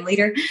as a band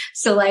leader.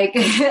 So like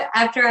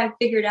after I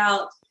figured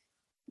out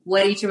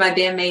what each of my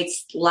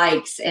bandmates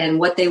likes and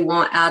what they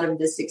want out of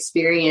this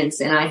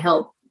experience, and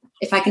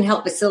if I can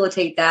help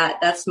facilitate that,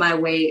 that's my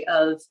way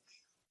of,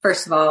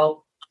 first of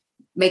all,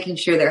 making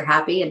sure they're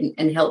happy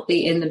and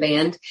healthy in the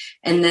band,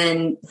 and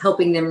then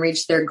helping them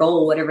reach their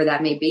goal, whatever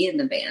that may be in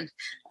the band.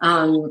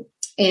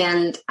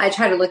 And I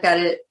try to look at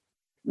it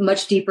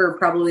much deeper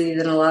probably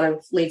than a lot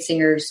of lead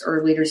singers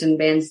or leaders in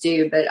bands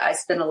do, but I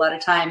spend a lot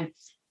of time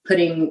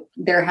putting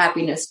their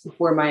happiness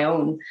before my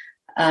own,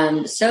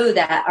 so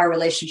that our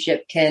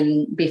relationship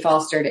can be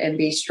fostered and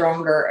be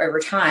stronger over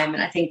time.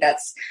 And I think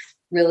that's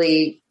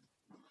really,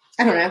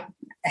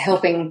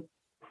 helping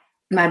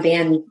my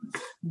band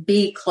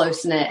be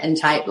close knit and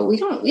tight, but we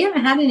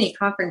haven't had any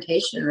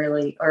confrontation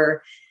really,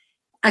 or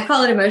I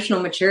call it emotional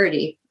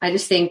maturity. I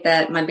just think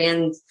that my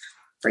band's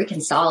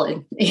freaking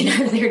solid.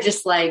 They're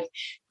just like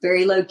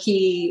very low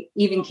key,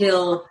 even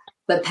kill,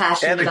 but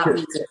passionate about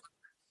music.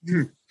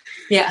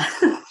 Yeah.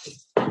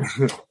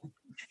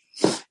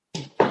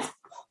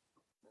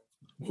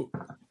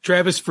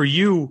 Travis, for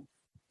you,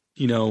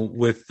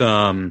 with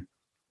the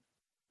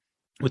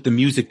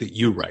music that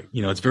you write,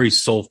 it's very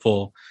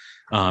soulful.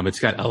 It's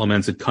got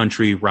elements of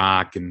country,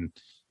 rock, and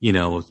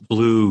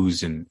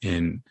blues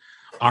and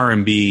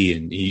R&B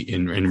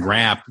and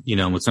rap.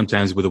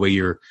 Sometimes with the way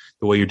you're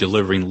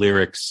delivering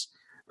lyrics.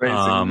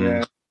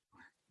 When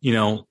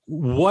you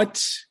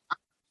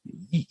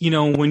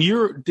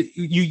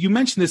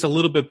mentioned this a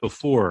little bit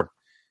before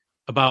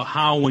about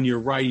how when you're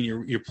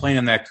writing, you're playing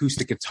on that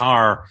acoustic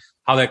guitar,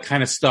 how that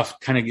kind of stuff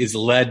kind of is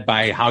led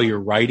by how you're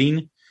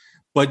writing.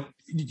 But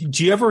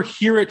do you ever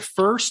hear it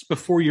first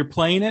before you're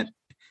playing it?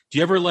 Do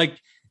you ever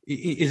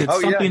is it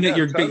something that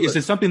totally. Is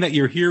it something that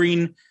you're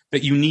hearing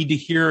that you need to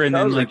hear and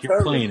totally, then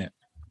you're playing it?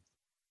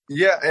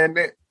 Yeah.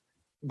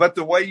 But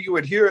the way you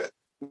would hear it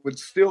would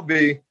still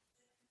be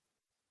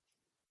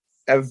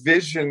a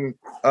vision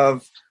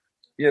of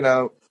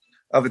a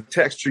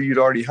texture you'd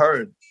already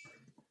heard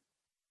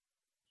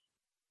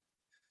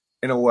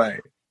in a way.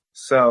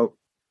 So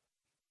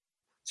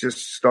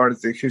just start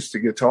at the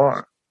acoustic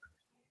guitar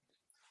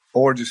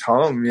or just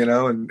hum,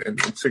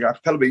 and sing a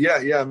cappella. But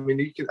yeah. I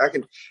mean,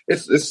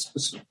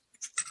 it's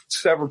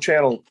several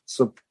channels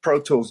of Pro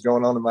Tools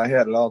going on in my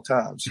head at all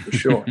times for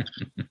sure.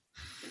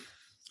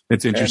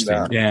 It's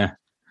interesting. Yeah.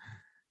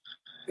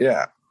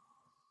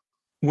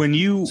 When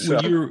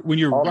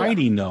you're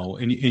writing though,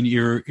 and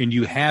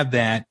you have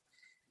that,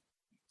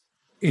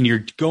 and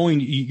you're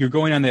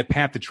going on that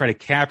path to try to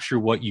capture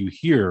what you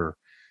hear.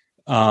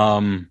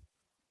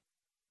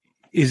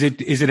 Is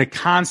it a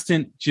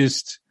constant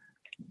just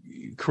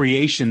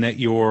creation that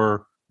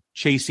you're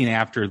chasing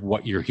after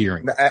what you're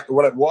hearing?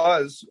 What it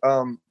was,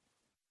 now,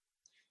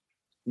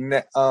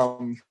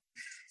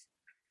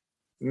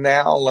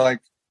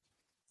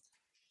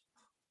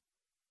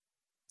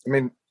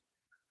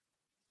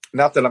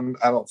 not that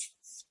I don't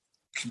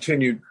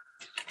continue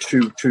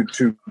to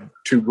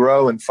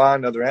grow and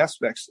find other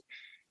aspects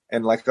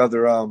and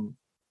other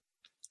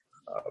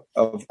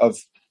of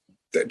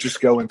that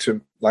just go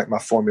into my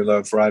formula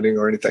of writing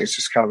or anything. It's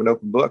just kind of an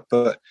open book,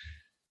 but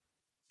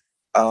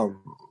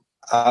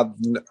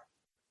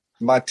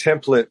my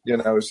template,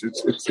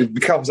 it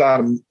becomes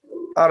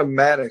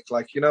automatic.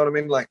 You know what I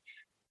mean?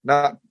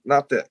 Not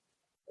that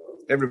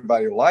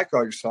everybody will like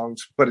all your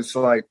songs, but it's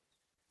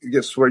it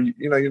gets where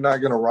you're not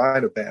going to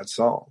write a bad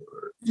song.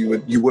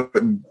 It's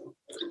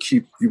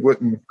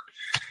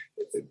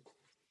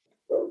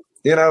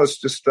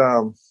just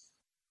it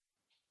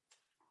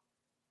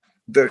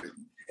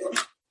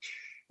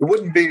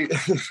wouldn't be.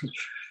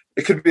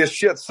 It could be a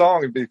shit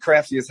song and be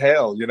crafty as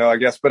hell, I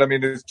guess. But I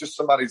mean, it's just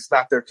somebody's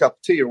not their cup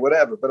of tea or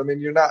whatever. But I mean,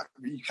 you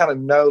kind of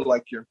know,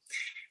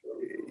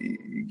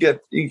 you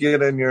get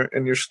in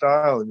your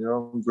style and your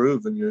own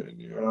groove and your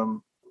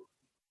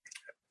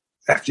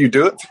after you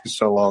do it for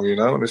so long,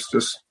 and it's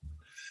just,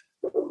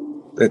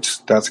 I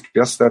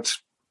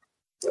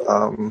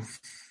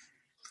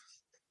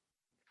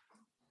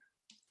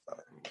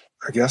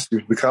guess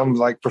you've become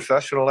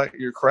professional at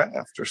your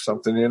craft or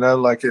something,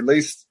 at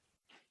least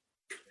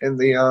in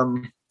the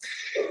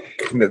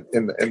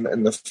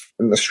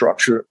in the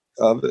structure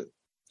of it,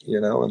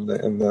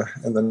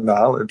 and the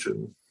knowledge,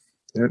 and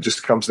it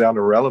just comes down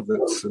to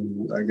relevance,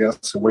 and I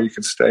guess and where you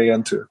can stay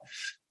into,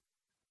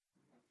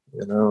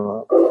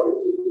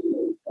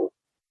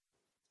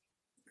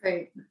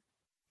 Right.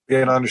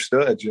 Being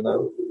understood,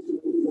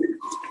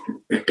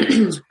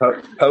 It's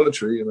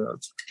poetry,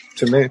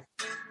 to me.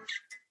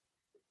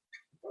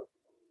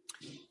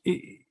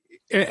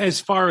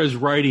 As far as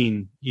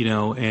writing,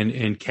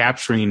 and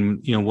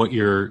capturing, what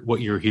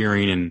you're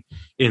hearing and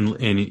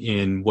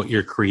in what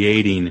you're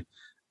creating,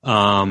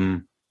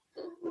 what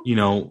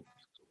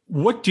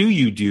do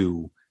you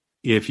do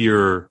if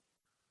you're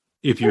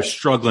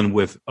struggling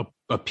with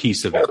a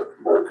piece of it?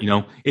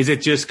 Is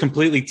it just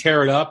completely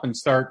tear it up and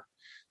start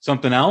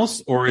something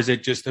else, or is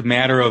it just a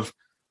matter of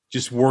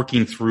just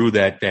working through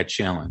that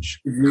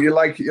challenge? You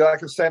like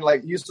I'm saying,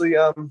 usually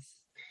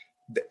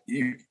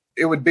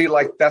it would be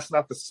that's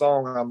not the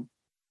song I'm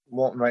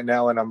wanting right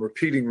now, and I'm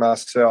repeating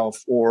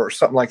myself or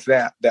something like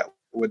that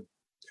would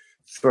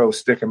throw a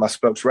stick in my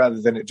spokes,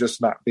 rather than it just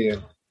not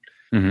being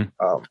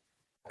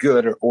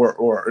good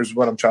or is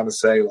what I'm trying to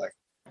say,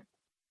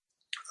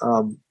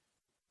 to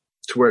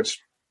where it's,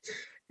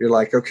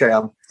 you're okay,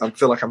 I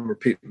feel like I'm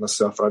repeating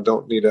myself, and I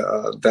don't need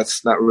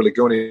that's not really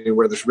going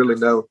anywhere. There's really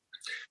no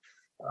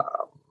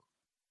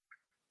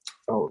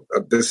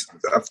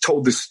I've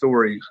told this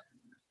story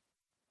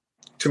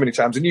too many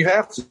times, and you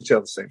have to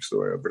tell the same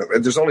story over and over.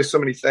 And there's only so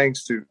many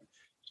things to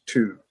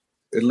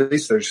at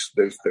least there's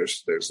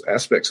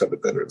aspects of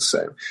it that are the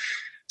same.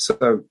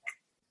 So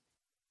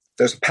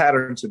there's a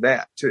pattern to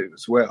that too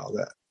as well.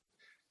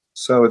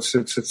 So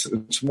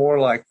it's more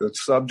like the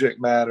subject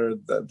matter,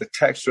 the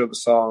texture of the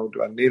song.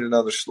 Do I need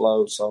another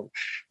slow song?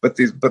 But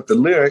the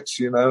lyrics,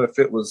 if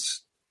it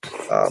was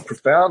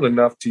profound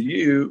enough to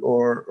you,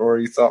 or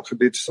you thought could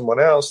be to someone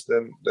else,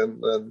 then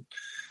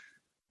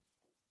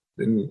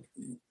then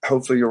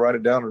hopefully you'll write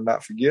it down or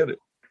not forget it,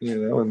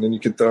 and then you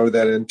can throw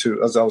that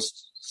into, as I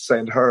was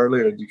saying to her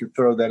earlier, you could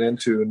throw that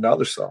into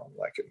another song,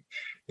 like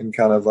in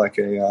kind of like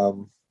a,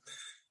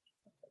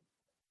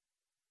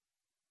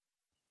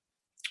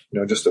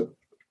 just a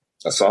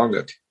song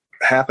that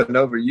happened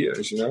over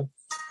years,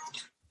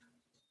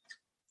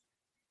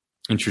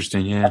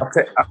 Interesting, yeah.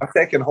 I've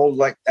taken whole,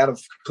 like, out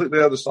of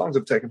completely other songs,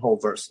 I've taken whole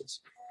verses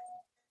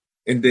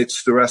and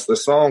ditched the rest of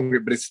the song,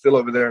 but it's still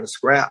over there in a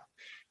scrap,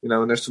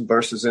 and there's some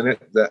verses in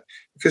it that,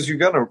 because you're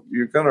gonna,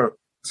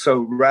 so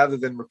rather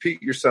than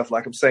repeat yourself,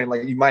 like I'm saying,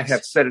 like you might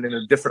have said it in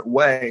a different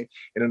way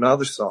in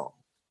another song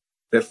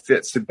that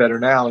fits it better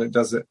now, and it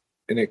doesn't,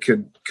 and it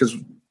could, because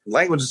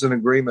language is an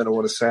agreement of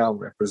what a sound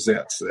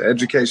represents.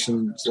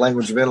 Education is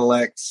language of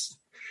intellects,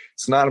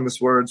 synonymous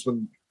words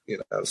when,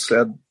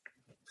 said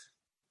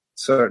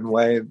certain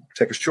way,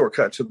 take a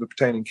shortcut to the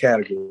pertaining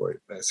category,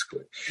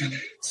 basically.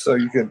 So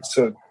you can,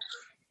 so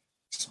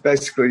it's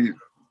basically,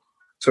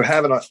 so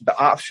having the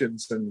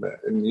options and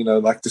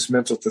like this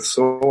mental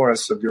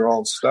thesaurus of your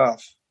own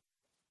stuff,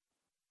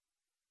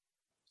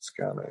 it's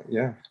kind of,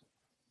 yeah.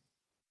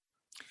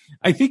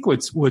 I think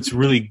what's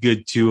really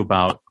good too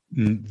about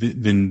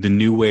the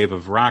new wave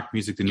of rock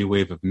music, the new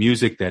wave of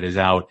music that is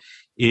out,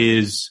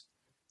 is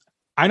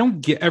I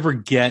don't ever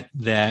get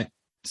that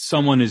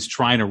someone is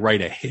trying to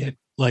write a hit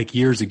like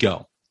years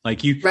ago.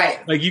 Like you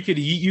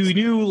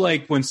knew,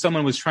 like, when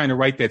someone was trying to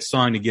write that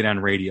song to get on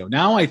radio.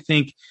 Now I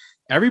think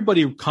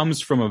everybody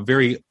comes from a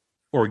very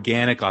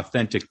organic,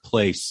 authentic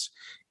place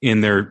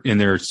in their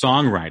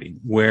songwriting,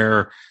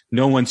 where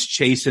no one's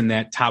chasing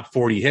that top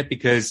 40 hit,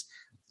 because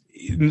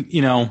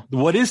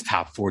what is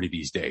top 40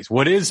 these days?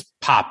 What is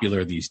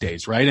popular these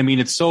days, right? I mean,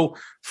 it's so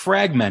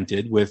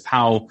fragmented with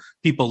how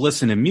people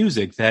listen to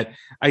music that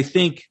I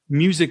think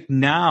music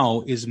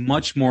now is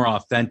much more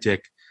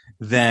authentic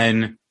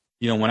than,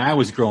 when I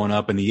was growing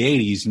up in the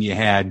 80s and you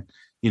had,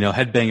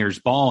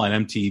 Headbangers Ball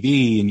on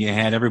MTV and you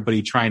had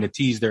everybody trying to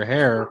tease their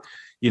hair,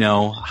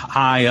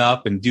 high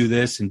up and do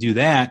this and do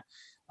that,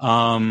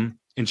 and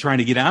trying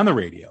to get on the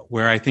radio,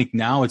 where I think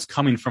now it's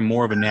coming from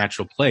more of a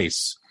natural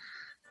place.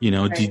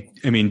 Right.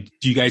 Do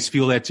you guys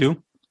feel that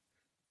too?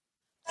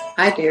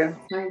 I do.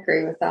 I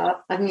agree with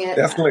that. I mean,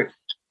 definitely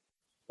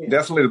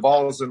the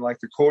ball is in, like,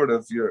 the court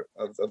of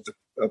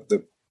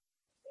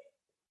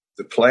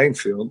the playing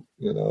field,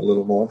 a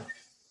little more.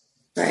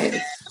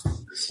 Right.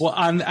 Well,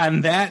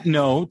 on that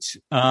note,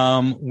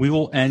 we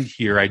will end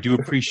here. I do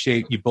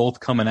appreciate you both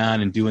coming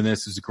on and doing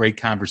this. It was a great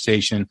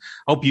conversation.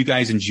 Hope you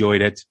guys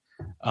enjoyed it.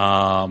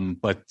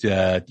 But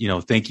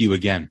thank you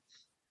again.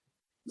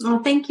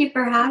 Well, thank you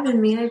for having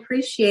me. I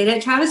appreciate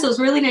it. Travis, it was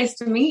really nice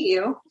to meet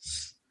you.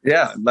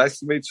 Yeah, nice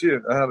to meet you.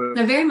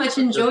 I very much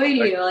enjoyed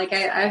you. Like,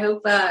 I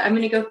hope I'm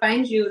going to go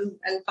find you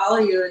and follow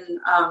you. And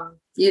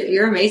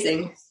you're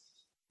amazing.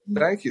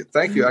 Thank you.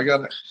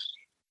 I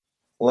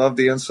love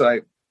the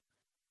insight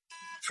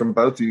from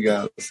both of you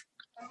guys.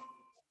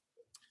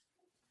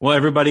 Well,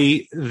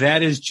 everybody,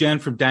 that is Jen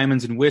from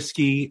Diamonds and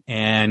Whiskey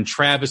and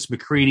Travis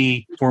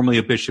McCready, formerly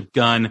of Bishop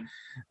Gunn.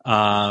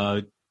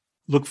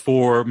 Look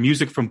for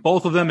music from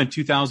both of them in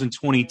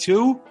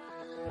 2022.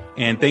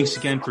 And thanks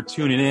again for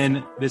tuning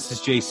in. This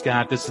is Jay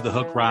Scott. This is The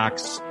Hook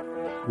Rocks.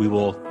 We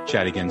will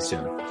chat again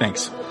soon.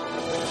 Thanks.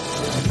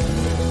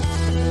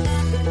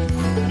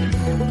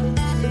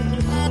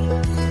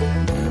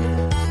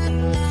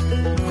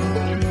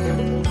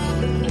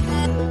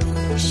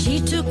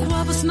 She took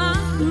what was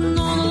mine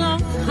on a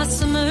long hot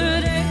summer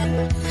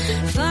day.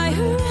 Fire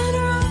in her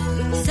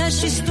eyes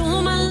as she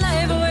stole my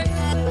life away.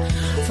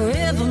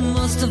 Forever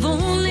must have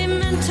only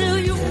meant till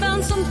you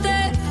found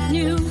something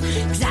new.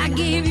 'Cause I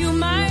gave you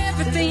my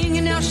everything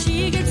and now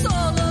she gets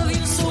all of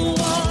you. So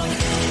walk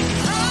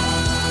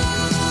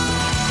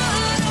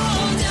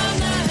on down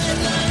that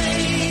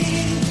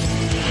line.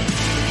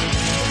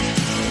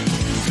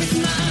 With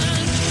my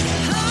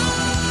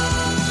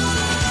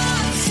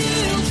heart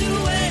sealed to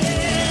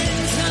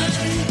end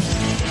time.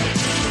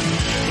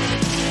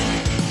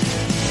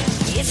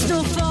 It's no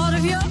fault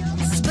of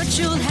yours, but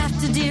you'll have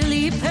to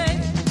dearly pay.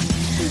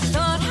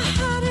 Thought I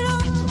had it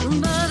all,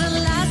 but a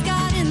lies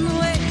got in the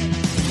way.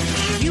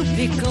 You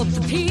pick up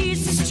the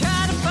pieces,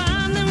 try to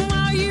find them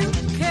while you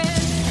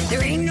can.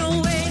 There ain't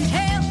no way in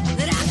hell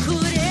that I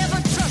could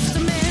ever trust a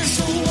man.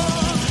 So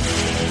walk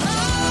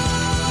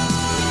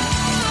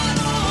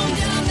on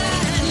down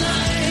that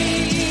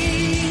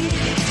line.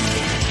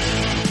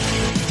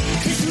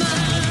 'Cause my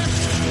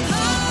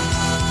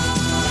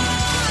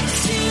heart's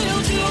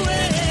sealed to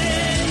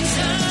end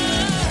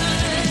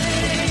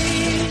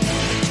time.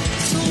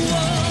 So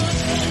walk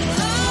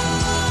on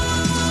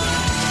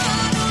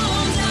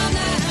down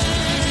that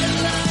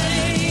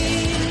line.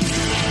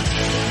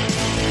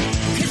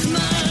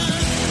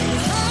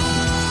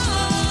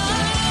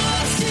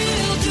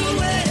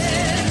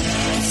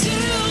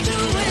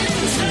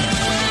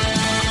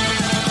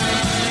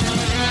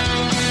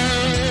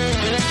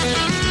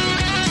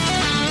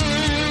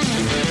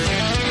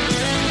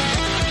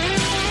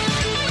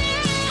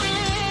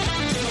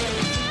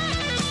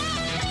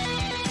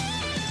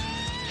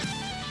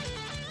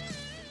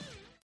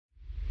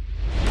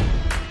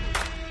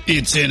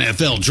 It's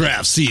NFL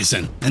draft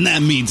season, and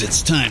that means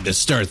it's time to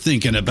start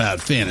thinking about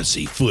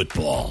fantasy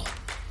football.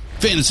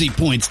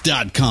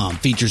 FantasyPoints.com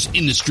features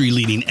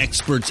industry-leading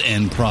experts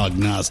and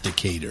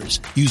prognosticators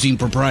using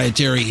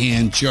proprietary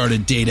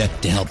hand-charted data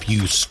to help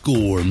you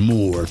score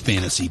more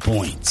fantasy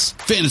points.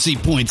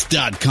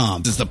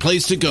 FantasyPoints.com is the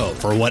place to go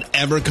for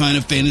whatever kind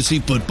of fantasy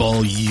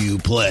football you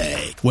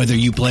play. Whether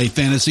you play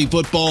fantasy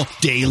football,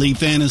 daily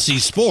fantasy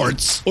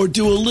sports, or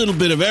do a little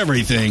bit of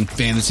everything,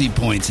 Fantasy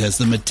Points has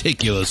the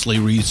meticulously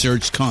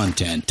researched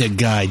content to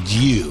guide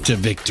you to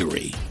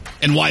victory.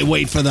 And why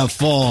wait for the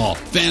fall?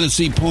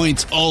 Fantasy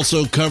Points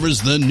also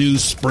covers the new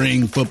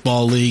spring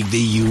football league,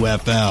 the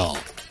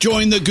UFL.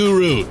 Join the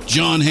guru,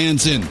 John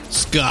Hansen,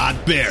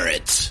 Scott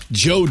Barrett,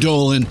 Joe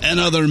Dolan, and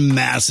other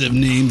massive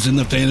names in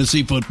the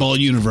fantasy football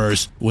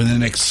universe with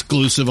an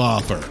exclusive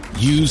offer.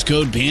 Use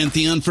code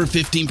Pantheon for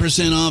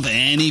 15% off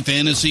any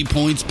Fantasy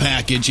Points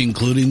package,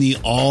 including the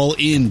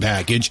all-in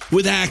package,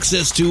 with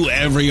access to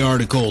every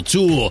article,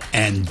 tool,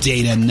 and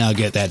data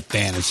nugget that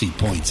Fantasy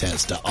Points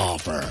has to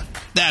offer.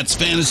 That's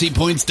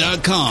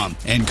FantasyPoints.com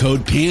and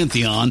code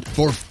Pantheon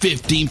for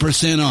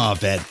 15%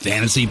 off at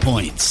Fantasy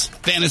Points.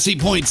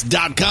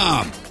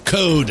 FantasyPoints.com,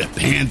 code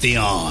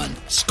Pantheon.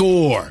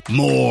 Score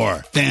more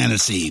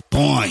fantasy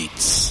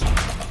points.